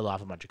just rattled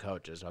off a bunch of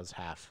coaches. I was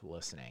half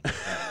listening.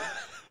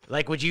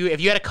 Like, would you, if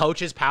you had a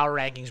coach's power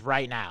rankings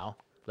right now,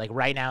 like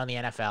right now in the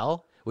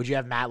NFL, would you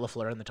have Matt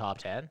LaFleur in the top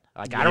 10?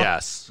 Like, I don't.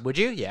 Yes. Would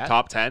you? Yeah.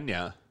 top 10,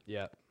 yeah.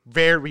 Yeah.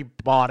 Very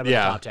bottom of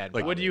Yeah, the top 10. like-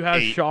 probably. Would you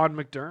have 8. Sean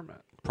McDermott?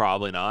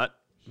 Probably not.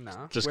 No.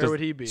 Just Where 'cause- would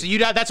he be? So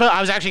that's what I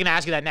was actually going to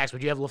ask you that next.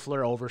 Would you have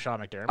LaFleur over Sean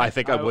McDermott? I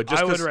think I would.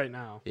 Just I would 'cause- right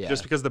now. Yeah.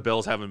 Just because the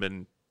Bills haven't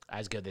been,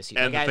 as good this year.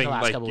 and Like, the in thing,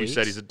 last like couple you weeks.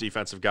 said, he's a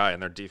defensive guy,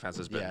 and their defense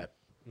has been Yeah.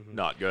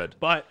 not good.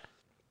 But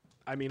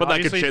I mean, But that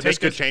could obviously change- this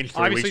take could change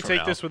 3 Obviously, weeks from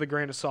take now. this with a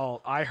grain of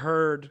salt. I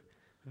heard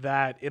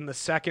that in the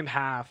second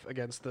half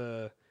against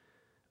the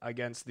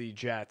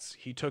Jets,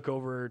 he took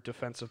over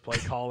defensive play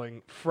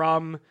calling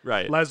from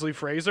Right. Leslie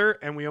Frazier,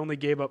 and we only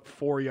gave up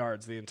 4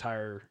 yards the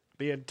entire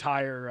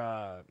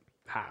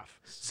half.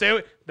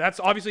 So that's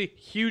obviously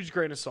huge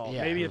grain of salt,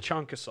 Yeah. maybe a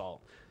chunk of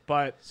salt,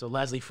 but So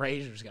Leslie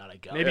Frazier's got to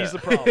go. maybe he's the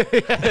problem.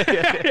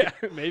 Yeah,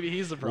 maybe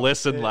he's the problem.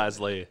 Listen,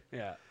 Leslie,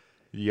 Yeah.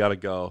 you got to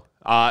go.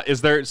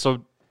 Is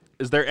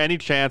there any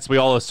chance, we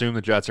all assume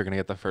the Jets are going to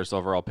get the first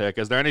overall pick?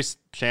 Is there any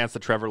chance that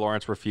Trevor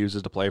Lawrence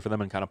refuses to play for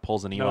them and kind of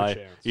pulls an No Eli?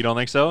 chance. You don't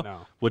think so?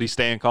 No. Would he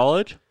stay in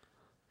college?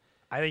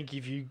 I think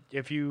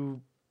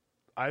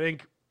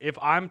if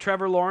I'm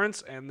Trevor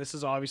Lawrence, and this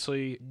is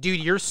obviously Dude,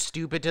 you're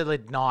stupid to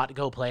like, not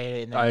go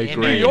play in, I in,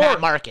 agree. in New that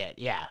York. market.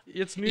 Yeah.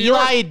 it's New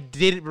Eli York.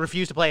 did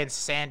refuse to play in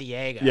San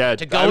Diego. Yeah.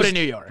 To I go was to New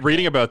York.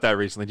 Reading about that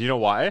recently. Do you know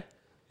why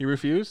he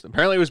refused?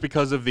 Apparently it was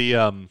because of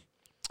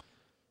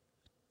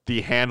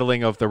the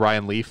handling of the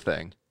Ryan Leaf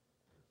thing.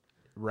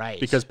 Right.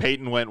 Because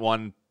Peyton went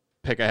one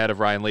pick ahead of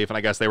Ryan Leaf, and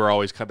I guess they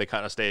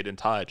kind of stayed in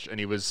touch. And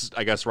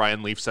I guess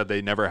Ryan Leaf said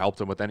they never helped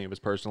him with any of his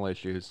personal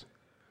issues.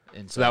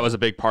 and So that was a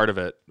big part of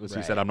it. Was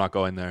he said, Right. "I'm not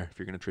going there if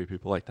you're going to treat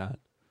people like that."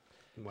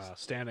 Wow,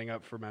 standing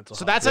up for mental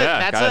So health. that's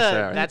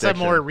Yeah, that's a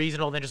addiction. more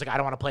reasonable than just like I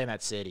don't want to play in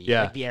that city.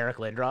 Yeah. Like the Eric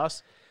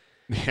Lindros.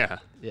 Yeah.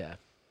 Yeah.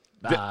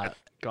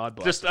 God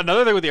bless. Just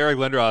another thing with the Eric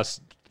Lindros,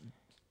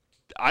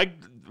 I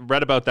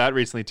read about that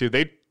recently too.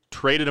 They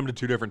traded him to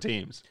 2 different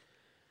teams,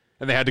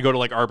 and they had to go to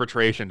like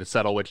arbitration to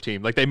settle which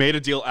team. Like they made a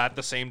deal at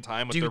the same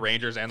time with the Dude,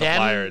 Rangers and the them-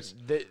 Flyers.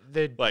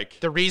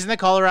 The reason the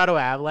Colorado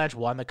Avalanche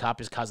won the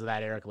cup is because of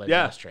that Eric Lindros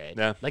Yeah, trade.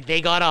 yeah. Like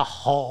they got a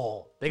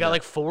haul. They got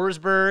like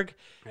Forsberg.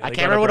 I they can't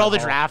got remember a what all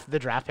Brett the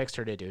draft picks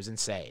turned into. It was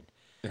insane.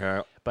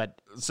 Yeah. But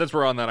Since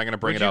we're on that, I'm going to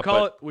bring would it you up. call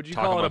but it? Would you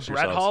talk call it amongst a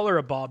Brett yourselves. Hall or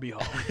a Bobby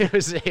Hall?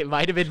 it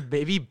might have been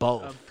maybe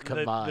both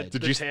combined.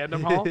 The you-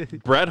 tandem Hall?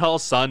 Brett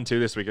Hall's son too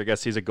this week. I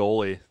guess he's a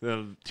goalie.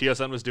 The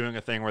TSN was doing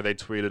a thing where they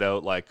tweeted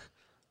out like,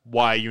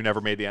 "Why you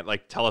never made the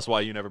tell us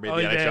why you never made Oh,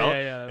 the yeah,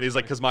 NHL." yeah, And he's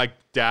like, "Because my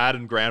dad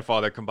and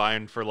grandfather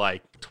combined for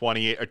like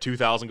 28 or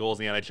 2,000 goals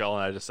in the NHL,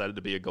 and I decided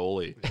to be a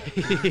goalie."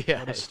 yeah.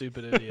 What a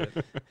stupid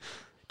idiot.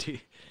 Two-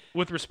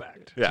 With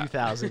respect. Yeah.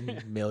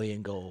 2,000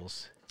 million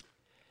goals.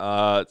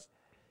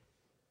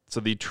 So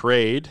the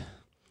trade,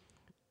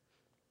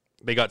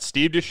 they got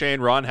Steve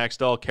Duchesne, Ron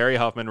Hextall, Kerry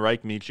Huffman,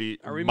 Reich Michi.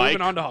 Are we Mike.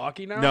 moving on to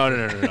hockey now? No.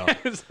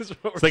 Is this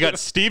what we're So they got doing?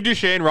 Steve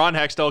Duchesne, Ron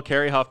Hextall,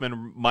 Kerry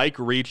Huffman, Mike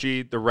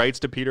Ricci, the rights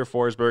to Peter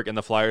Forsberg, and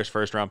the Flyers'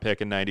 first-round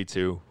pick in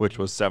 '92, which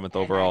was 7th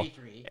overall,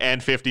 93.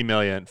 and 15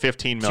 million.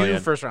 2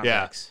 first-round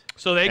yeah. picks.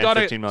 So they and got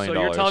 $15 million.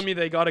 So you're telling me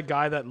they got a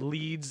guy that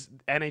leads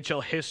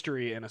NHL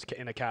history in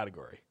a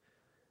category.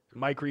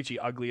 Mike Ricci,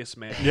 ugliest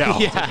man. Yeah,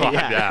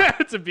 Yeah.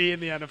 to be in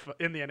the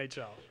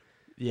NHL.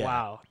 Yeah.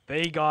 Wow.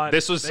 They got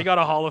This was- they got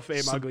a Hall of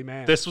Fame ugly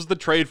man. This was the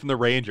trade from the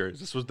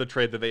Rangers. This was the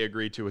trade that they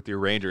agreed to with the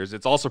Rangers.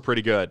 It's also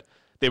pretty good.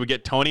 They would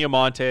get Tony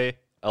Amonte,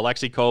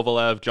 Alexei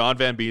Kovalev, John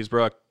Van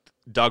Beesbrook,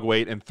 Doug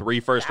Waite, and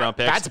 3 first-round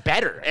picks. That's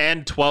better.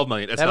 And $12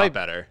 million. It's That not might-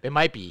 better. It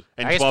might be.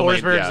 And I guess 12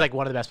 million, Forsberg yeah. is like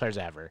one of the best players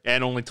ever.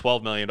 And only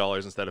 $12 million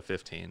instead of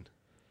 15.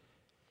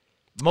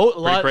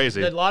 Crazy.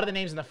 crazy. A lot of the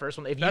names in the first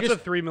one. If you That's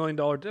just a $3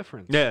 million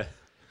difference. Yeah.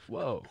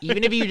 Whoa.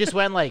 even if you just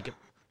went like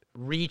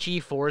Ricci,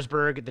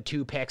 Forsberg, the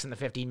 2 picks, and the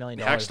 $15 million.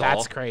 Hextall.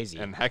 That's crazy.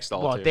 And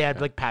Hextall, Well, too. they had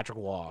Yeah. like Patrick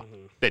Waugh.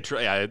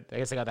 Yeah, I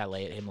guess they got that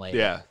him late.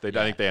 yeah. I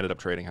think they ended up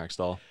trading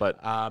Hextall.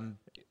 But Um,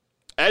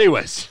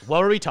 anyways,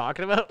 what were we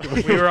talking about?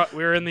 We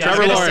were in the I was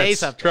Trevor gonna Lawrence. say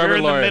something. we were Trevor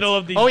in the Lawrence. middle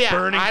of these Oh yeah,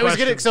 burning I was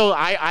gonna. questions. So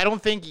I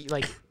don't think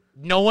like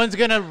no one's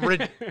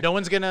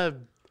gonna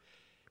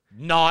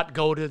not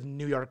go to the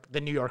New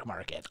York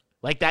market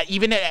like that.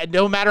 Even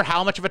no matter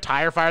how much of a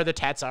tire fire the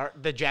Jets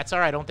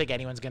are, I don't think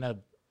anyone's gonna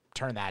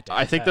turn that down.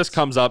 I think this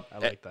comes up. I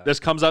like that. This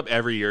comes up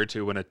every year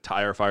too when a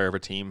tire fire of a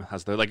team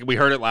has the like. We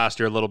heard it last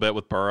year a little bit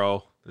with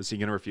Burrow. Is he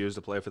going to refuse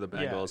to play for the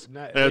Bengals?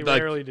 They And,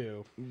 like, rarely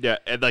do. yeah,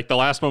 and like the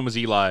last one was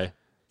Eli.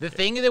 The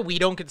thing that we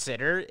don't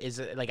consider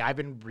is like I've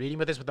been reading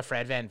with this with the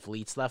Fred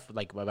VanVleet stuff,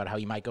 like about how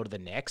you might go to the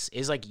Knicks.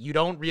 Is like you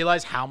don't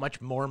realize how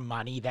much more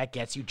money that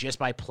gets you just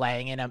by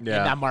playing in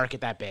that market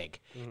that big.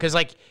 Because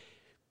like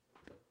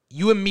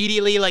you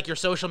immediately like your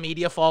social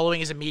media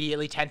following is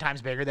immediately 10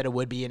 times bigger than it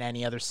would be in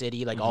any other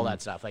city. Like all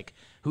that stuff. Like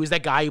who's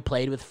that guy who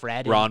played with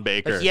Fred? Ron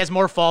Baker. Like, he has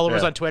more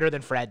followers Yeah. on Twitter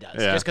than Fred does,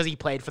 Yeah. just because he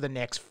played for the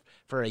Knicks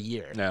for a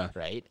year. Yeah.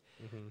 Right.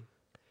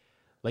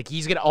 Like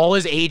he's gonna, all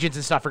his agents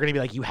and stuff are gonna be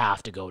like, you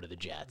have to go to the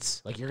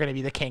Jets. Like you're gonna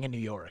be the king of New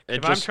York. It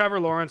If I'm just Trevor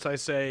Lawrence, I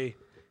say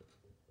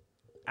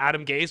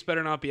Adam Gase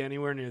better not be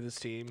anywhere near this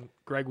team.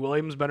 Greg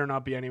Williams better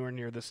not be anywhere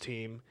near this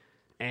team.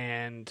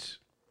 And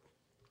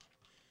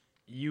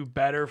you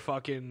better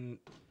fucking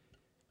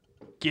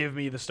give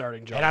me the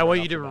starting job. And I right want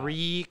off you to the bat.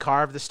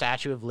 re-carve the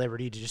Statue of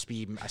Liberty to just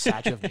be a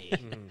statue of me.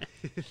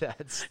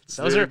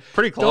 Those They're are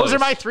pretty Those are close.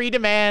 my 3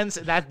 demands.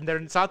 It's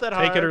not that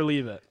hard. Take it or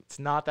leave it. It's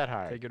not that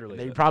hard. Take it or leave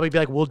They'd it. probably be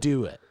like, "We'll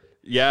do it."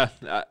 yeah.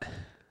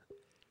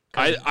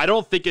 I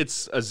don't think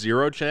it's a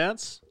 0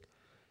 chance.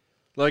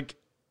 Like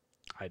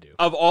I do.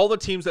 of all the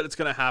teams that it's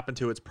going to happen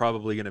to, it's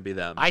probably going to be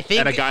them. I think.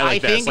 and a guy like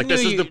I this, think like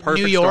this is the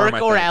perfect New York storm,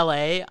 I or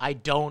think. LA. I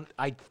don't.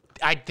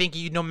 I think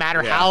you. No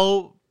matter Yeah.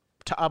 how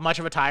much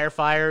of a tire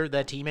fire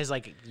the team is,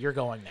 like you're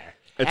going there.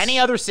 It's- Any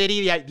other city,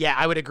 yeah,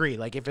 I would agree.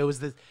 Like if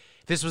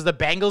this was the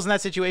Bengals in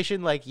that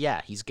situation, like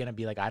yeah, he's gonna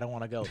be like, I don't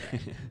want to go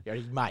there. Or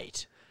he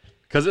might.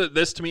 Because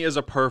this to me is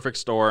a perfect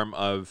storm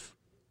of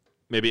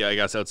maybe I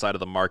guess outside of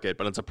the market,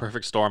 but it's a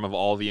perfect storm of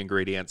all the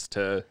ingredients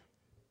to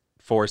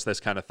force this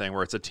kind of thing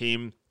where it's a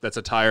team that's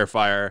a tire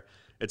fire.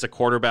 It's a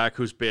quarterback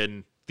who's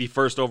been the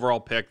first overall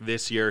pick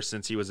this year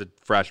since he was a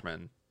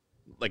freshman.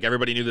 Like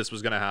everybody knew this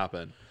was going to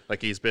happen.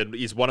 Like he's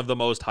one of the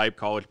most hyped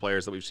college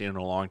players that we've seen in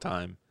a long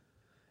time.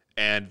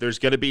 And there's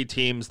going to be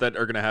teams that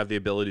are going to have the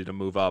ability to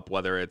move up,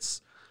 whether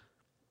it's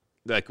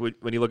like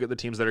when you look at the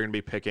teams that are going to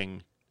be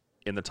picking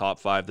in the top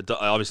 5,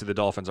 obviously the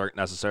Dolphins aren't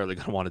necessarily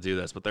going to want to do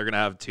this, but they're going to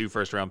have 2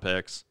 first-round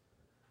picks.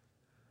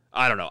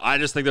 I don't know. I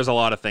just think there's a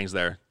lot of things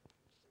there.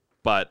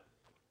 But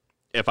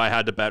if I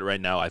had to bet right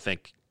now, I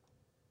think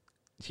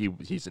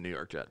he's a New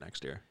York Jet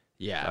next year.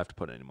 Yeah. I have to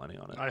put any money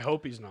on it. I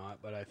hope he's not,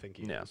 but I think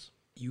he Yeah. is.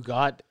 You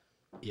got,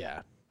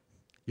 yeah.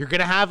 You're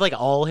gonna have like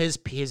all his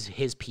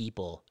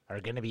people are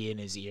gonna be in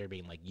his ear,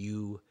 being like,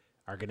 "You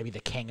are gonna be the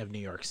king of New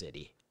York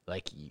City."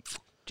 Like,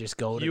 just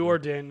go to You or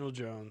Daniel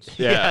Jones.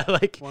 Yeah.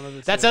 like One of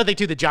the that's two. the other thing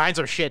too. The Giants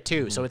are shit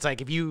too. So it's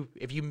like if you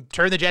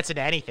turn the Jets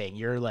into anything,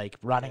 you're like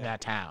running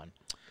that town.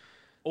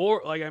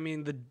 Or like, I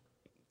mean,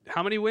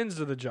 how many wins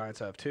do the Giants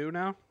have? 2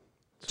 now.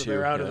 So 2,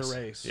 they're out of yes. the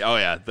race. Oh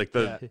yeah, like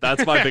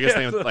that's my biggest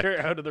thing. So Like,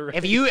 they're out of the race.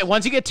 If you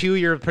once you get 2,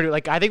 you're pretty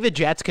like I think the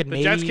Jets could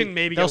maybe Jets can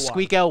maybe they'll get 1.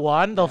 squeak out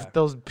 1.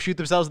 They'll shoot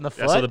themselves in the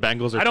yeah, foot. so the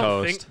Bengals are I don't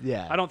toast. think.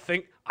 Yeah. I don't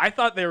think. I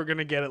thought they were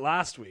gonna get it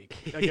last week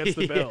against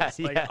the Yeah, Bills.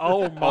 Like, yeah.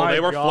 oh my. They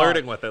were God.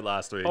 flirting with it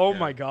last week. Oh yeah.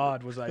 my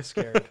God, was I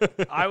scared?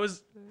 I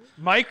was.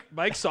 Mike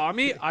saw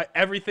me.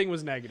 Everything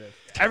was negative.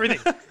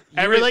 Everything.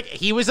 You were like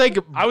he was like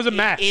I was a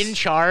mess. in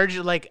charge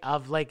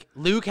of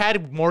Luke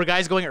had more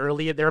guys going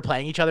early. They were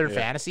playing each other in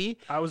fantasy.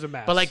 I was a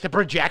mess. But like the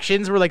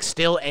projections were like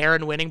still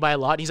Aaron winning by a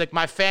lot. And he's like,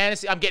 my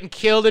fantasy, I'm getting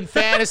killed in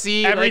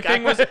fantasy.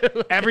 everything like,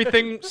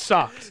 everything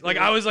sucked. Like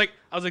I was like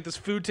this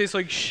food tastes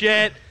like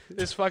shit.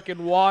 This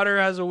fucking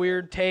water has a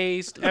weird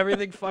taste.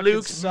 Everything fucking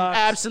Luke's sucks.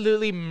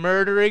 absolutely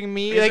murdering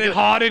me. Is like it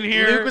hot in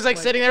here? Luke was like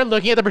sitting there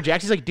looking at the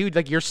projections. He's like, dude,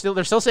 like they're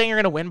still saying you're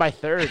gonna win by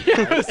 30.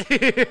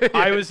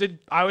 I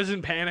was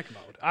in panic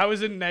mode. I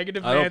was in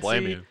negative I don't Nancy.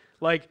 blame you.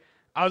 Like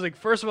I was like,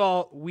 first of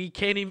all, we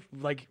can't even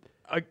like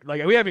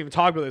we haven't even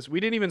talked about this.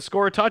 We didn't even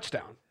score a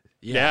touchdown.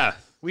 Yeah.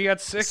 We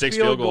got 6 6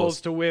 field field goals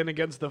goals. to win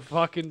against the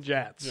fucking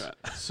Jets. Yeah.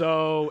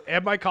 So,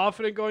 am I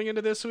confident going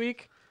into this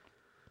week?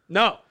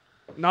 No,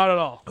 not at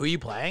all. Who are you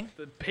playing?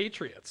 The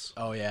Patriots.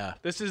 Oh yeah.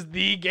 This is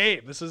the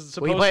game. This is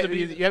supposed Well, to be.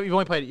 you haven't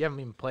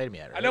even played him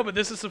yet. Right? I know, but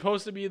this is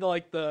supposed to be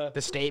the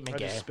statement I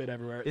just game. spit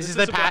everywhere. This is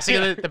the passing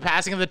of the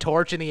passing of the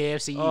torch in the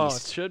AFC Oh, it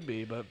East. should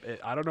be, but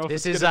I don't know if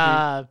This it's is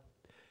gonna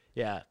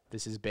yeah,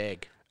 this is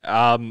big.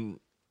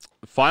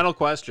 Final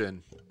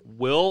question: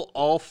 will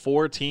all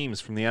 4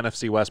 teams from the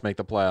NFC West make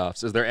the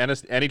playoffs? Is there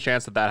any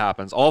chance that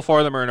happens? All 4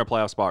 of them are in a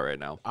playoff spot right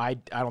now. I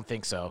don't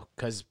think so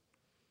because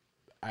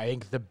I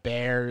think the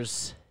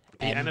Bears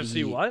be. and The NFC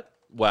the, what?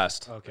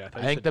 West. Okay,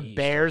 I think the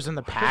Bears and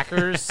the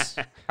Packers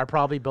are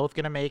probably both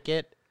gonna make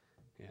it,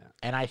 Yeah.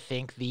 and I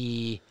think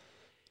the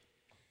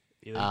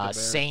You think the Bears-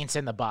 Saints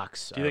and the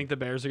Bucks. Do you think the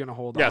Bears are going to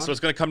hold Yeah, on? so it's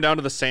going to come down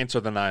to the Saints or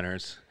the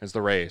Niners is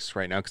the race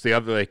right now because the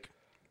other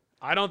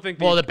I don't think.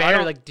 Well, the I Bears,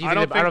 don't- like, do you I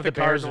think don't I don't think know if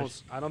the Bears are-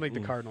 Cardinals. I don't think the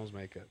Cardinals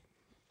make it.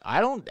 I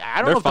don't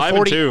They're know if the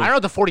 5-2. I don't know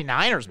if the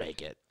 49ers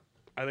make it.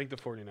 I think the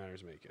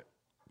 49ers make it.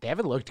 They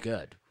haven't looked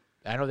good.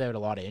 I know they had a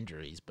lot of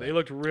injuries, but They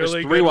looked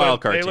really three good.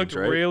 wild card They teams, looked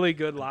right? really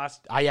good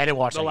last. I didn't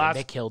watch The that game. last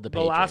They killed the the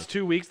Patriots. last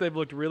 2 weeks. They've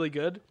looked really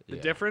good. The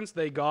Yeah. difference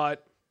they got.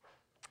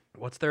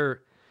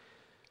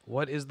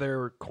 What is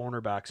their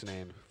cornerback's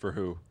name for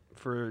who?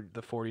 for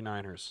the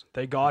 49ers?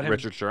 They got him.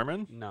 Richard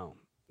Sherman, No,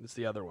 it's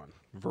the other one.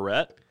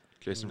 Verrett,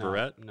 Jason No,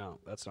 Verrett. No,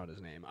 that's not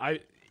his name.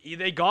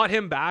 They got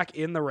him back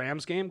in the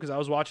Rams game because I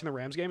was watching the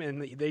Rams game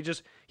and he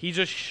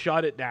just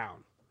shut it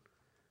down.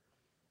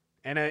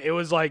 And it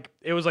was like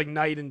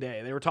night and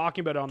day. They were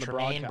talking about it on the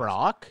Tremaine broadcast.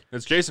 Brock,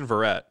 It's Jason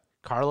Verrett.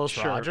 Carlos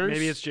Sure, Rogers.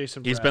 maybe it's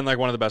Jason. He's Verrett. been like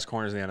one of the best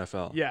corners in the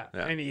NFL. Yeah,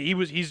 and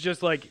he's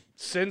just like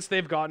since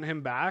they've gotten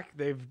him back,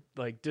 they've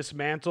like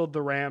dismantled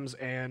the Rams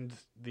and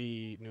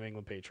the New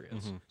England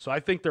Patriots. Mm-hmm. So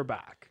I think they're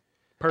back.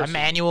 Personally.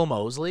 Emmanuel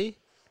Mosley.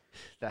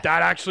 That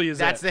actually is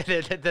That's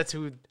it. that's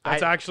who.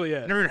 That's I actually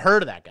it. never even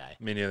heard of that guy.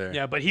 Me neither.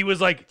 Yeah, but he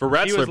was like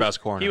Verrett's he was, their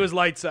best corner. He was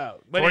lights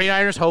out. But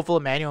 49ers hopeful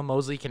Emmanuel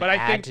Mosley can but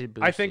add to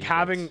boost I think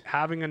defense.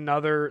 having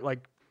another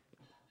like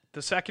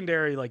the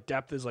secondary like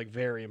depth is like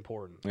very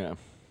important. Yeah.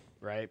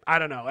 Right? I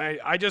don't know.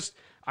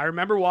 I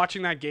remember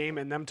watching that game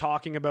and them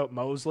talking about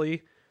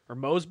Mosley or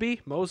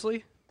Mosby.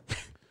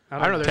 I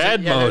don't know. There's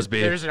Ted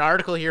Mosby. There's an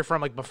article here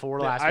from like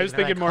before last. I was week,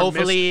 and thinking like, more.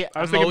 hopefully,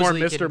 I was thinking more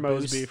Mosley Mr. can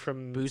Mosby boost,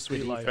 from boost Sweet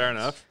with Life. Fair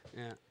enough.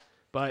 Yeah,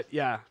 but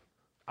yeah,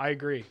 I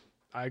agree.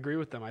 I agree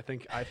with them. I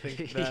think that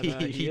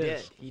He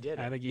is. did. He did.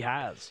 I think he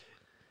has.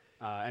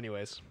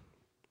 Anyways.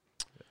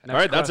 All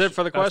right, that's it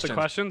for the That's the questions.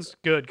 questions.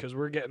 Good, because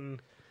we're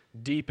getting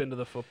deep into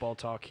the football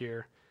talk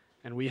here,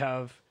 and we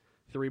have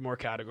 3 more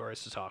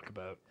categories to talk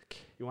about.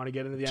 You want to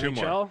get into the Two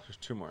NHL? more. There's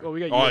 2 more. Well,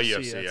 we got UFC.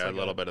 UFC. That's Yeah, like a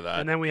little bit of that.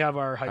 And then we have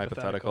our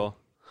hypothetical.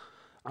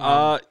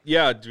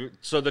 Yeah.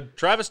 So the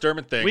Travis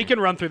Dermott thing. We can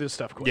run through this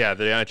stuff quick. Yeah,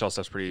 the NHL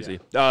stuff's pretty easy.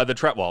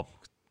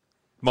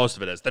 Most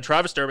of it is. The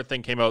Travis Dermott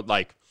thing came out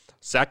like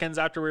seconds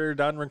after we were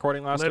done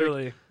recording last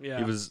Literally. week. Yeah.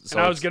 He was- and so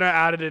I was it's- gonna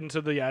add it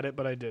into the edit,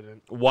 but I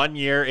didn't. 1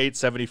 year,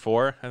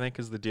 874, I think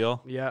is the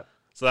deal. Yeah.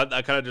 So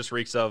that kind of just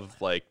reeks of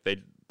like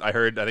I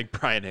think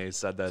Brian Hayes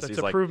said this. So He's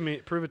to like, prove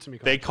it to me.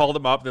 they called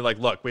him up. They're like,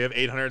 look, we have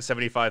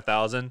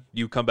 875,000.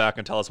 You come back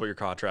and tell us what your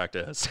contract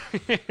is.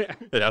 It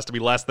has to be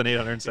less than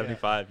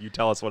 875. You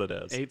tell us what it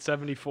is.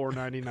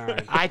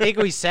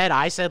 874.99.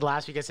 I said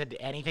last week. I said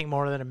anything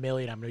more than $1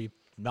 million, I'm gonna be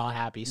not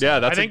happy. So Yeah, I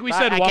that's think a, we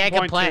said I can't 1.2.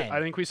 complain. I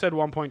think we said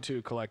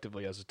 1.2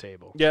 collectively as a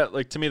table. yeah.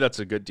 Like to me, that's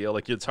a good deal.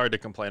 Like it's hard to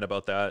complain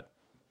about that.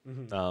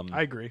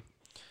 I agree.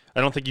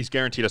 I don't think he's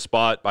guaranteed a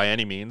spot by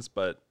any means,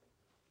 but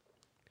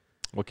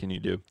what can you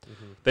do?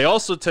 They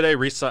also today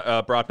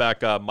brought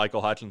back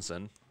Michael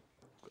Hutchinson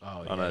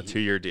on a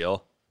 2-year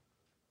deal.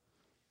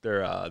 We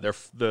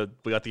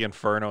got the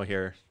Inferno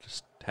here,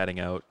 just heading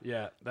out.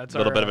 Yeah, that's A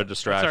little our, bit of a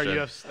distraction.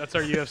 That's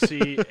our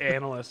UFC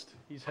analyst.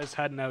 He's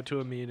heading out to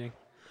a meeting.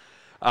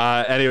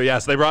 Anyway,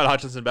 yes, they brought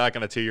Hutchinson back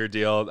on a 2-year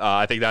deal.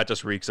 I think that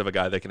just reeks of a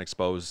guy they can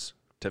expose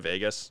to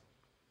Vegas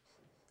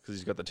because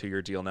he's got the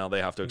 2-year deal now.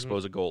 They have to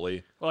expose a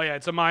goalie. Well, yeah,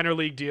 it's a minor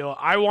league deal.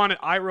 I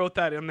wrote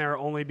that in there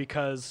only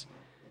because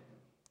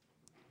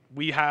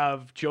we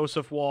have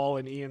Joseph Wall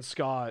and Ian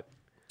Scott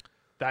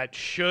that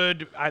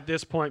should at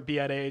this point be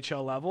at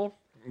AHL level,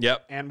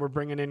 Yep. and we're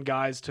bringing in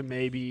guys to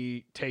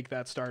maybe take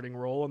that starting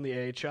role in the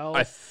AHL.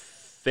 I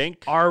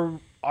think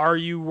Are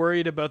you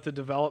worried about the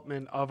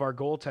development of our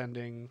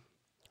goaltending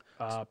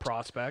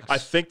prospects? I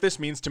think this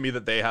means to me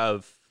that they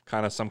have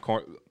kind of some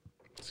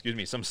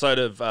sort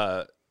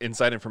of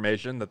inside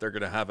information that they're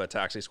going to have a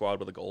taxi squad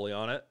with a goalie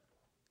on it.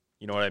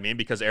 You know what I mean?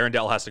 Because Aaron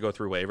Dell has to go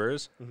through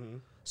waivers.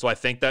 So I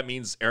think that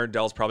means Aaron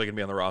Dell's probably going to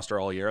be on the roster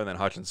all year, and then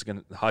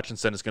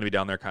Hutchinson is going to be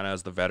down there kind of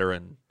as the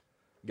veteran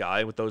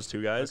guy with those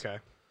 2 guys. Okay.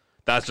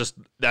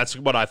 That's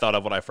what I thought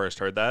of when I first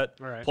heard that.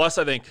 All right. Plus,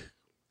 I think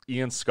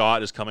Ian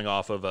Scott is coming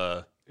off of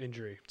a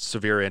Injury.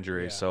 severe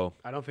injury, Yeah. so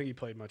I don't think he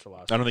played much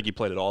last I year. don't think he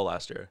played at all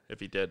last year. If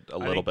he did, a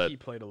little bit. He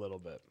played a little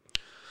bit.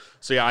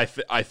 So yeah, I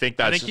think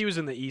that's I think he was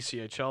in the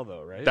ECHL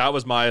though, right? that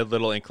was my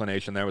little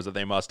inclination there, was that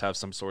they must have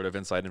some sort of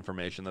inside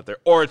information that they're,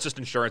 or it's just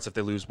insurance if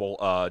they lose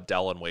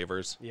Dell and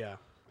waivers. Yeah.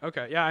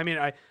 Okay. Yeah. I mean,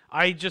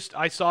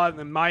 I saw it,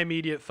 and my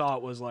immediate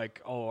thought was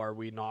like, oh, are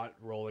we not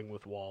rolling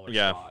with Wall or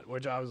Yeah. Scott?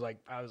 Which I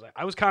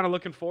was kind of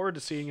looking forward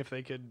to seeing if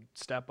they could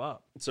step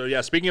up. So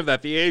yeah, speaking of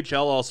that, the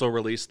AHL also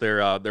released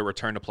their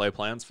return to play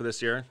plans for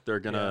this year. They're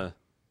gonna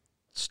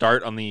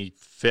start on the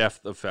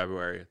 5th of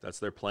February. That's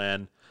their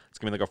plan. It's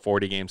gonna be like a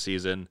 40-game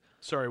season.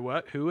 Sorry,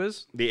 what? Who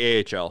is The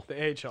AHL. the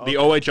AHL? The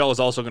OHL is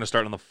also going to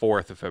start on the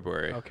 4th of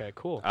February. Okay.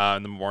 Cool.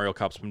 And the Memorial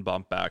Cup's been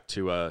bumped back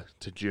to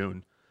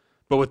June.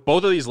 But with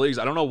both of these leagues,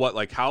 I don't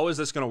know how is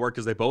this going to work,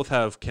 because they both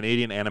have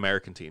Canadian and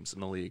American teams in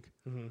the league.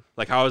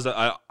 Like, how is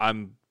that?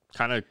 I'm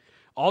kind of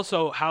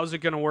Also, how's it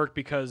going to work?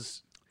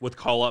 Because with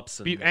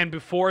call-ups and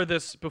before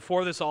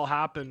this all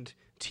happened,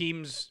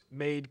 teams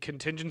made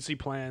contingency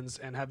plans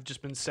and have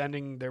just been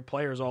sending their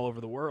players all over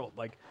the world.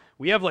 Like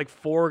we have like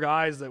 4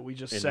 guys that we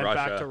just In sent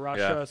back Russia, to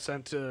Russia, yeah.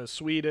 sent to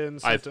Sweden,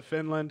 sent to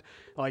Finland.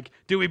 Like,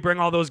 do we bring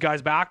all those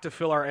guys back to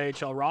fill our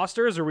AHL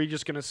rosters, or are we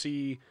just going to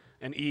see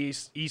an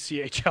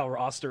ECHL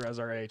roster as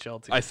our AHL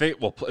team? I think,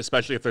 well,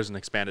 especially if there's an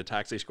expanded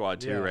taxi squad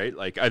too, Yeah. right?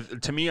 Like,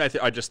 to me,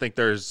 I just think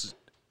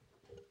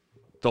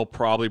they'll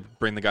probably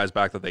bring the guys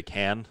back that they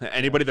can.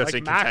 Anybody that's like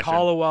in Matt contention.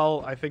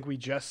 Hollowell, I think we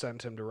just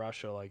sent him to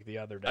Russia like the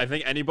other day. I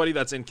think anybody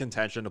that's in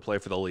contention to play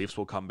for the Leafs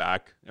will come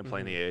back and play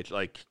in the AHL.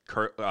 Like,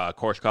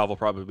 Korshkov will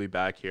probably be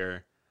back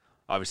here.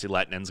 Obviously,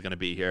 Letnin's going to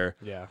be here.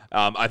 Yeah.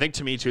 I think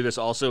to me, too, this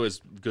also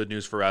is good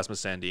news for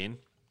Rasmus Sandin.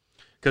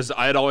 Because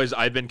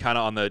I've been kind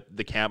of on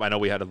the camp. I know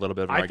we had a little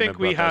bit of an I argument think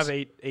we about have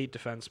this. eight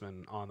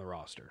defensemen on the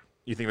roster.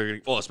 You think they're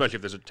going to, well, especially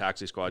if there's a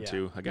taxi squad, Yeah.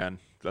 too. Again,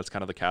 that's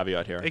kind of the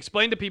caveat here.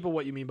 Explain to people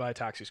what you mean by a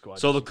taxi squad.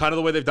 So kind of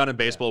the way they've done in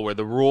baseball, where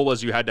the rule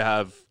was you had to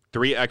have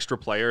 3 extra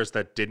players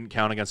that didn't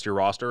count against your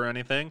roster or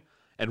anything,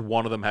 and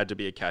one of them had to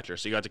be a catcher.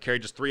 So you had to carry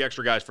just 3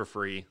 extra guys for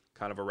free,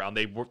 kind of around.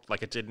 They were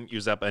like, it didn't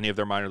use up any of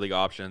their minor league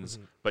options,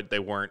 but they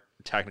weren't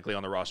technically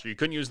on the roster. You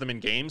couldn't use them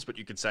in games, but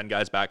you could send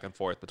guys back and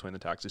forth between the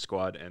taxi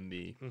squad and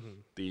the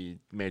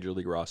major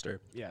league roster.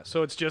 yeah,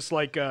 so it's just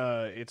like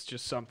it's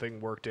just something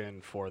worked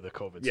in for the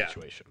COVID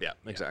situation. Yeah,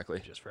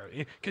 exactly. Just for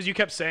because you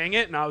kept saying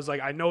it, and I was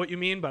like, I know what you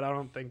mean, but I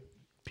don't think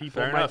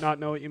people Fair might enough. not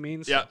know what you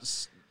mean. So. Yeah.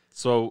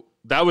 So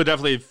that would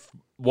definitely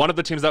one of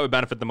the teams that would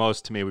benefit the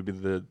most to me would be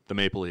the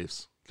Maple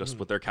Leafs, just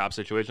with their cap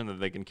situation,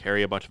 that they can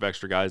carry a bunch of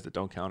extra guys that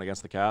don't count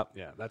against the cap.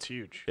 Yeah, that's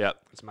huge. Yeah.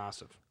 It's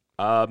massive.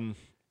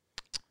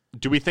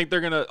 Do we think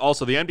they're gonna?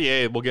 Also, the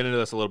NBA. We'll get into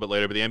this a little bit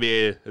later, but the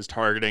NBA is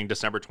targeting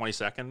December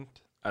 22nd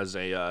as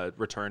a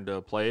return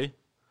to play.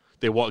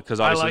 They want because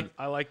obviously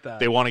I like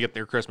that. they want to get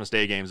their Christmas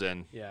Day games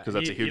in yeah, because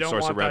that's a You huge don't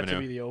source want of that revenue. to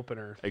be the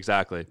opener.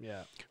 Exactly.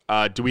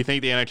 Yeah. Do we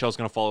think the NHL is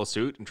going to follow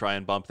suit and try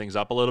and bump things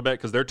up a little bit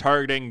because they're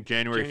targeting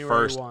January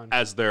January 1st 1.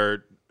 as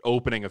their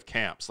opening of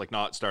camps, like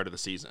not start of the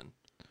season?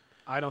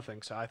 I don't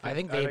think so. I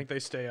think they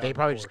stay. They on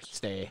probably course. just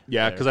stay.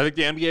 Yeah, there. because I think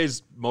the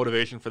NBA's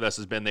motivation for this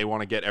has been they want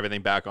to get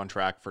everything back on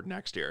track for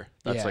next year.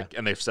 That's Yeah. like,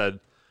 and they've said,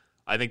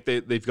 I think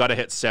they've got to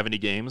hit 70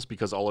 games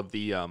because all of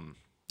the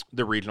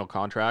regional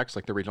contracts,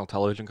 like the regional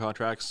television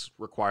contracts,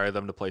 require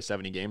them to play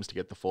 70 games to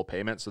get the full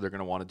payment. So they're going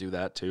to want to do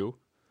that too.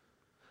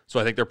 So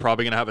I think they're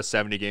probably going to have a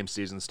 70-game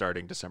season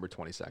starting December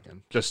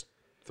 22nd. Just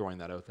throwing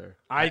that out there.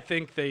 I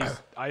think they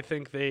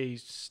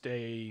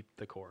stay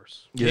the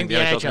course. Do you think the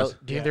NHL's NHL?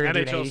 Do you think they're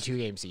gonna do an NHL's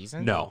 82-game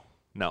season? No.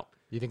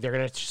 You think they're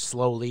gonna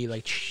slowly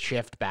like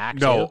shift back?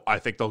 No, to, I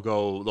think they'll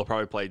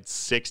probably play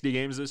 60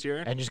 games this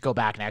year. and just go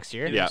back next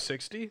year. Yeah.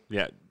 60.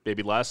 Yeah,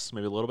 maybe less,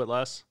 maybe a little bit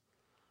less.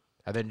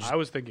 And then just, I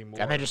was thinking more.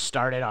 and then just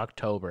start in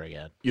October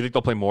again. You think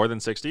they'll play more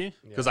than 60?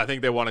 Because I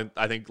think they want to.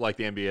 I think like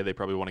the NBA, they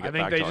probably want to I get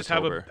think back they to just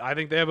October. I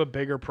think they have a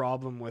bigger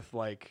problem with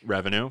like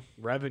Revenue.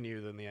 revenue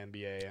than the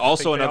NBA. And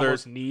Also I think they another-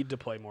 almost need to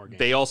play more games.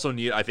 They also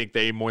need. I think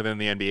they more than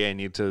the NBA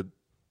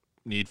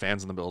need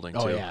fans in the building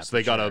Oh, too. yeah, So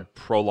they for got to sure.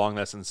 prolong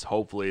this, and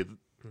hopefully,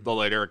 the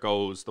later it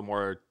goes, the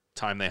more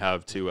time they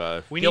have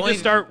to. we The need only- to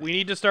start. We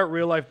need to start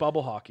real life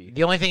bubble hockey.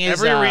 The only thing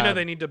is Every arena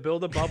they need to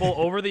build a bubble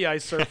over the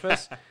ice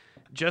surface,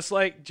 just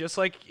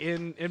like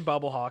in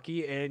bubble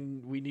hockey,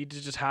 and we need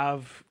to just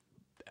have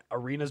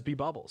arenas be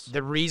bubbles.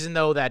 the reason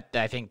though that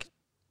I think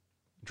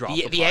drop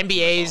the puck from the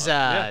NBA's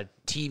top.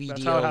 TV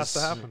That's deals. how it has to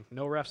happen.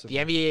 No refs. The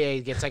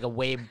NBA gets like a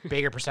way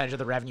bigger percentage of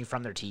the revenue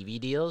from their TV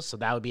deals, so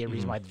that would be a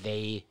reason why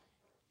the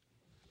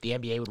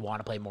NBA would want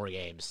to play more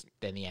games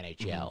than the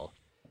NHL.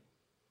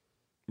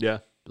 Yeah.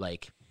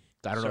 Like,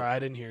 I don't Sorry, know. I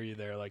didn't hear you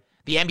there. Like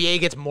The NBA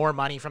gets more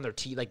money from their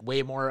like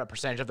way more a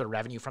percentage of their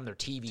revenue from their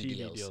TV, TV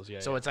deals. deals, yeah,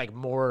 so yeah. it's like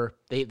more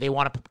they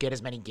want to get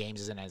as many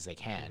games in as they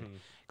can.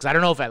 Because I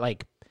don't know if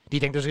like, do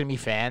you think there's gonna be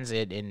fans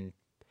in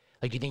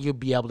like, do you think you'll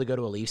be able to go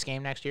to a Leafs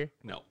game next year?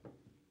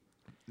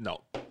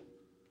 No.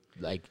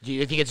 Like, do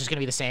you think it's just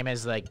gonna be the same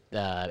as like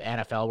the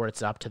NFL where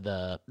it's up to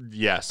the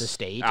Yes. The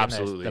state and the-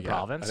 absolutely. the yeah.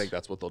 province? I think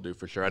that's what they'll do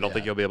for sure. I don't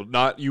think you'll be able to.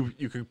 Not you.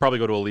 You could probably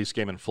go to a Leafs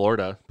game in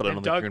Florida, but I And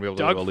don't Doug- think you're gonna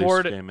be able to Doug go to a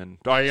Ford- Leafs game in.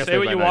 Oh, I guess say they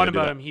what might you not want do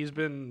about that. him. He's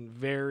been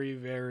very,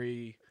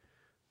 very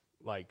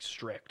like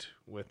strict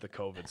with the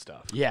COVID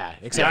stuff. yeah,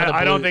 except for the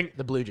I don't Blue- think-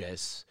 the Blue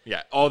Jays,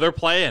 Yeah. Oh, they're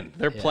playing.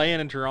 They're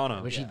playing in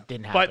Toronto. which he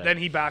didn't have. But then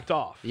he backed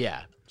off.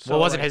 yeah, So, well,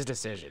 it wasn't like- his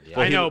decision. Yeah.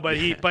 I know, but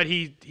he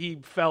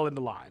fell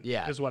into line.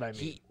 Yeah, is what I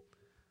mean.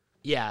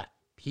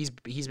 He's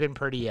been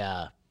pretty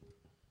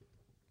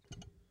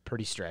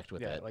strict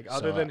with yeah, it. like So,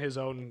 other than his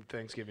own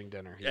Thanksgiving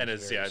dinner, he and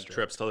was his very strict.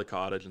 trips to the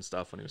cottage and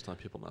stuff when he was telling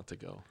people not to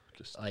go.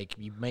 Just like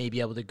you may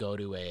be able to go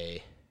to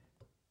a.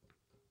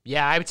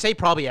 Yeah, I would say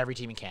probably every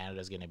team in Canada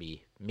is going to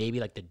be maybe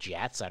like the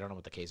Jets. I don't know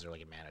what the cases are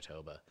like in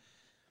Manitoba.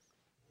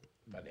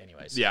 But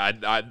anyways, yeah,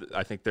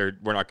 I think we're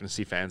not going to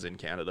see fans in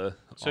Canada.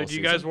 So all do you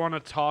season. guys want to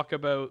talk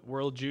about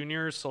World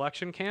Juniors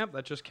selection camp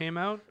that just came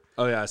out?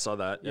 Oh yeah, I saw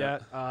that. Yeah.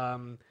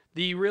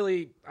 The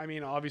really, I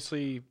mean,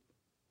 obviously,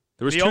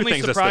 There was the two only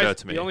things that surprise. stood out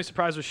to me. The only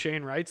surprise was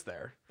Shane Wright's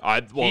there.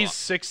 Well, He's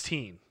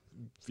 16.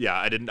 Yeah,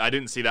 I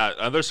didn't see that.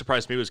 Another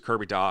surprise to me was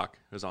Kirby Doc,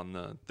 who's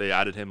on they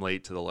added him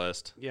late to the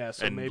list. Yeah,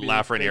 so and maybe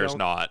Lafreniere's they don't-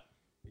 not.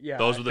 Yeah,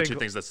 Those I were the two think-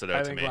 things that stood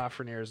out to I me. think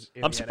Lafreniere's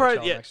in I'm the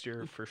surprised- NHL yeah. next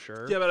year for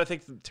sure. Yeah, but I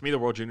think to me the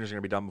World Juniors are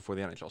going to be done before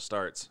the NHL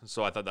starts.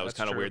 So I thought that was That's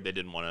kind of true. weird. They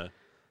didn't want to.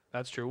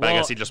 That's true. But I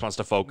Well, guess he just wants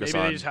to focus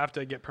maybe on. they just have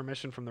to get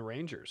permission from the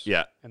Rangers.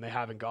 Yeah, and they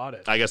haven't got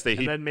it. I guess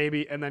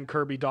and then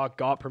Kirby Doc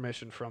got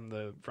permission from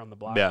the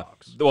Blackhawks. Yeah.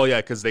 Well, yeah,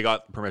 because they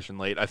got permission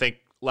late. I think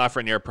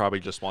Lafreniere probably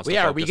just wants. Well, to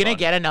yeah, are we focus gonna on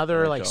get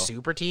another like NHL.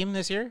 super team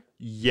this year?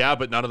 Yeah,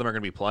 but none of them are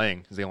going to be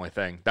playing. Is the only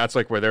thing. That's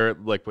like where they're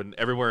like when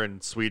everywhere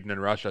in Sweden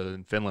and Russia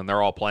and Finland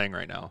they're all playing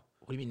right now.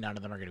 What do you mean none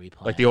of them are gonna be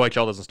playing? Like the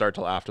OHL doesn't start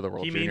till after the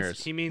World He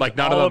Juniors. means like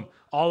none all of them.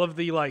 all of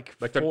the like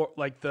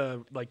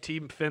they're-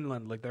 Team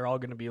Finland, like they're all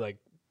going to be like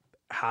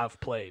have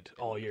played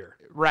all year.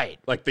 right.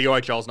 Like the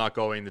OHL's not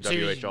going. The So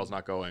you- WHL's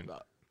not going.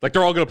 Like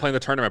they're all going to play in the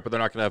tournament, but they're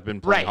not going to have been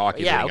playing Right.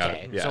 hockey. Yeah. leading out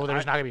Okay. of- yeah. So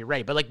there's not gonna be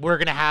right, but like we're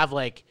gonna have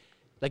like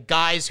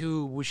guys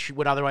who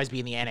would otherwise be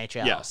in the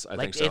NHL. Yes, I like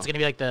think so. it's gonna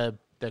be like the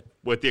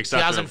with the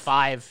exception of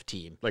 2005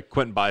 team. like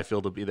Quentin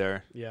Byfield will be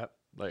there. Yeah.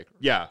 Like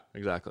yeah,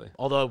 exactly.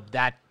 Although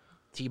that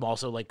team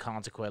also like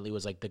consequently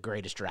was like the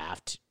greatest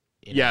draft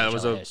in Yeah, it NHL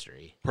was a-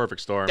 history.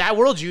 Perfect storm. That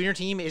World Junior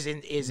team is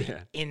Yeah.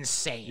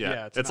 insane. yeah,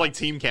 yeah, it's, it's like nuts.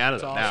 Team Canada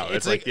It's now. awesome.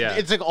 It's like yeah,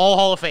 it's like all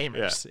Hall of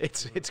Famers.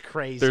 It's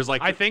crazy. there's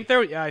like I think there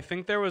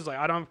was like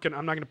I'm not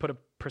going to put a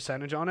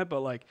percentage on it,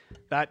 but like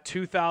that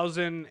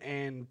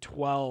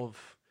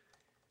 2012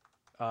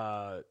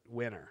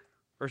 winner.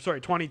 Or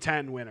sorry,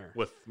 2010 winner.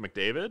 with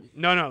McDavid.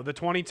 No, the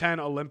 2010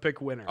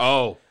 Olympic winner.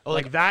 Oh,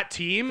 like that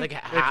team, like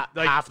half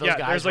those yeah,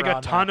 guys there's like were a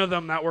on ton of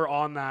them that were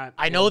on that.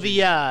 I know the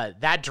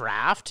that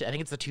draft. I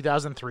think it's the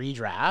 2003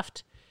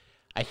 draft.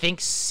 I think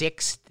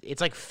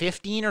it's like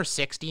 15 or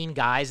 16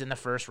 guys in the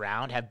first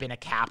round have been a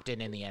captain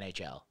in the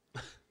NHL.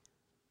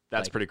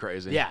 that's like- pretty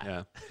crazy.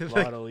 Yeah. a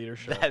lot of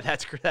leadership,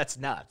 That's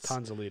nuts.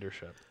 tons of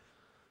leadership.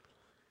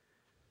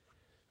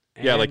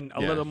 Yeah, like- And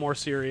a yeah. little more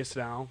serious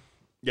now.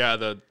 yeah.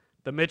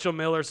 The Mitchell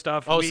Miller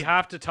stuff. Oh, we so-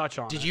 have to touch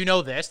on. Did it. you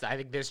know this? I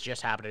think this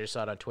just happened. I just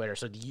saw it on Twitter.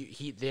 So the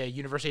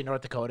University of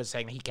North Dakota is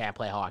saying that he can't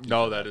play hockey.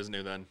 no, that is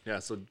new then. Yeah,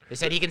 so They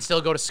said he can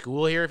still go to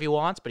school here if he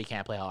wants, but he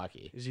can't play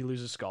hockey. Does he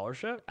lose his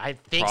scholarship? I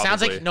think sounds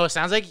Probably. like no. It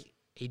sounds like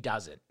he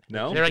doesn't.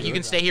 No? They're like you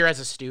can stay here as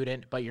a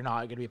student, but you're not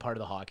going to be part of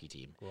the hockey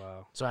team.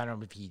 Wow, So I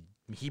don't know if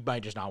he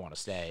might just not want to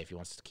stay if he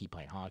wants to keep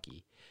playing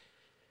hockey.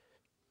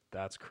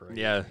 that's crazy.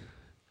 yeah,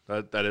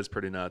 that is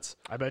pretty nuts.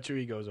 I bet you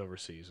he goes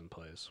overseas and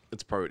plays.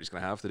 It's probably what he's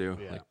gonna have to do.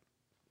 Yeah. Like,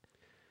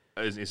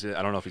 I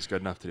don't know if he's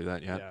good enough to do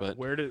that yet, Yeah. but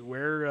where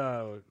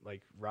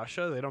like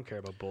Russia? They don't care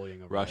about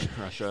bullying over Russia,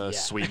 Yeah.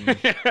 Sweden.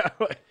 there.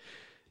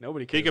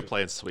 Nobody cares. He could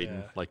play in Sweden.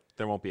 Yeah. Like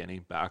there won't be any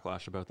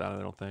backlash about that. I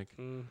don't think.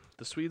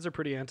 The Swedes are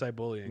pretty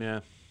anti-bullying, Yeah.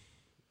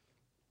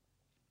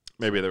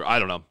 Maybe they're. I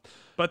don't know.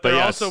 but But they're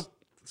yes. also.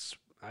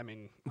 I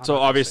mean, I'm So not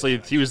gonna obviously say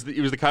that. he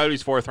was the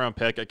Coyotes' 4th round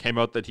pick. It came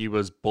out that he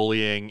was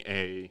bullying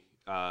a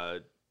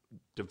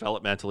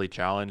developmentally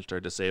challenged or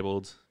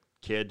disabled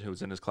kid who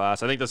was in his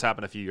class. I think this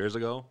happened a few years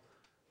ago.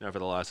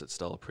 Nevertheless, it's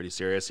still pretty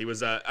serious. He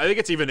was. I think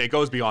it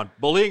goes beyond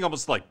bullying.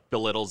 Almost like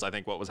belittles. I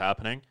think what was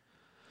happening.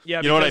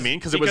 Yeah, You know what I because- mean?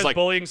 'Cause it was like-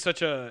 bullying's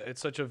such a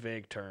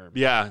vague term.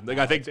 Yeah, like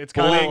I think it's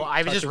kinda- bullying. Oh, I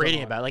was just touches reading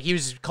on- about it. Like he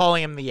was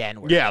calling him the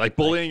N word. Yeah, like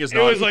bullying is It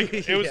not. was like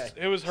it was Yeah.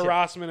 it was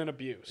harassment and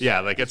abuse.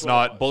 yeah, like it's That's what it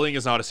not was. bullying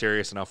is not a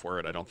serious enough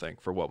word. I don't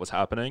think for what was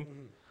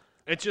happening.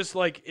 It's just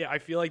like I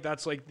feel like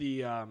that's like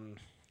the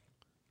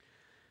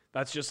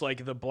that's just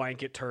like the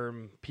blanket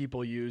term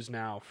people use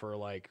now for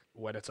like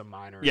when it's a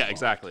minor. Yeah, involved.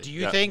 exactly. Do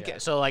you Yeah. think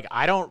so? Like,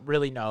 I don't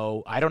really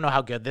know. I don't know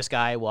how good this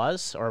guy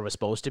was or was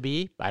supposed to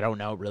be. I don't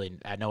know really.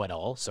 I know at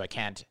all, so I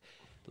can't.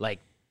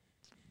 Like,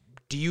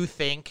 do you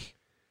think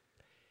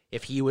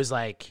if he was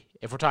like,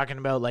 if we're talking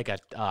about like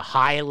a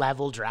high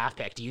level draft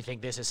pick, do you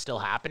think this is still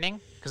happening?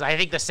 Because I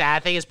think the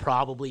sad thing is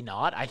probably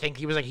not. I think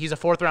he was like, he's a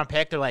 4th round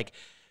pick. They're like,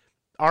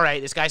 all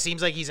right, this guy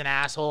seems like he's an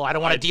asshole. I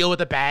don't want to deal with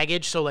the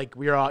baggage, so like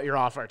you're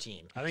off our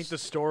team. I think the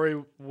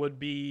story would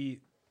be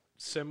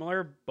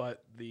similar,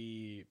 but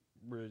the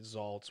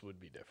results would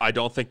be different. I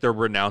don't think they're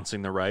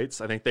renouncing the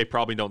rights. I think they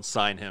probably don't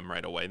sign him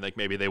right away. Like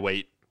maybe they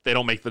wait. They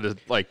don't make the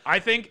like. I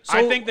think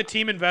the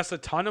team invests a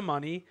ton of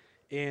money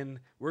in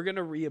we're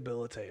gonna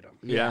rehabilitate him.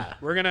 Yeah.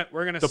 We're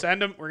gonna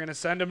send him. We're gonna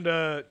send him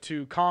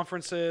to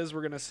conferences.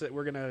 We're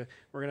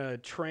gonna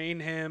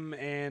train him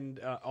and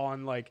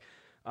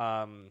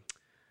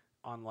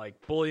on like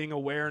bullying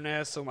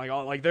awareness and like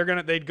all like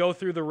they'd go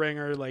through the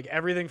ringer like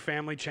everything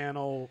Family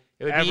Channel.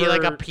 It would be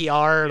like a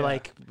PR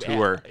like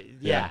Tour.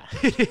 Yeah,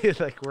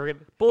 like we're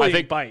gonna. bullying I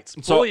think- bites.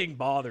 so- Bullying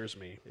bothers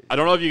me. I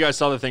don't know if you guys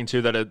saw the thing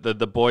too that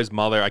the boy's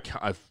mother.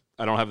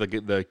 I don't have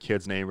the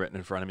kid's name written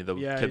in front of me. The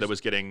Yeah, kid that he's-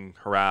 was getting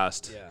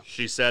harassed. Yeah.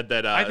 She said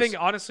that. I think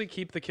honestly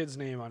keep the kid's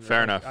name on.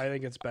 Fair enough. I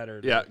think it's better.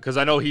 Yeah, because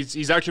I know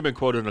he's actually been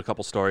quoted in a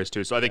couple stories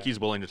too. So I think he's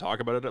willing to talk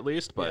about it at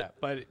least. But Yeah,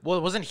 but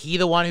Well, wasn't he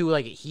the one who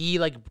like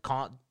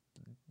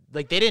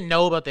like they didn't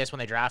know about this when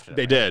they drafted him?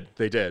 they right? did.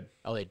 They did.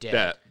 Oh, they did.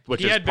 Yeah,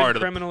 which he is had been part of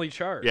the. criminally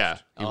charged. Yeah.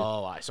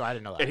 So I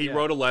didn't know that. And he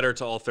wrote a letter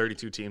to all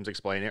 32 teams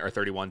explaining, or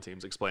 31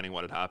 teams explaining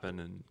what had happened,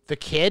 and The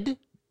kid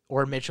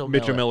Or Mitchell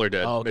Miller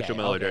did. Oh, okay. Mitchell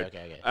Miller did.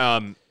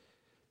 Okay.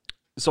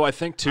 So I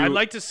think too. I'd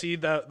like to see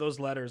those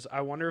letters.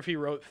 I wonder if he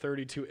wrote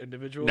 32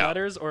 individual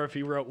letters or if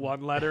he wrote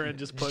one letter and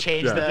just put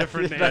Change the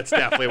different names. That's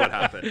definitely what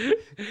happened.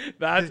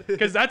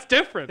 Because that's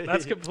different.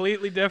 That's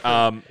completely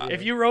different.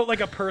 If you wrote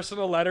like a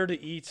personal letter to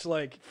each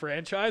like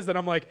franchise, then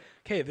I'm like,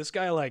 okay, this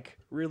guy like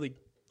really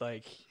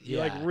like he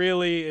like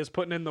really is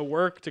putting in the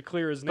work to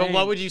clear his name. But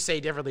what would you say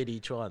differently to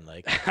each one?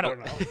 Like, I don't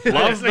know.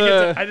 Love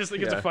I just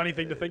think it's a funny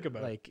thing to think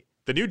about. like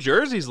The New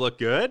Jerseys look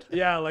good.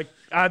 Yeah, like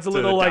adds a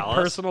little like Dallas.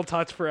 personal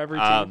touch for every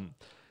team.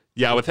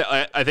 Yeah,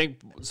 I think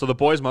so. The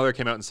boy's mother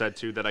came out and said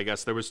too that I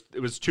guess it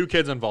was 2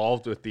 kids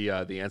involved with the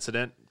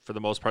incident, for the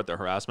most part, the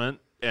harassment,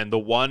 and the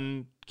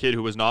one kid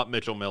who was not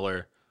Mitchell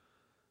Miller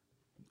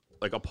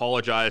like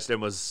apologized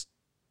and was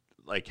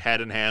like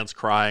head in hands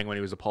crying when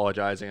he was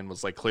apologizing and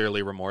was like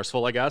clearly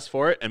remorseful, I guess,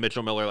 for it, and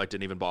Mitchell Miller like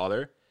didn't even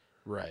bother.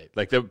 right.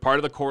 Like the part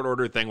of the court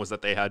order thing was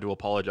that they had to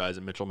apologize,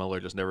 and Mitchell Miller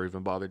just never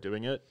even bothered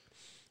doing it,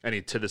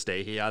 and to this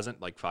day he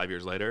hasn't. Like 5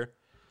 years later.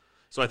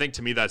 So I think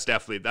to me that's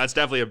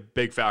definitely a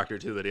big factor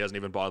too, that he hasn't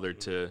even bothered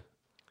to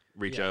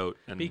reach out.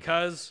 And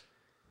because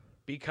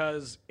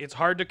it's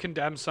hard to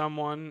condemn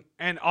someone,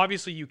 and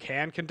obviously you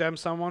can condemn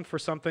someone for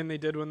something they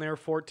did when they were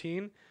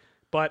 14,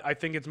 but I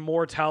think it's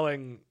more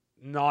telling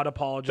not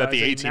apologizing. That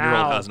the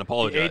 18-year-old hasn't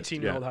apologized. The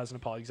 18-year-old hasn't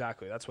apologized.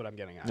 Exactly. That's what I'm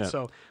getting at. Yeah.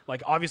 So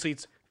like obviously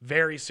it's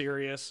very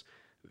serious.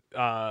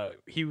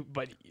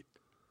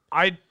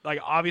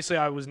 Obviously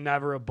I was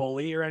never a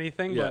bully or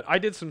anything, Yeah. but I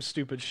did some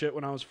stupid shit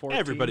when I was 14.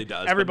 Everybody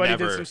does, but Everybody did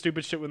never- some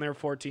stupid shit when they were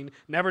 14.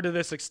 Never to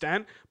this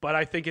extent, but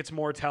I think it's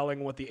more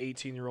telling what the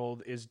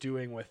 18-year-old is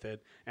doing with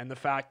it, and the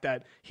fact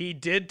that he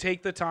did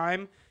take the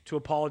time to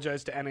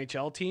apologize to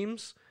NHL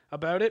teams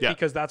about it, Yeah.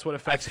 because that's what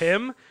affects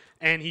him,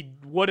 and he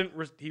wouldn't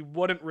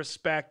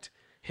respect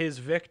his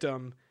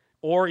victim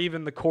or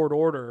even the court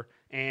order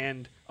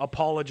and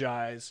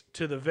apologize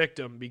to the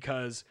victim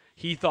because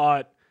he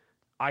thought,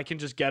 I can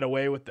just get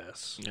away with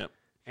this. Yep.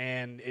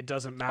 And it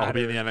doesn't matter. I'll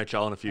be in the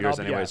NHL in a few years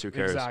anyways. Who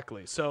cares?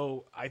 Exactly.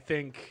 So I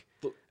think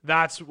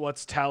that's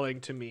what's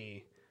telling to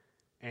me.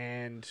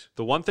 And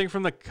The one thing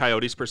from the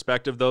Coyotes'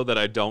 perspective, though, that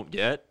I don't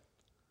get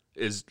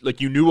is like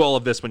you knew all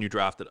of this when you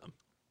drafted him,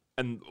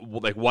 and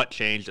like what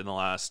changed in the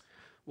last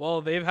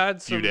well, they've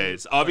had some few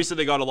days. Obviously,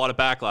 they got a lot of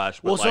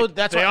backlash. But Well, so like,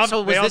 that's they why. al-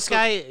 So was they this also-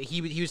 guy?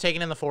 He was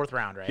taken in the 4th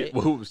round, right?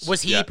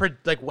 Was he yeah.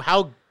 like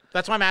how?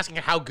 That's why I'm asking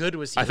how good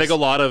was he? I think a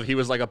lot of he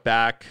was like a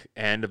back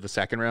end of the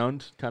 2nd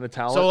round kind of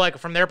talent. So like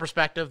from their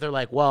perspective, they're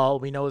like, well,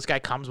 we know this guy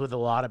comes with a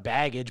lot of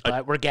baggage,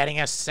 but we're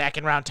getting a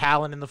 2nd round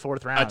talent in the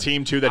 4th round. a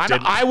team too that I'm-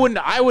 didn't. I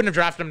wouldn't have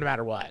drafted him no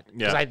matter what.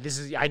 Yeah.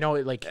 Because I know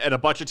it like and a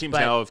bunch of teams But-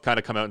 now have kind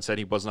of come out and said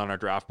he wasn't on our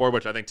draft board,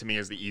 which I think to me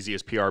is the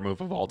easiest PR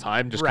move of all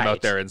time. Just come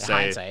out there and say,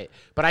 hindsight.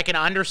 But I can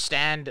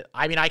understand.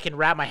 I mean, I can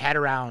wrap my head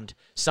around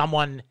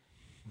someone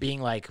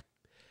being like,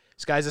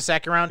 "This guy's a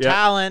 2nd round Yeah.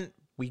 talent.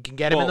 We can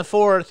get him in Well- the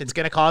 4th. It's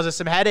going to cause us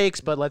some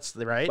headaches, but let's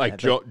right."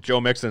 like And Joe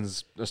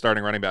Mixon's a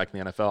starting running back in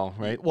the NFL,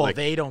 right? Well, like,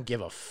 they don't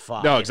give a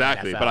fuck. no, in the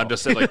exactly. But NFL. I'm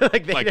just saying, like,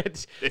 Like, they like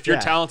did- if you're yeah.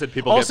 talented,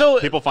 people Also,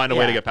 people find a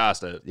way to yeah. get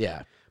past it.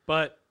 Yeah.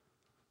 But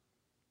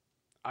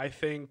I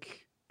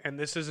think, and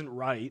this isn't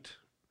right,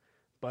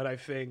 but I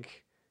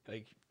think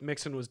like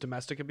Mixon was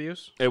domestic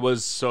abuse. It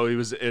was so he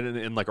was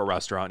in like a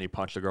restaurant and he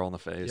punched a girl in the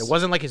face. It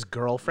wasn't like his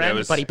girlfriend, Yeah, it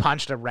was- but he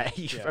punched a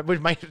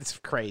It's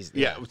crazy.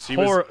 Yeah, he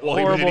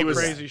Horrible, was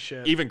crazy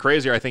shit. even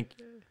crazier. I think.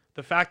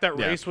 The fact that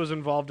Yeah. race was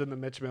involved in the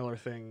Mitch Miller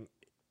thing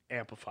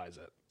amplifies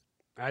it.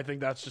 I think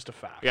that's just a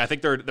fact. Yeah, I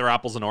think they're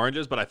apples and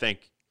oranges, but I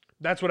think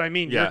That's what I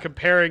mean. Yeah. You're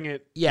comparing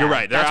it. Yeah, You're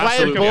right. They're That's why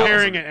absolutely bull-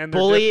 comparing it and they're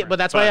bully, different. but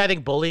that's why But- I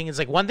think bullying is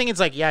like one thing.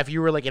 It's like, yeah, if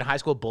you were like in high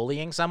school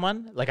bullying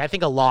someone, like I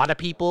think a lot of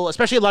people,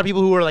 especially a lot of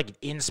people who are like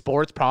in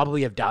sports,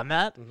 probably have done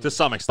that. to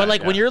some extent. But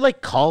like when yeah. you're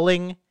like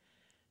calling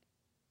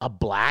a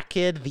black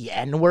kid the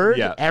N word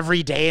Yeah.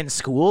 every day in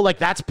school, like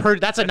that's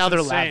another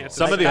insane. level. It's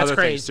some Like, of the that's other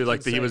crazy. things too, like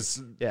Insane. he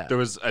was Yeah. there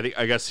was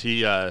I guess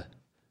he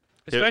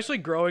Especially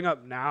growing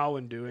up now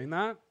and doing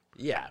that.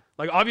 Yeah,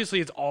 Like obviously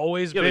it's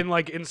always Yeah, been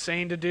like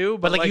insane to do,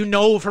 but like you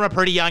know from a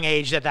pretty young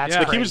age that that's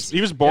Yeah. crazy.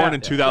 he was born Yeah.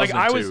 in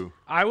 2002.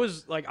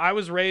 Like I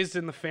was raised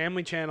in the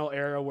Family Channel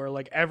era where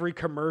like every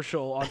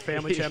commercial on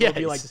Family Channel would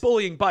be like Yes.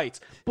 bullying bites,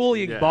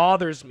 bullying Yeah.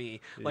 bothers me.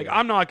 Like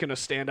I'm not gonna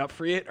stand up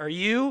for it. Are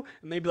you?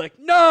 And they'd be like,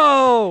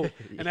 no,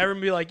 and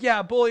everyone would be like,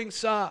 yeah, bullying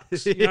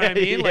sucks. You know what I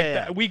mean? Like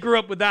Yeah. we grew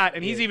up with that,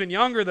 and he's even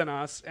younger than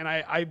us, and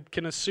I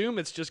can assume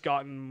it's just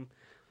gotten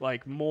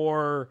like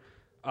more.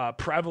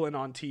 Prevalent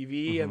on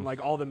TV Mm-hmm. and like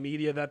all the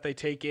media that they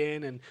take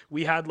in, and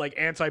we had like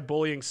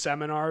anti-bullying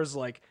seminars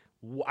like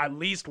at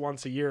least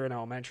once a year in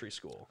elementary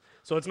school.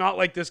 So it's not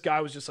like this guy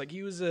was just like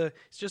he's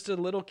just a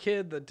little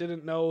kid that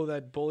didn't know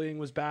that bullying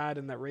was bad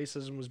and that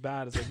racism was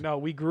bad. It's like no,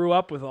 we grew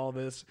up with all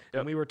this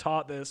and we were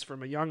taught this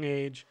from a young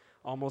age,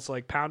 almost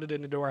like pounded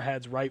into our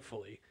heads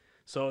rightfully.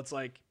 So it's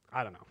like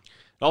I don't know.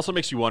 It also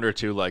makes you wonder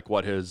too, like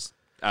what his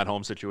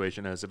at-home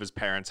situation is if his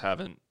parents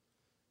haven't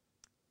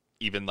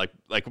even like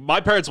my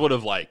parents would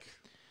have like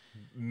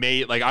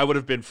made like I would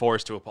have been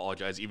forced to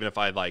apologize even if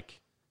I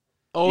like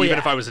Oh, even yeah.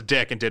 if I was a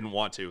dick and didn't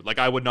want to. Like,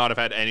 I would not have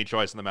had any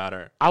choice in the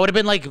matter. I would have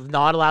been like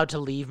not allowed to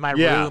leave my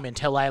Yeah. room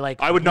until I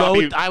like. I would not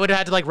be- I would have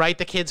had to like write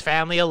the kid's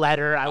family a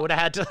letter. I would have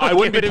had to. I like,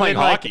 wouldn't it be would have playing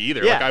been, like- hockey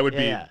either. Yeah, Like, I would yeah,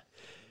 be yeah.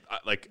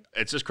 like,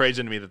 it's just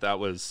crazy to me that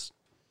was.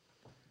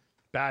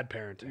 Bad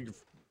parenting.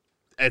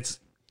 It's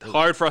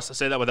hard for us to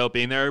say that without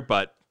being there,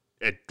 but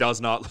it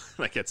does not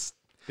like it's.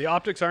 The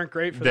optics aren't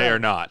great for They them. are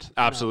not.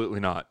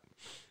 Absolutely not.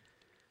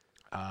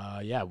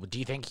 Yeah. Do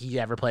you think he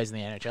ever plays in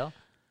the NHL?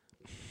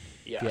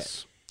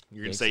 Yes.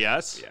 You're gonna say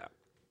yes? Yeah,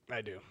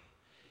 I do.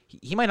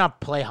 He might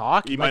not play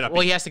hockey. He might not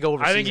Well, be- he has to go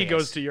overseas. I think he guess.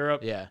 goes to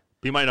Europe. Yeah.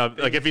 He might not.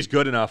 Like, if he's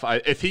good enough,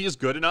 if he is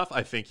good enough,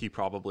 I think he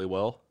probably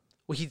will.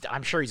 Well,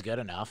 I'm sure he's good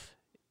enough.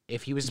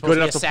 If he was good supposed to be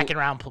a enough to pl- second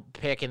round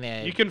pick in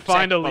the, You can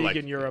find a but, league like,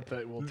 in Europe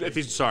that will. If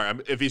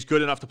he's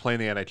good enough to play in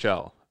the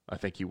NHL, I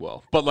think he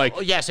will. But like,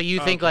 Oh, yeah. So you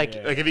think like?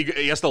 yeah. like if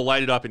he has to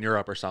light it up in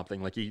Europe or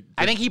something, like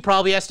I think he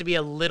probably has to be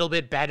a little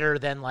bit better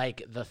than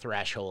like the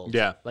threshold.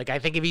 Yeah. Like I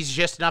think if he's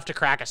just enough to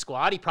crack a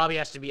squad, he probably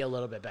has to be a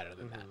little bit better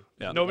than that.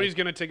 yeah. Nobody's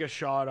gonna take a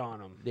shot on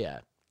him. Yeah.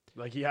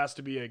 Like he has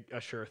to be a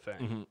sure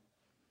thing.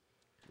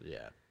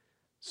 Yeah.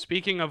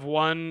 Speaking of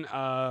one,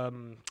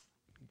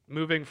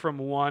 moving from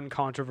one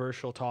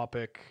controversial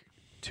topic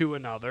to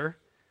another,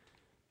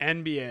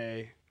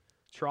 NBA,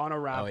 Toronto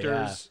Raptors.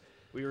 yeah.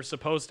 We were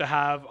supposed to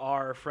have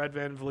our Fred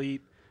VanVleet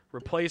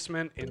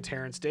replacement in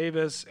Terrence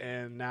Davis,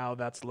 and now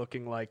that's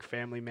looking like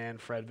family man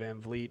Fred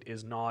VanVleet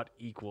is not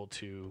equal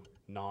to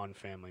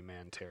non-family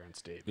man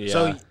Terrence Davis. Yeah.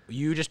 So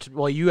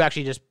you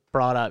actually just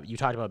brought up, you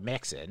talked about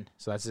Mixon.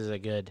 So that's a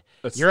good.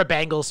 That's- You're a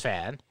Bengals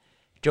fan.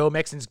 Joe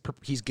Mixon's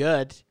he's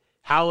good.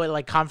 How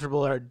like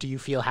comfortable do you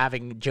feel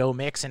having Joe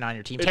Mixon on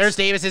your team? Terrence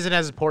Davis isn't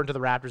as important to the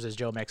Raptors as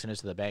Joe Mixon is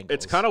to the Bengals.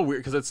 It's kind of weird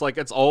because it's like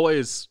it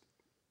always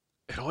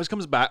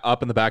comes back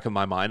up in the back of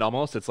my mind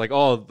almost. It's like,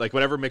 oh, like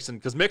whatever Mixon,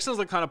 because Mixon's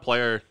the kind of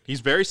player, he's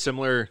very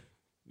similar.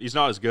 He's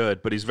not as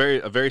good, but he's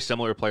a very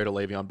similar player to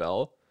Le'Veon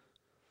Bell.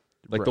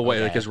 Like the way,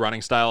 like Okay. his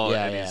running style.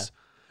 Yeah, and, yeah.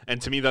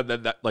 And to me,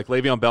 that like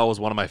Le'Veon Bell was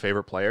one of my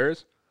favorite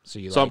players. so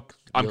you So like,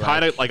 I'm you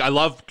kind of like I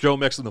love Joe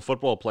Mixon, the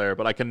football player,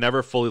 but I can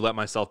never fully let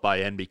myself buy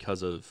in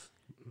because of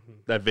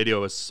that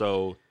video is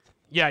so.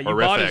 Yeah, you bought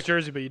his Horrific.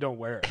 jersey, but you don't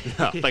wear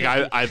it. Like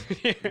I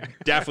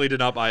definitely did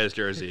not buy his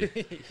jersey,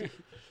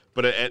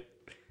 but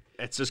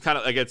it's just kind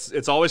of like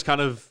it's always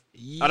kind of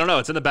I don't know.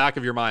 It's in the back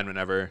of your mind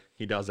whenever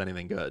he does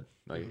anything good.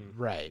 Like,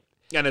 right.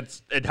 and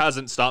it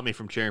hasn't stopped me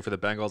from cheering for the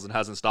Bengals. It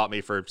hasn't stopped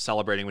me for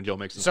celebrating when Joe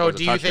Mixon So scores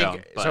do a you touchdown.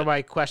 think? but- So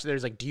my question there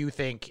is like, do you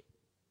think,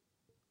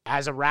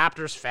 as a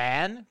Raptors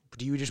fan,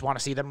 do you just want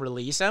to see them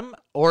release him,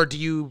 or do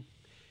you?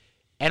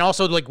 And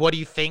also, like, what do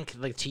you think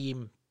the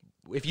team?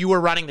 If you were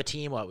running the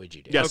team, what would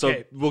you do? yeah, Okay.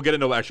 so we'll get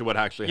into actually what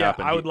actually Yeah,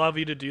 happened. I would love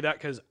you to do that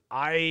because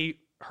I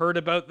heard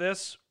about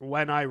this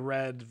when I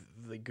read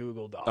the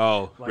Google Doc.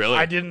 Oh, Like, really?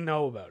 I didn't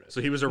know about it.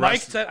 So he was Mike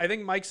arrested. said. I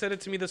think Mike said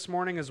it to me this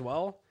morning as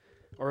well,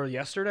 or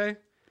yesterday,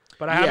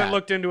 but I Yeah. haven't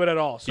looked into it at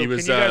all. So He can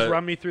was, you guys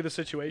run me through the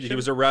situation? He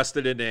was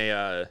arrested in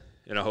a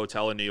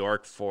hotel in New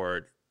York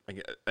for I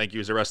think he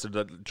was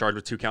arrested charged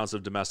with 2 counts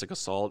of domestic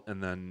assault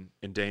and then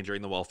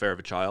endangering the welfare of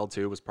a child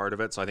too was part of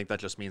it. So I think that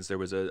just means there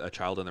was a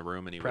child in the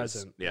room and he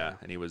Present, was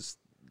and he was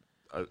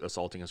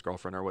assaulting his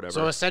girlfriend or whatever.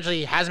 So essentially,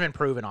 he hasn't been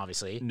proven,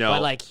 obviously. No.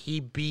 But like, he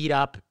beat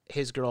up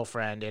his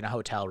girlfriend in a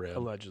hotel room.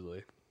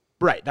 allegedly.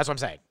 Right. That's what I'm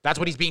saying. That's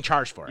what he's being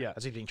charged for. Yeah. That's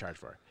what he's being charged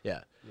for.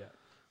 Yeah. Yeah.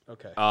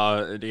 Okay.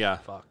 yeah.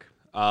 Fuck.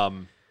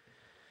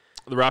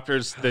 The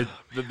Raptors,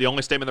 the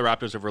only statement the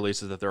Raptors have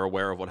released is that they're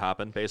aware of what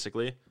happened.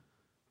 Basically,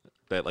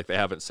 that like they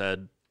haven't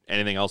said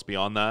anything else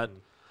beyond that.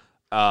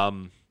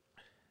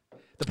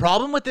 The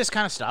problem with this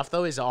kind of stuff,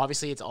 though, is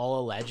obviously it's all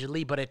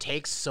allegedly, but it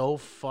takes so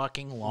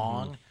fucking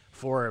long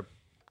for,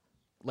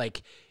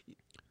 like,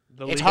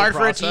 The it's legal hard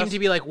for a team process? to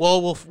be like,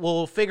 well,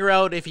 we'll figure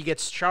out if he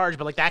gets charged,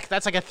 but like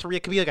that's like it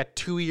could be like a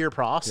 2-year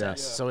process.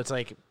 Yeah. So it's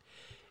like,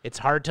 it's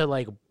hard to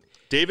like,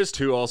 Davis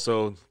too.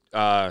 Also,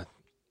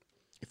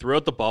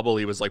 throughout the bubble,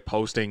 he was like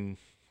posting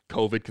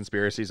COVID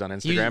conspiracies on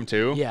Instagram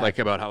too, yeah. like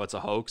about how it's a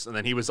hoax. And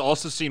then he was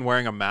also seen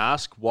wearing a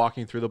mask,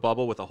 walking through the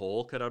bubble with a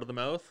hole cut out of the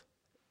mouth.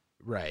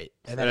 right.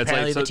 And And then it's like,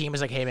 apparently so- the team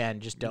was like, hey man,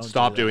 just don't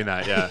Stop do doing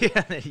that. Yeah.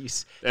 Yeah,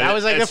 that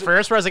was like the it's-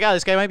 first where I was like, oh,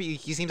 this guy might be.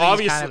 He seems like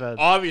he's Obviously, kind of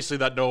a. obviously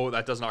that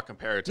does not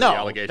compare to No, the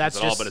allegations that's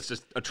at all. just- But it's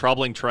just a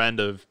troubling trend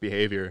of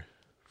behavior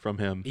from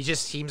him. He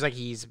just seems like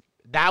he's.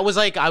 That was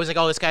like I was like,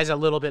 oh, this guy's a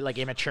little bit like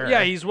immature.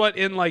 Yeah, he's what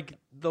in like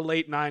the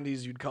late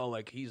 '90s you'd call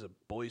like he's a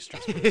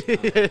boisterous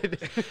person.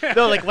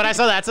 No, like when I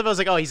saw that stuff, I was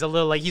like, oh, he's a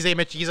little like he's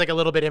like a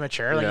little bit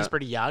immature, like Yeah. he's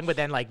pretty young. But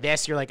then like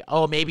this, you're like,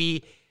 oh,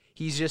 maybe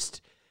he's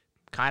just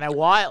kind of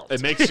wild.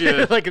 It makes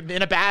you- like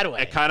in a bad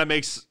way. It kind of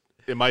makes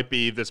this might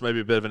be a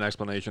bit of an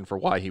explanation for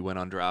why he went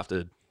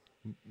undrafted.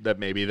 That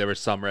maybe there were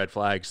some red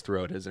flags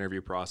throughout his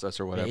interview process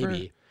or whatever.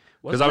 Maybe.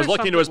 Because I was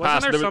looking into his past.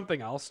 Wasn't there There was,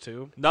 something else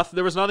too?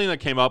 there was nothing that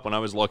came up when I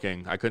was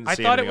looking. I couldn't I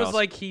see thought it anything was else.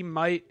 like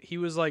he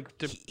was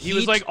like he He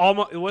was like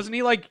almost wasn't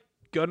he like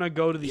gonna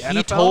go to the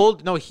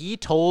NFL? He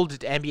told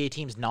NBA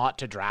teams not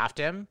to draft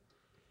him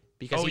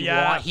because Oh,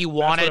 yeah. he That's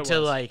wanted what it to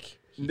was. like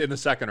in the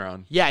second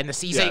round. Yeah, in the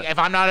season. Yeah. If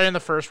I'm not in the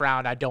first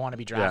round, I don't want to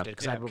be drafted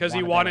Because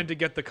he wanted to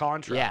get the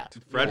contract.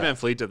 Yeah. Fred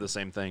VanVleet did the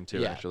same thing too.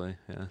 Yeah. Actually,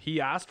 yeah.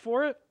 He asked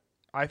for it.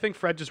 I think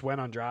Fred just went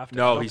undrafted.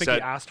 No, I don't he think said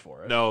he asked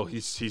for it. No, he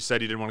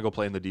said he didn't want to go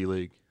play in the D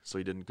League, so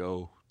he didn't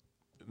go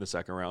in the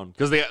second round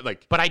because they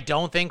like. But I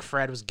don't think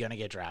Fred was gonna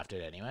get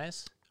drafted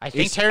anyways. I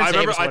think He's- Terrence I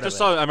remember. Davis I would've just been.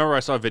 saw. I remember I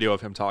saw a video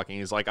of him talking.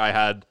 He's like, I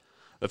had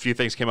a few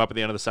things came up at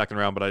the end of the second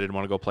round, but I didn't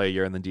want to go play a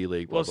year in the D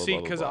League. Blah, Well, blah, see, blah,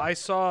 blah, because blah.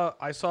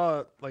 I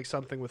saw like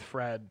something with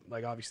Fred.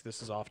 Like, obviously,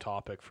 this is off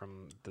topic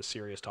from the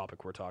serious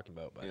topic we're talking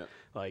about. But Yeah.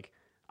 like,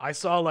 I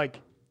saw like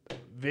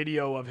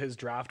video of his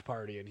draft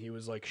party, and he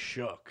was like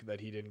shook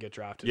that he didn't get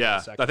drafted. in the Yeah,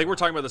 second I think we're round.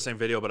 talking about the same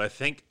video, but I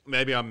think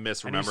maybe I'm And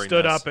misremembering. he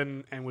stood this. up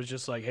and was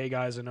just like, "Hey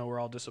guys, I know we're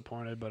all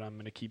disappointed, but I'm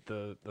gonna keep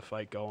the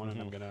fight going,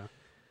 and I'm gonna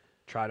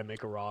try to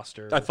make a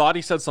roster." I thought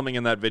he said something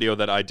in that video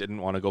that I didn't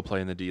want to go play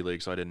in the D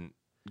League, so I didn't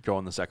go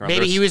in the second round.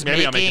 Maybe he was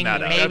maybe I'm making making.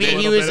 that up. Maybe That'd be a he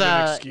little was. bit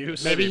of an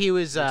excuse. Maybe he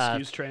was.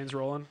 Excuse trains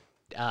rolling.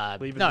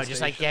 leaving No, the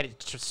just like station.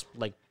 just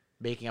like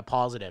making a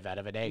positive out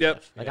of a negative.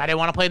 Yep. Like I didn't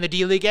want to play in the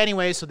D League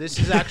anyway, so this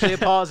is actually a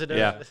positive.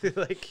 Yeah.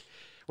 Like,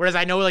 whereas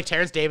I know like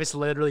Terrence Davis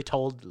literally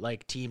told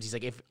like teams, he's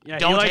like, if Yeah,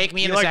 don't he, like, take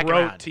me in he, the like, second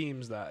wrote round,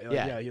 teams that. Like,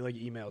 Yeah. yeah, he like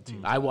emailed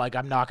teams. I like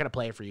I'm not gonna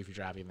play for you if you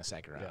draft me in the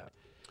second round. Yeah.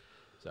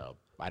 So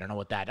I don't know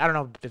what that. I don't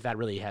know if that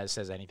really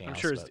says anything. I'm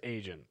else, sure his but,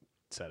 agent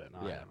said it.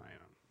 Not Yeah. him, I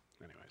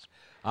don't.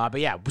 Anyways,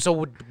 but yeah.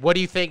 So what do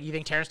you think? You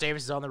think Terrence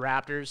Davis is on the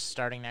Raptors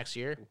starting next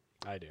year?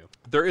 I do.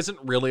 There isn't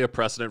really a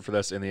precedent for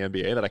this in the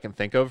NBA that I can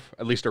think of,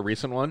 at least a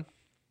recent one.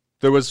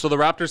 There was, so the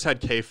Raptors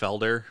had Kay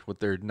Felder with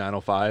their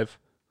 905,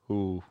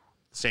 who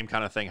same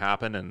kind of thing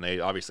happened, and they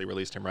obviously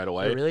released him right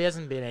away. There really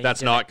hasn't been any.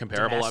 That's not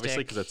comparable,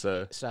 obviously, domestic because it's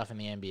a stuff in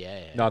the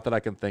NBA. not that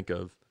I can think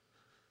of.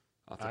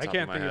 Off the I top of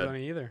can't my think head. of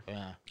any either.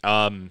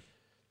 Yeah.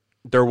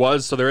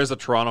 There is a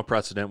Toronto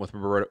precedent with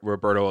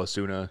Roberto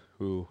Osuna,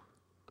 who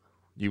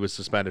he was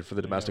suspended for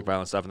the domestic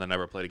violence stuff and then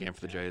never played a game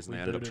for the Jays, and they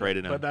ended up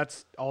trading him But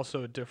that's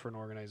also a different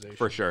organization.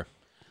 for sure.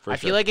 I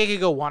feel like it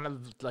could go one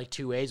of like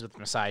two ways with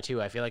Masai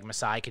too. I feel like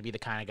Masai could be the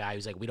kind of guy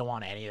who's like, we don't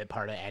want any of the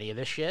part of any of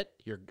this shit.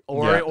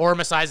 Or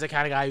Masai's the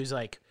kind of guy who's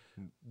like,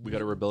 we got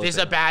to rehabilitate. this is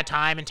a him. bad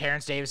time in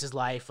Terrence Davis's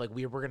life. Like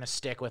we're gonna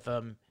stick with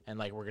him and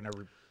like we're gonna.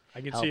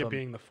 I can help see it him.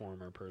 being the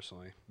former,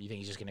 personally. You think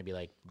he's just gonna be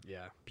like,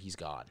 Yeah. he's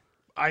gone?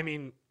 I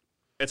mean,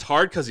 It's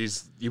hard because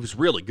he was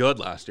really good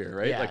last year,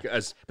 right? Yeah. Like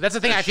as But that's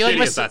the thing. as I feel like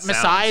shitty as that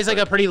Masai sounds, is like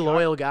but a pretty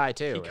loyal guy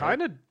too. he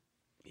right?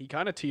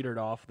 kind of teetered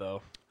off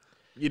though.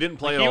 you didn't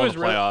play He all was the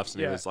really- playoffs,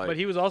 and yeah, he was like, but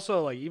he was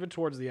also like even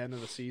towards the end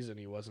of the season,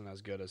 he wasn't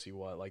as good as he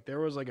was. Like there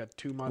was like a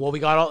 2-month. Well, we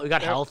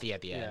got healthy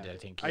at the end. I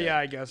think. Yeah,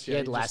 I guess. he Yeah,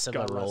 had he less just of a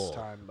got role. less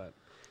time, but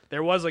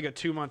there was like a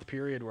 2-month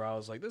period where I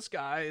was like, this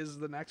guy is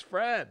the next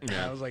Fred. And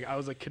Yeah. I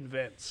was like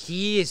convinced.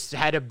 He's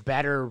had a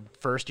better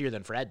first year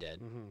than Fred did.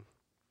 Mm-hmm.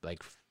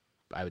 Like,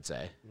 I would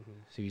say.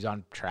 So he's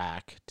on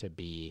track to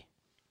be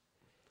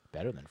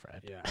better than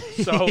Fred. Yeah.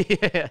 So,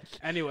 Yeah.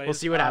 anyways, We'll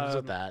see what happens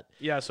with that.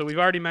 Yeah. So we've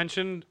already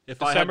mentioned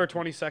If I had- December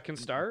 22nd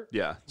start.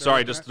 yeah.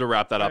 Sorry, okay. just to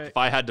wrap that up. Right. If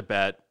I had to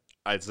bet,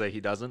 I'd say he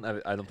doesn't.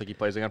 I don't think he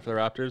plays again for the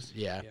Raptors.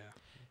 Yeah.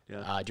 Yeah.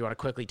 Do you want to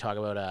quickly talk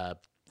about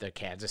the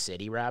Kansas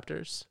City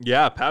Raptors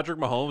Yeah, Patrick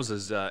Mahomes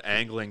is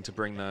angling to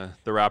bring the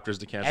Raptors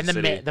to Kansas and the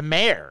City. the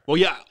mayor? Well,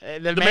 yeah,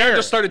 the the mayor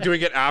just started doing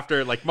it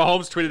after, like,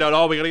 Mahomes tweeted out,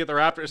 "Oh, we gotta get the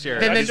Raptors here,"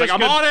 and he's like, just "I'm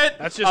good- on it.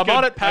 That's just I'm good,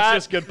 on it, Pat."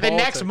 That's just good The next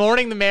politics.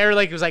 morning, the mayor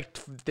like was like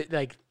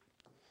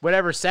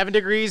whatever 7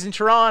 degrees in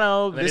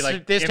Toronto. then he, This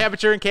like, this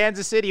temperature in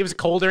Kansas City. It was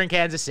colder in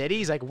Kansas City.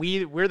 He's like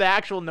we're the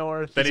actual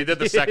North. Then he did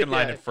the second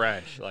line Yeah. in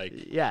French, like.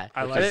 Yeah,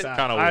 I Which like is that.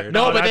 kinda I- weird.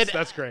 No, but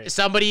that's great.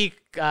 Somebody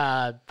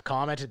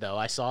commented though.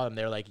 I saw them.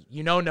 They're like,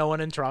 no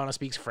one in Toronto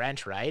speaks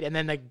French, right? And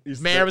then the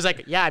mayor was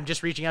like, yeah, I'm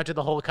just reaching out to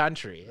the whole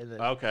country. And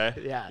then, Okay.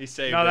 Yeah. He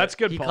saved No, it. that's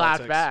good He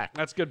politics. clapped back.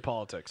 That's good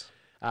politics.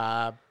 Do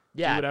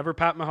yeah. whatever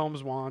Pat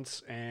Mahomes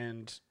wants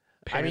and.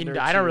 I mean, pander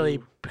I don't to- really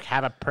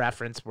have a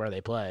preference where they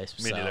play.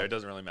 Me so- neither. It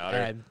doesn't really matter.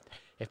 And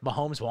if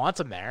Mahomes wants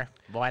them there,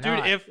 why Dude,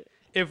 not?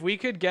 if we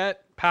could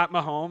get Pat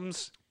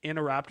Mahomes in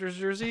a Raptors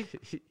jersey,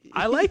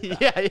 I like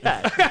that.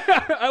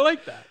 yeah. I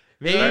like that.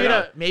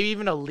 Maybe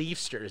even a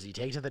Leafs jersey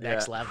takes it to the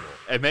next Yeah. level.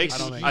 It makes. I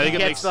don't think I think He it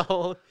gets makes the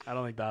whole I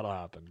don't think that'll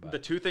happen. the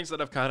But two things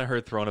that I've kind of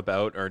heard thrown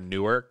about are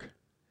Newark,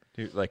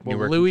 like well,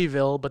 Newark.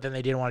 Louisville, but then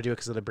they didn't want to do it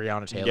because of the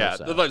Breonna Taylor Yeah,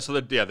 stuff.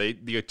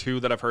 the two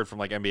that I've heard from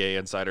like NBA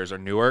insiders are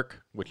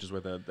Newark, which is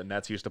where the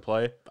Nets used to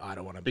play, I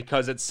don't want to.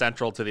 because it's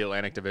central to the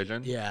Atlantic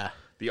Division. Yeah,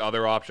 The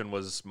other option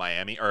was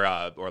Miami or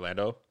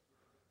Orlando.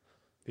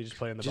 he just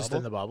play in the just bubble.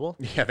 in the bubble.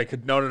 Yeah, they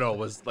could. No, it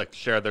was like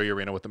share their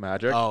arena with the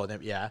Magic. Oh,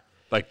 yeah.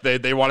 Like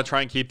they want to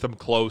try and keep them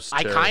close.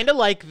 I to, kind of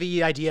like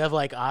the idea of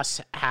like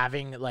us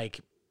having like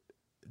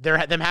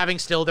them having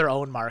still their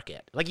own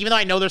market. Like even though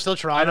I know they're still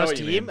Toronto's what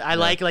you team, mean. I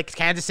Yeah. like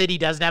Kansas City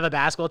doesn't have a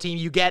basketball team.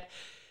 You get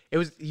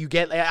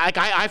like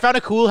I found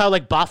it cool how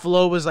like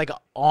Buffalo was like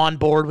on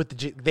board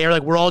with they're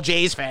like we're all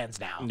Jays fans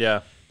now.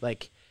 Yeah.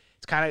 Like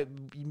it's kind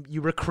of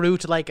you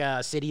recruit like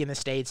a city in the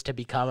States to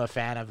become a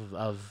fan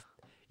of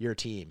your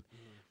team.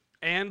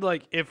 And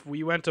like if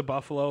we went to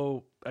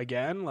Buffalo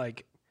again,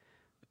 like,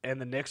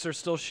 and the Knicks are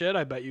still shit,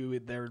 I bet you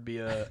there would be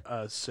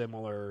a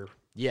similar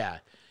Yeah.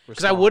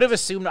 Because I would have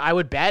assumed, I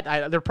would bet,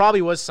 there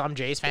probably was some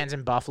Jays fans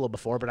in Buffalo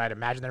before, but I'd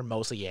imagine they're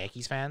mostly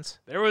Yankees fans.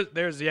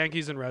 There's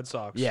Yankees and Red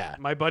Sox. Yeah.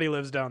 My buddy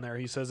lives down there.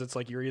 He says it's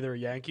like you're either a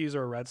Yankees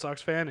or a Red Sox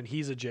fan, and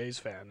he's a Jays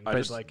fan. And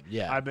he's like,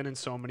 I've been in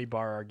so many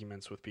bar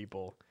arguments with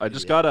people. I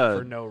just got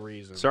for no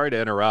reason. Sorry to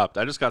interrupt.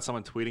 I just got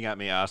someone tweeting at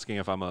me asking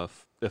if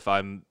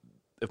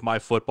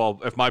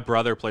my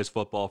brother plays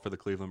football for the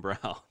Cleveland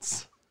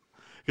Browns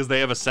because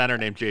they have a center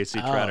named J.C.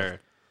 Treader.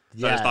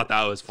 So I just thought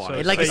that was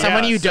funny. So Like say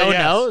someone you yes, don't say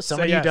know? yes,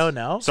 Someone say you yes. don't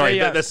know? Sorry,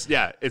 Say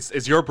yes.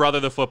 is your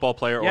brother the football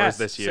player or Yes. is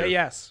this you? Say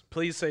yes.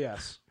 Please say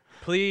yes.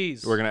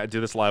 Please. We're gonna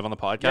do this live on the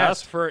podcast.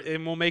 Yes,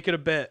 and we'll make it a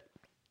bit.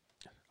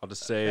 I'll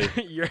just say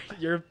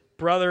your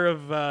brother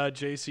of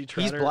J.C.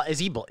 Treader.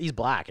 He's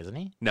black, isn't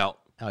he? no.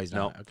 Oh, he's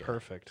No. not. Okay.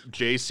 Perfect.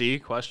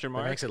 JC question That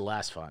mark. makes it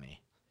less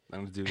funny. I'm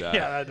gonna do that.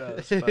 Yeah,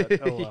 that does.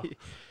 But, oh well.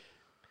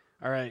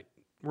 All right.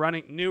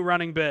 New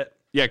running bit.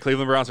 Yeah,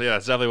 Cleveland Browns. Yeah,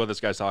 that's definitely what this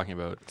guy's talking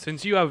about.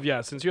 Since you have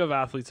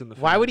athletes in the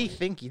family. Why would he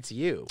think it's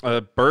you?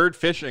 Bird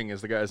Fishing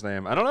is the guy's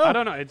name. I don't know. I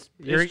don't know. It's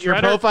Your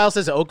Treader- profile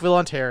says Oakville,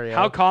 Ontario.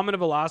 How common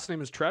of a last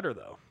name is Treader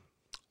though?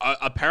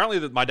 Apparently,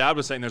 my dad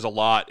was saying there's a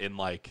lot in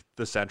like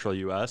the central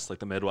U.S., like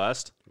the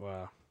Midwest,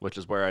 Wow. which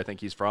is where I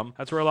think he's from.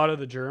 That's where a lot of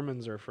the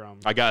Germans are from.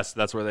 I guess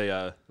that's where they.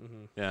 Yeah,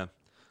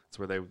 that's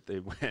where they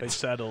went. They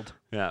settled.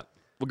 Yeah,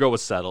 we'll go with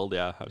settled.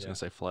 Yeah, I was gonna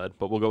say fled,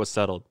 but we'll go with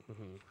settled.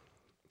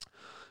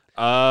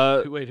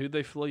 Wait, who'd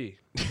they flee?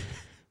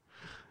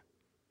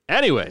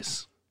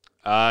 Anyways,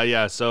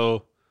 yeah.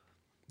 So,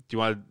 do you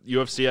want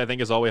UFC? I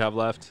think is all we have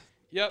left.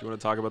 Yep. Do you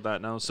want to talk about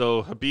that now?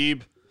 So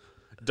Habib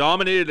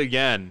dominated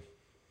again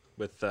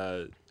with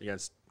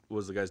against what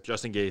was the guy's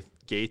Justin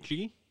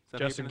Gaethje? Is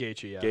that how you Justin pronounce-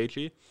 Gaethje, yeah.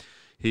 Gaethje.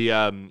 He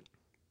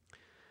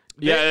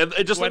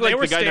it just when looked they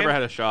like were the guy never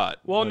had a shot.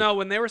 Well, Like, no,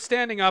 when they were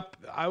standing up,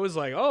 I was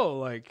like, oh,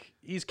 like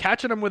he's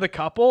catching him with a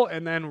couple,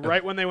 and then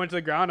right when they went to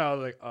the ground, I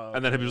was like, oh.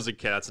 And then Habib was like,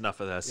 "Okay, that's enough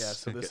of this." yeah,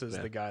 so this is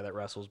yeah. the guy that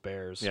wrestles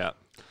bears. Yeah.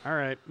 All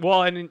right.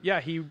 Well, and yeah,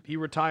 he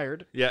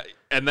retired. Yeah,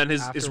 and then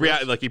his Afterwards.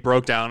 reaction, like he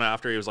broke down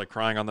after he was like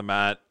crying on the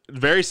mat.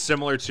 Very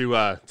similar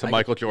to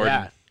Michael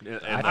Jordan.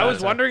 yeah. I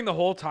was wondering the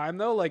whole time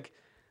though, like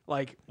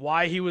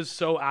why he was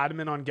so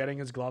adamant on getting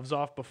his gloves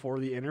off before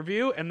the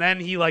interview, and then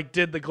he like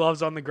did the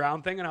gloves on the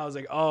ground thing, and I was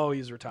like, oh,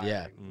 he's retiring.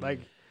 Yeah. Like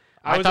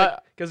I I was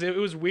thought- because it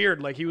was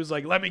weird. Like he was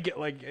like, let me get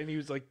like, and he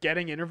was like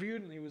getting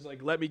interviewed, and he was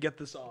like, let me get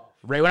this off.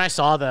 Right when I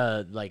saw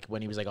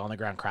when he was like on the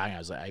ground crying, I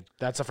was like,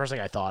 that's the first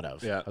thing I thought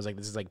of. Yeah. I was like,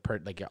 this is like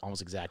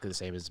almost exactly the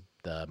same as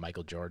the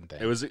Michael Jordan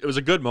thing. It was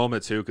a good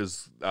moment too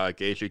because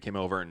Gaethje came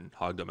over and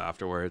hugged him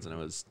afterwards, and it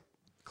was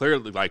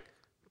clearly like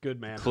Good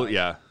man.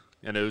 yeah,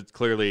 and it was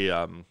clearly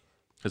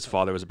his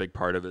father was a big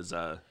part of his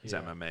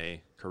MMA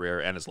career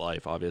and his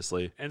life,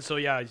 obviously. And so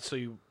yeah, so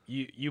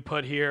you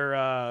put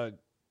here,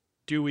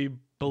 do we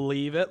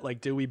believe it?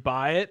 Like, do we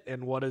buy it?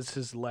 And what is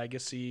his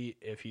legacy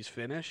if he's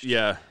finished?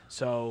 Yeah,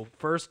 So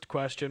first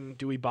question,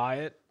 do we buy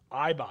it?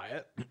 I buy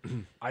it.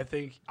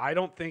 I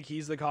don't think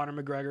he's the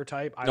Conor McGregor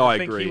type. I No, don't I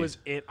think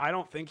agree. I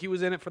don't think he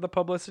was in it for the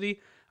publicity.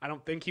 I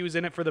don't think he was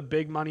in it for the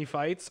big money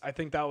fights. I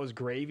think that was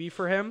gravy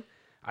for him.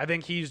 I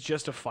think he's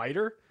just a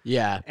fighter.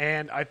 yeah.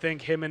 And I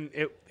think him and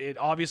it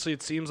obviously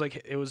it seems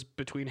like it was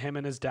between him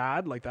and his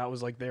dad. Like that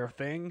was like their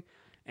thing.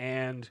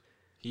 And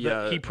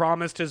he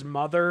promised his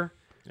mother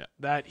Yeah.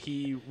 that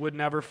he would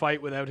never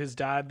fight without his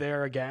dad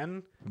there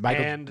again.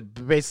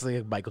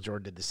 Basically, Michael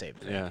Jordan did the same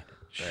thing. yeah.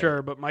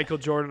 Sure, but Michael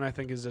Jordan, I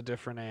think, is a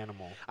different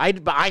animal. I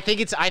think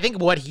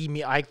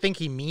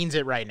he means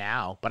it right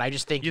now, but I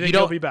just think You think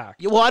don't he'll be back?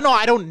 Well, no,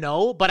 I don't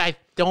know, but I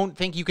don't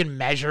think you can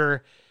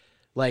measure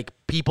like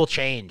people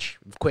change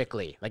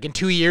quickly. Like in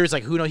 2 years,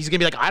 like who knows? He's gonna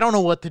be like, I don't know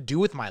what to do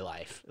with my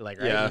life. Like,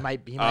 right? Yeah.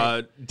 He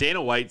might.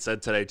 Dana White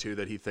said today too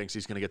that he thinks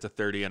he's going to get to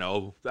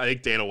 30-0. I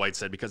think Dana White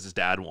said because his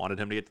dad wanted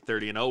him to get to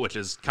 30-0, which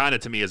is kind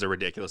of to me is a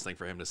ridiculous thing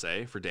for him to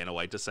say, for Dana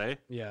White to say.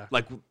 Yeah.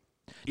 Like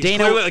he's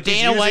Dana clearly, like, he's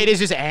Dana White using- is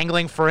just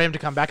angling for him to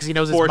come back because he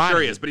knows his for money.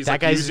 sure he is, but he's that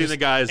like guy's using just the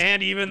guys.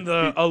 And even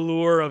the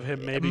allure of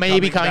him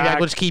maybe coming back back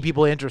will just keep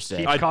people interested.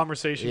 keep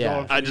conversation yeah.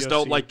 going. For I the just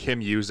don't UFC. like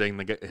him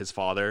using his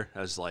father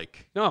as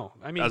like No,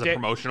 I mean, as a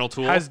promotional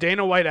tool. Has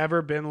Dana White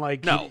ever been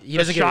like No. He the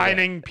doesn't give a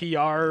shining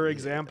PR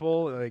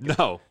example? Like,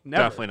 no,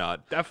 never. definitely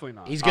not. Definitely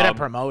not. He's good at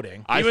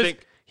promoting. I he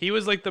think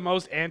was like the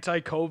most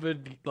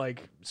anti-COVID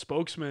like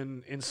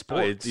spokesman in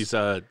sports. he's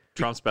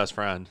Trump's best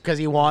friend. Because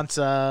he wants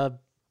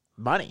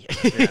money.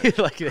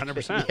 Like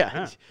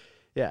 100%,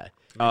 Yeah.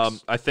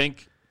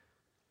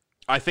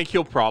 I think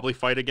he'll probably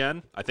fight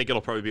again. I think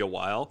it'll probably be a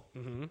while.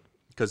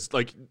 Because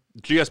like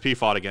GSP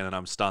fought again, and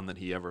I'm stunned that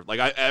he ever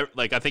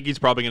I think he's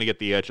probably gonna get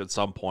the itch at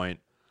some point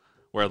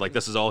where like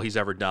this is all he's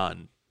ever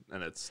done,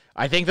 and it's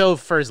I think though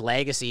for his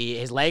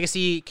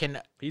legacy can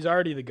He's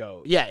already the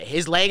GOAT.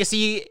 his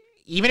legacy,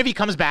 even if he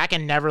comes back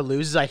and never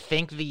loses, I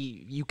think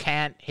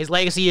his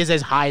legacy is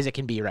as high as it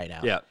can be right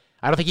now. Yeah.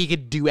 I don't think he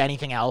could do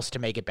anything else to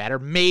make it better.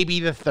 Maybe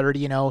the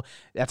 30,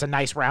 that's a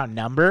nice round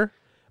number.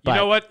 But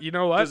You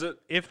know what? Does it-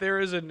 If there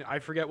is I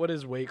forget what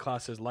his weight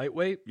class is,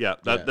 lightweight.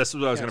 this is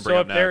what I was gonna So bring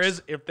if up there next.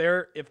 is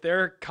if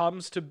there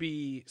comes to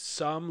be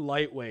some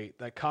lightweight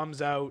that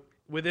comes out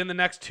within the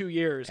next 2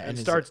 years and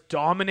is starts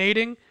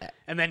dominating,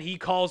 and then he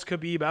calls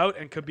Khabib out,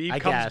 and Khabib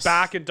comes guess.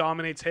 back and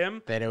dominates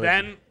him, Then it would-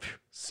 then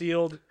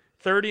sealed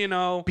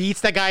 30-0.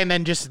 Beats that guy and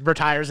then just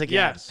retires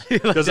again. Yes.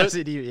 Like, Does it-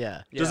 doesn't he-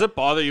 yeah. Does it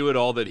bother you at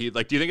all that he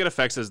like? Do you think it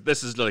affects his?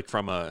 This is like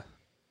from an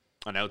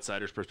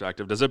outsider's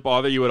perspective. Does it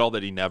bother you at all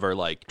that he never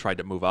like tried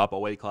to move up a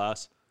weight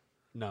class?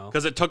 No.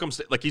 Because it took him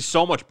like he's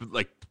so much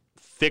like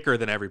thicker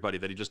than everybody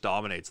that he just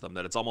dominates them.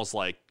 That it's almost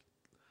like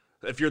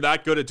if you're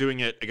that good at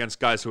doing it against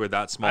guys who are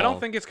that small, I don't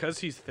think it's because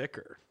he's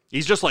thicker.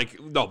 he's just like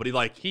no, but he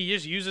like He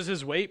just uses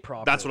his weight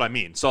properly. that's what I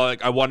mean. So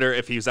like I wonder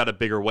if he's at a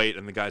bigger weight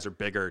and the guys are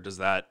bigger. Does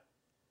that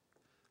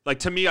like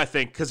to me? I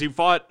think because he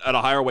fought at a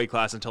higher weight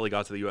class until he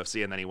got to the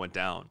UFC and then he went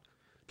down.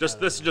 This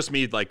is just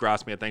me like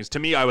grasping at things. To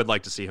me, I would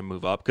like to see him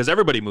move up because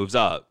everybody moves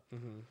up.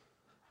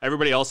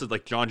 Everybody else is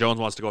like John Jones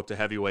wants to go up to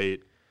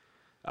heavyweight.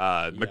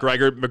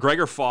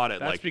 McGregor fought at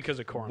That's like because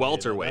of Cormier.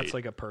 welterweight. That's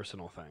like a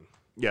personal thing.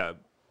 Yeah,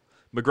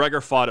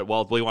 McGregor fought at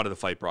well. He wanted to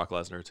fight Brock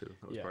Lesnar too.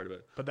 That was Yeah. part of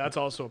it. But that's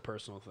also a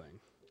personal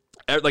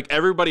thing. Like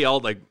everybody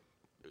else, like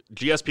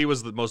GSP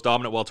was the most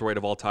dominant welterweight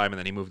of all time, and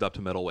then he moved up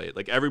to middleweight.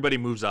 Like everybody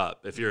moves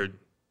up. If you're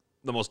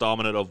the most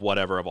dominant of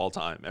whatever of all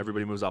time,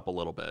 everybody moves up a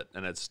little bit,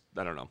 and it's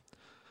I don't know.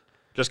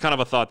 Just kind of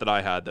a thought that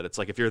I had that it's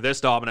like if you're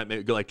this dominant,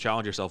 maybe like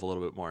challenge yourself a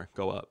little bit more,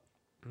 go up.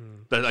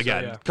 But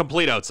again, yeah.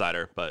 complete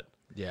outsider. But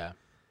Yeah.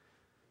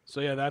 So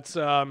yeah, that's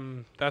our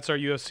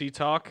UFC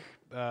talk.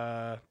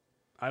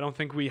 I don't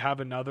think we have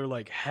another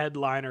like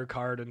headliner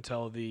card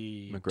until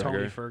the McGregor.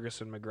 Tony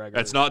Ferguson McGregor.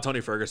 it's not Tony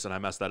Ferguson. I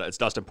messed that up. It's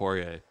Dustin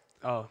Poirier.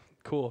 Oh,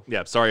 cool.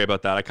 Yeah, sorry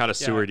about that. I kind of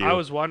Yeah, sewered you. I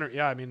was wondering.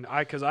 Yeah, I mean,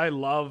 because I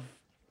love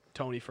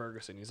Tony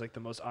Ferguson. He's like the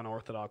most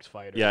unorthodox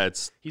fighter. yeah,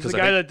 it's he's the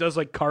guy that does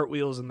like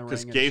cartwheels in the ring.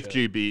 because and Gaethje shit.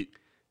 G beat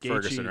Gaethje,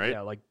 Ferguson, right?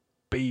 Yeah, like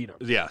beat him,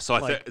 Yeah, so I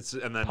Like, think it's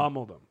and then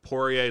pummeled him.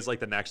 Poirier is like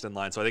the next in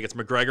line. So I think it's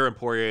McGregor and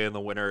Poirier, and the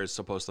winner is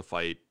supposed to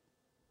fight.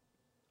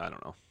 I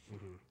don't know.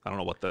 I don't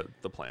know what the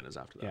plan is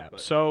after that. Yeah. but-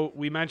 So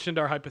we mentioned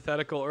our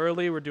hypothetical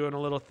early. We're doing a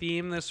little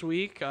theme this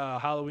week,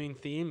 Halloween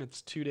theme.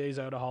 It's 2 days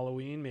out of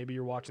Halloween. Maybe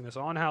you're watching this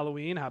on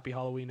Halloween. Happy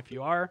Halloween if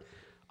you are.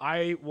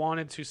 I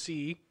wanted to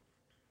see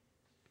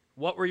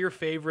what were your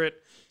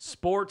favorite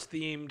sports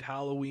themed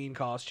Halloween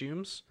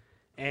costumes,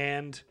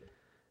 and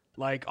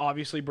like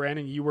obviously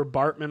Brandon, you were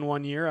Bartman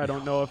one year. I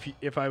don't know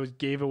if I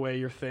gave away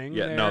your thing.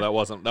 yeah, there. no, that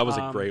was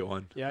a great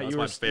one. yeah, that was you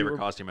my were- favorite you were-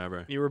 costume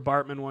ever. You were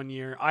Bartman one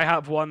year. I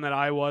have one that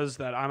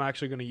I'm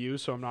actually going to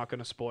use, so I'm not going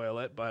to spoil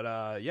it.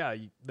 But yeah,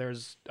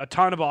 there's a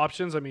ton of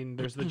options. I mean,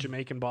 there's the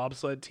Jamaican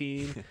bobsled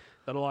team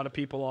that a lot of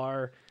people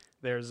are.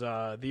 There's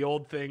the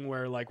old thing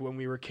where like when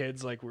we were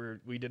kids, like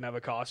we didn't have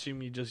a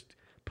costume. You just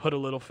put a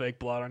little fake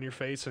blood on your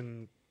face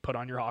and put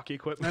on your hockey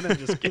equipment and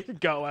just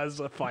go as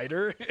a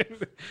fighter.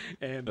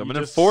 And I'm you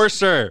an just-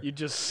 enforcer. You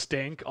just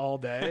stink all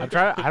day. I'm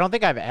trying. I don't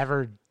think I've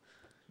ever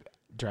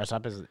dressed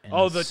up as. In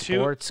Oh, a the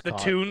sports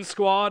Toon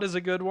Squad is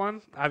a good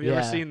one. Have you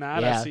ever Yeah, seen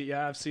that?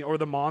 yeah. I've seen, or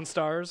the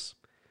Monstars.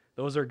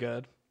 Those are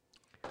good.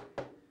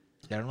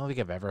 I don't think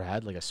I've ever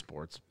had like a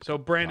sports So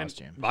Brandon,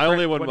 costume. My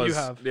only one what do you was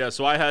have? yeah.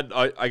 So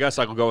I guess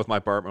I could go with my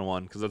Bartman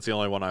one because that's the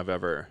only one I've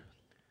ever.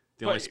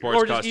 The only sports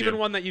or just costume. even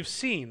one that you've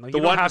seen. Like The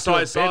you don't one have so to I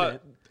have saw. been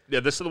it. Yeah,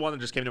 this is the one that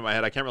just came to my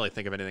head. I can't really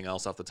think of anything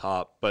else off the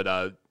top, but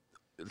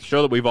the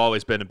show that we've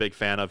always been a big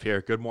fan of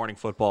here, Good Morning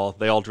Football.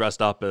 They all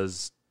dressed up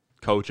as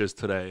coaches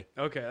today.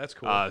 Okay, that's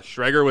cool.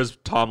 Schrager was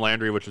Tom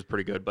Landry, which was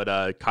pretty good,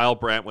 but Kyle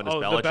Brandt went as the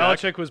Belichick,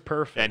 Belichick was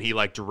perfect. and he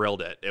like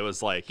drilled it. It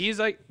was like He's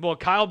like, well,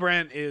 Kyle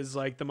Brandt is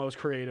like the most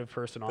creative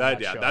person on that,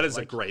 that. Yeah, show. that is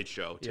Like, a great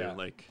show too. yeah.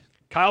 Like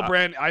Kyle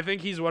Brandt, I think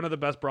he's one of the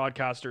best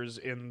broadcasters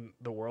in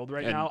the world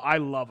right now. I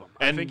love him.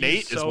 I and think Nate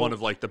he's is so- one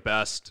of like the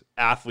best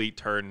athlete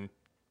turned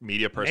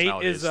media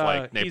personalities, is,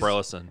 like Nate he's-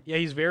 Burleson. Yeah,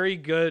 he's very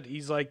good.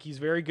 He's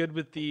very good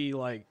with the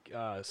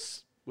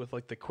with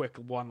like the quick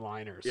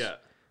one-liners.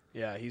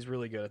 Yeah, he's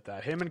really good at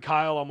that. Him and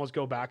Kyle almost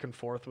go back and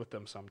forth with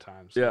them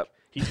sometimes. Yeah. Like,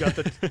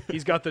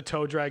 he's got the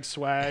toe drag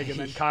swag, and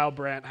then Kyle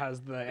Brandt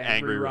has the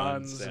angry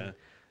runs. yeah. And,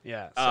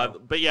 yeah.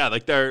 So. But yeah,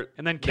 like they're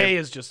And then Kay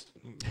is just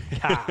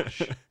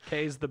cash.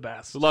 Kay's the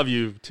best. love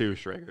you too,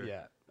 Schrager.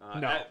 Yeah.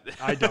 No,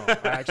 I don't. I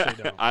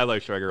actually don't. I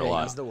like Schrager a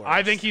lot. He's the worst.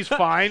 I think he's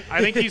fine. I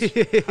think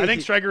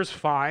Schrager's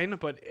fine,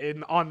 but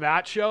on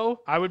that show,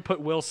 I would put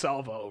Will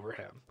Selva over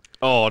him.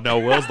 Oh no,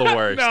 Will's the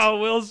worst. No,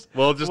 Will's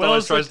Will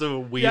always tries to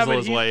weasel but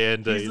his way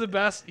into. He's the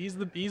best. He's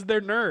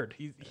their nerd.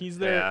 He's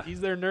their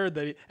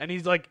nerd and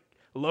he's like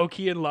low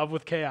key in love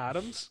with Kay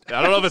Adams.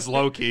 I don't know if it's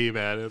low key,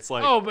 man. It's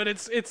like Oh, but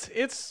it's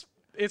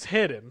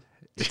hidden.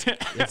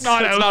 it's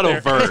not out not there.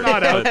 overt. It's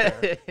not out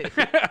but- there.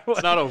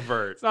 It's not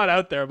overt. It's not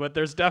out there, but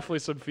there's definitely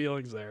some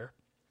feelings there.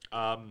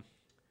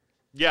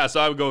 Yeah, so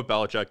I would go with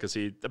Belichick because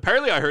he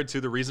apparently I heard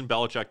too the reason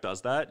Belichick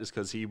does that is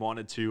because he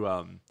wanted to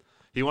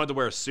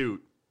wear a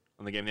suit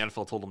on the game. The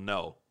NFL told him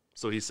no,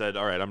 so he said,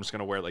 "All right, I'm just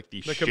gonna wear like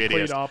the complete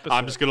shittiest. opposite.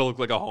 I'm just gonna look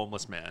like a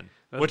homeless man,"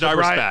 which The I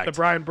Brian- respect. The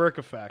Brian Burke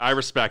effect. I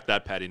respect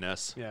that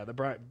pettiness. Yeah, the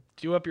Brian.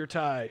 Do up your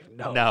tie.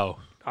 No,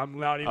 I'm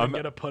not even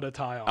gonna put a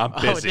tie on. I'm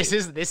Oh, busy.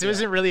 this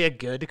isn't really a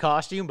good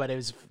costume, but it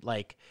was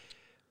like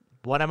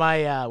one of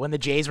my when the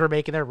Jays were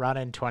making their run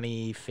in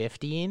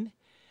 2015.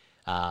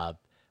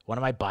 one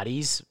of my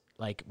buddies,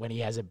 like when he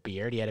has a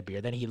beard, he had a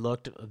beard. Then he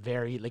looked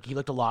he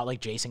looked a lot like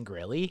Jason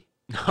Grilly.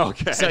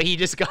 Okay. So he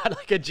just got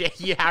like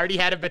he already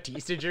had a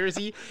Batista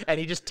jersey, and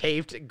he just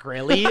taped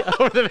Grilly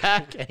over the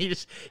back, and he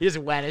just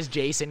went as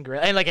Jason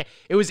Grilly. And like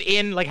it was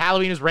in like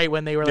Halloween was right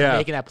when they were like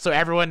making that, so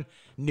everyone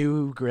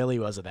knew who Grilly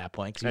was at that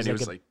point. And he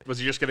was like, was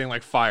he just getting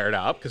like fired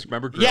up? Because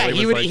remember, Grilly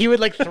yeah, was he would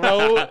like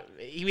throw.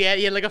 he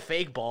had like a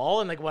fake ball,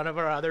 and like one of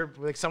our other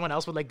like someone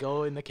else would like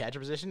go in the catcher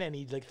position, and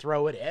he'd like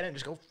throw it in and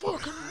just go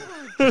fuck.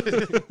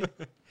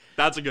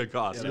 That's a good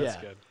costume.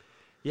 That's good.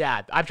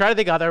 Yeah, I'm trying to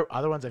think other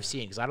ones I've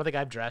seen because I don't think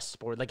I've dressed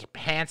sport like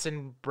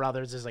Hanson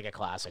Brothers is like a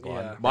classic one.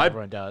 Yeah. My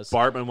everyone does.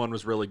 Bartman one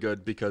was really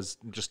good because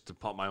just to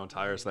pump my own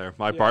tires there.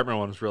 My Bartman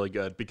one was really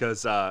good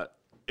because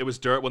it was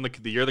when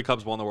the year the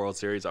Cubs won the World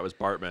Series. I was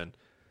Bartman,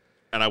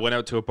 and I went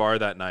out to a bar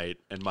that night,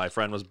 and my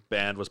friend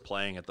band was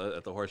playing at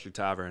the Horseshoe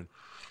Tavern,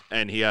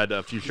 and he had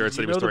a few shirts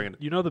that he was throwing.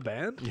 You know the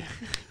band? Yeah.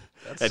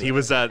 And he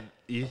was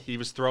he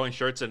was throwing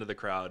shirts into the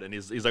crowd, and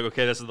he's like,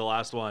 okay, this is the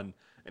last one.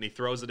 And he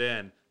throws it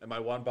in, and my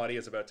one buddy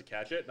is about to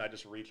catch it, and I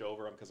just reach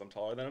over him because I'm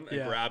taller than him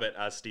and grab it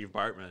as Steve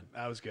Bartman.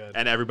 That was good.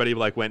 And everybody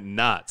like went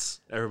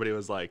nuts. Everybody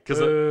was like, because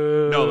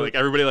no, like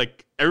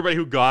everybody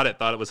who got it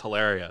thought it was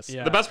hilarious.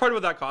 Yeah. The best part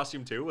about that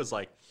costume too was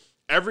like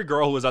every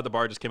girl who was at the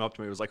bar just came up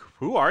to me and was like,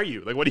 "Who are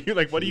you? Like, what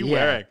are you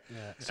wearing?" Yeah.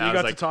 And So I you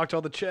was got like, to talk to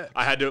all the chicks.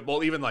 I had to,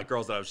 well, even like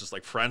girls that I was just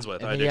like friends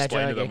with, And I had then to you had to,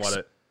 explain to like, them what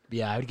it.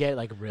 Yeah, I would get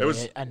like really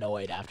was-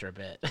 annoyed after a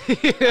bit.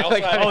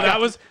 Like, Oh,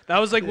 that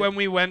was like when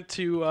we went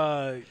to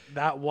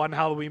that one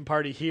Halloween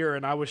party here,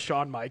 and I was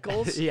Shawn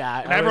Michaels.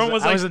 yeah, and everyone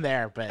was I like, wasn't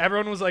there, but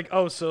everyone was like,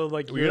 "Oh, so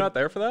like Were you not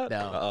there for that? No.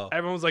 Uh-oh.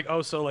 Everyone was like,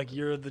 "Oh, so like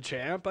you're the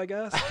champ, I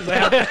guess."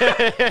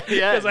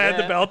 Because I had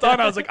the belt on.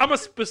 I was like, "I'm a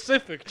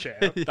specific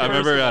champ." I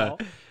remember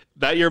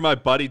that year my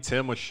buddy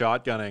Tim was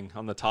shotgunning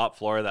on the top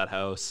floor of that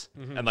house,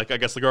 and like I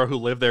guess the girl who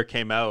lived there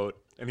came out,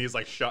 and he's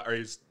like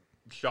he's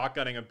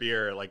shotgunning a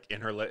beer like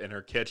in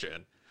her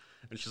kitchen,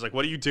 and she's like,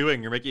 "What are you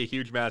doing? You're making a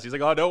huge mess." He's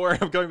like, "Oh, don't worry,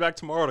 I'm going back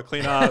tomorrow to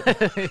clean up."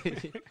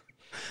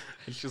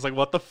 And she's like,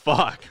 "What the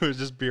fuck?" It was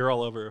just beer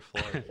all over her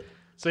floor.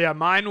 So yeah,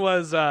 mine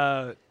was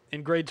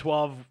in grade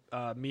 12.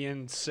 Me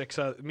and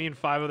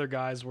 5 other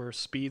guys were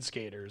speed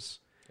skaters.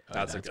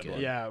 That's a good one.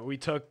 Yeah, we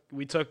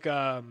took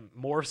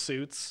more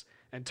suits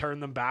and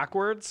turned them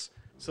backwards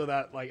so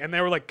that like, and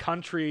they were like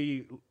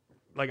country,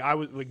 like I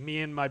was like me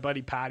and my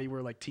buddy Patty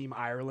were like Team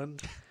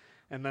Ireland,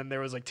 and then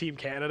there was like Team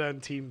Canada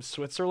and Team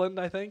Switzerland.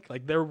 I think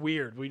like they're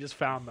weird. We just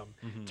found them,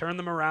 turned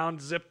them around,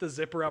 zipped the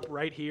zipper up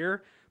right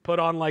here, put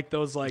on like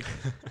those like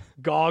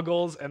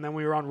goggles, and then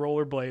we were on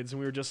rollerblades and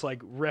we were just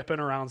like ripping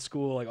around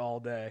school like all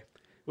day,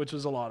 which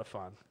was a lot of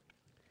fun.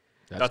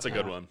 That's a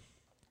good one.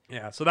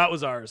 Yeah, so that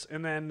was ours.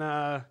 And then,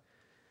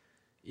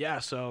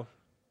 so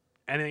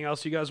anything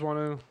else you guys want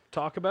to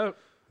talk about?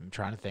 I'm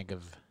trying to think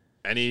of.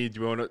 Do you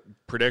want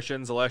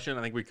predictions, election?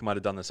 I think we might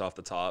have done this off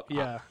the top.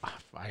 Yeah,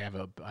 I have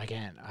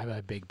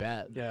a big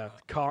bet. yeah.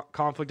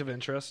 Conflict of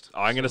interest.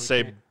 I'm going to So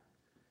say we can't-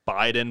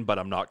 Biden, but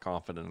I'm not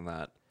confident in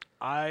that.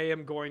 I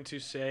am going to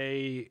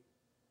say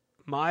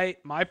my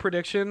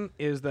prediction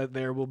is that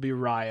there will be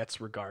riots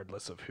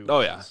regardless of who Oh,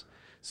 wins. yeah.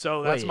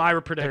 So that's Wait, my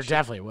There prediction.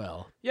 definitely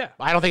will. Yeah.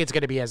 I don't think it's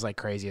going to be as like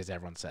crazy as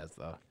everyone says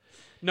though.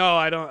 No,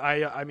 I don't.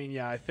 I mean,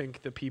 yeah, I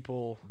think the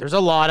people. There's a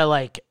lot of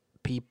like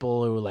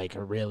people who like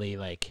are really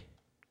like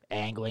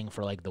angling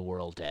for like the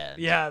world to end.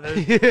 Yeah,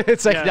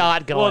 it's like yeah.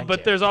 not going. Well, but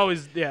to. there's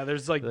always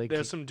there's like Like,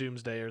 there's some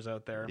doomsdayers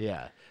out there.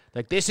 Yeah.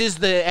 Like this is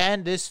the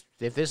end. If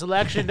this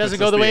election doesn't This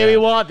go is the the way we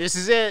end. want, this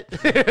is it.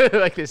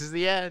 Like this is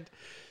the end.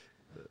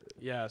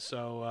 Yeah.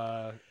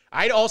 So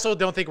I also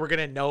don't think we're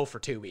gonna know for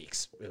 2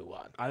 weeks who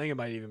won, I think it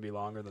might even be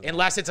longer than that.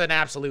 unless it's an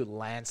absolute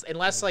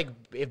unless like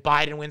if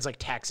Biden wins like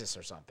Texas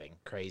or something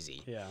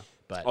crazy. Yeah.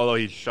 But Although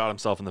he shot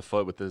himself in the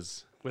foot with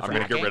his. With I'm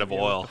going to get fracking? rid of Yeah,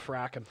 oil. with the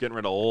fracking. Getting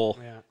rid of oil.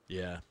 Yeah.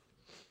 yeah.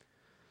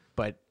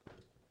 But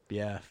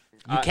yeah.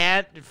 You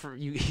can't.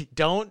 You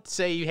don't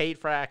say you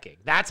hate fracking.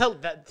 That's how.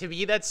 To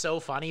me, that's so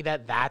funny.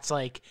 That's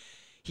like,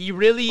 he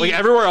really. Like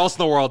everywhere else in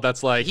the world,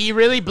 that's like. He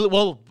really blew.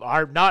 Well,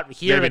 are not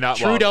here. Maybe But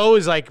not, well- Trudeau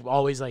is like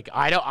always like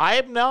I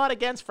am not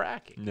against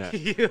fracking.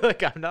 Yeah.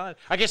 Like I'm not.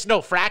 I guess no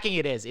fracking.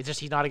 It is. It's just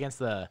he's not against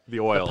the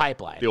oil.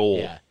 pipeline. The oil.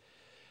 Yeah.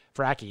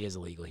 Fracking is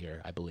illegal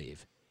here, I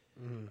believe.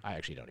 I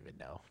actually don't even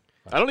know.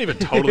 I don't even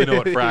totally know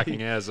what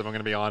fracking is, if I'm going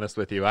to be honest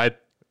with you. I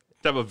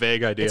have a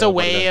vague idea. It's a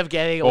what it way is. of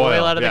getting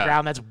oil out of the yeah.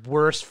 ground that's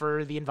worse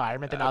for the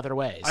environment than other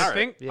ways. I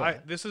think Yeah.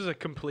 this is a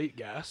complete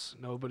guess.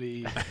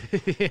 Nobody.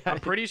 Yeah. I'm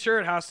pretty sure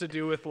it has to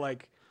do with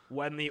like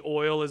when the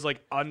oil is like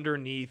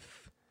underneath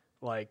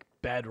like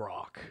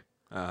bedrock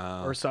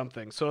or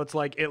something. So it's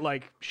like it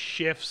like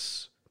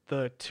shifts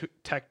the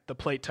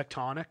plate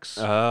tectonics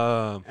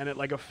and it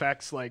like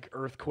affects like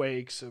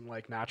earthquakes and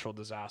like natural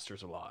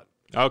disasters a lot.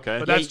 Okay.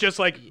 But that's just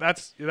like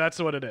that's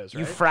what it is, right?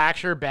 You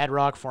fracture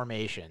bedrock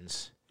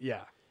formations.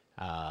 Yeah.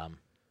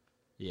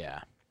 Yeah.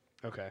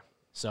 Okay.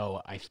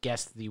 So I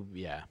guess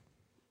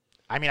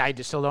I mean, I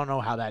just still don't know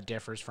how that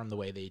differs from the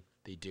way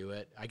they do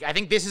it. I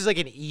think this is like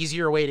an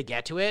easier way to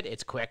get to it.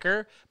 It's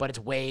quicker, but it's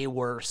way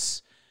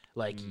worse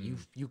Like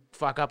you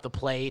fuck up the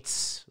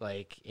plates,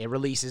 like it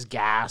releases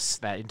gas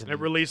that into the It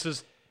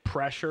releases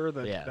pressure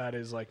that Yeah. that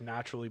is like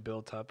naturally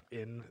built up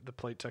in the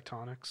plate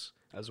tectonics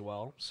as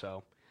well.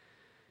 So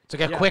It's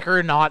like a Yeah.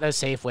 quicker, not as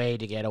safe way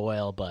to get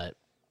oil, but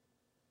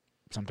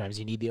sometimes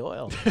you need the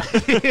oil.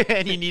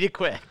 And you need it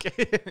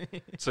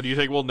quick. So do you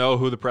think we'll know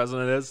who the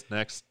president is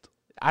next?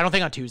 I don't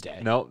think on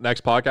Tuesday. No,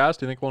 next podcast.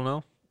 Do you think we'll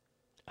know?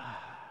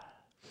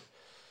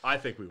 I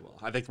think we will.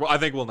 I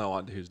think we'll know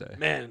on Tuesday.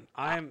 man,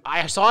 I'm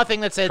I saw a thing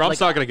that said Trump's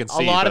like, not gonna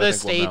concede, a lot of but I the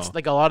think we'll states, know.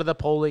 like a lot of the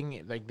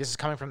polling, like this is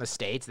coming from the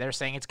states. They're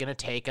saying it's going to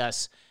take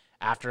us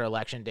after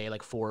election day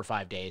like 4 or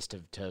 5 days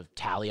to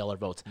tally all our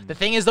votes. The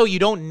thing is though, you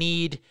don't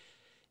need,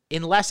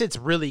 unless it's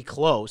really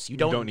close, you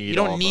don't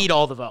don't need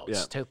all the votes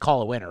Yeah. to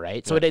call a winner,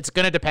 right? So it's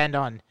going to depend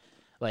on.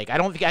 Like I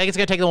think it's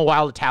gonna take them a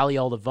while to tally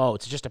all the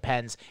votes. It just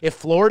depends.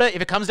 If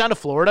it comes down to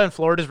Florida and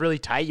Florida's really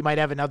tight, you might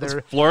have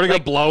another Florida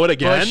gonna blow it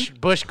again?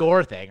 Bush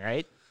Gore thing,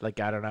 right? Like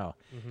I don't know,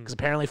 because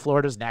apparently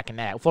Florida's neck and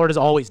neck. Florida's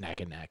always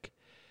neck and neck.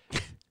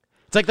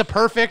 It's like the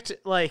perfect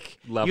like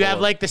Level you have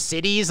of- like the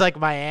cities like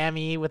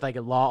Miami with like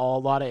a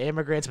lot of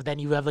immigrants, but then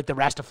you have like the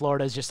rest of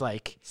Florida is just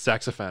like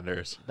Sex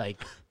offenders.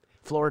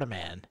 Florida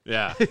man.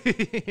 Yeah.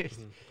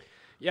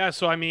 yeah.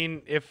 So I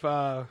mean, if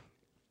we're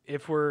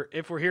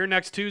here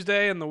next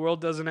Tuesday and the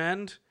world doesn't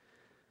end,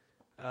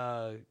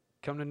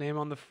 come to Name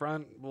on the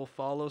Front. We'll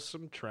follow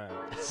some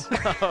trends.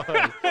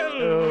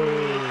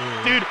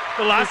 Dude,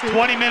 the last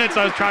 20 minutes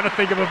I was trying to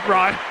think of a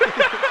broad.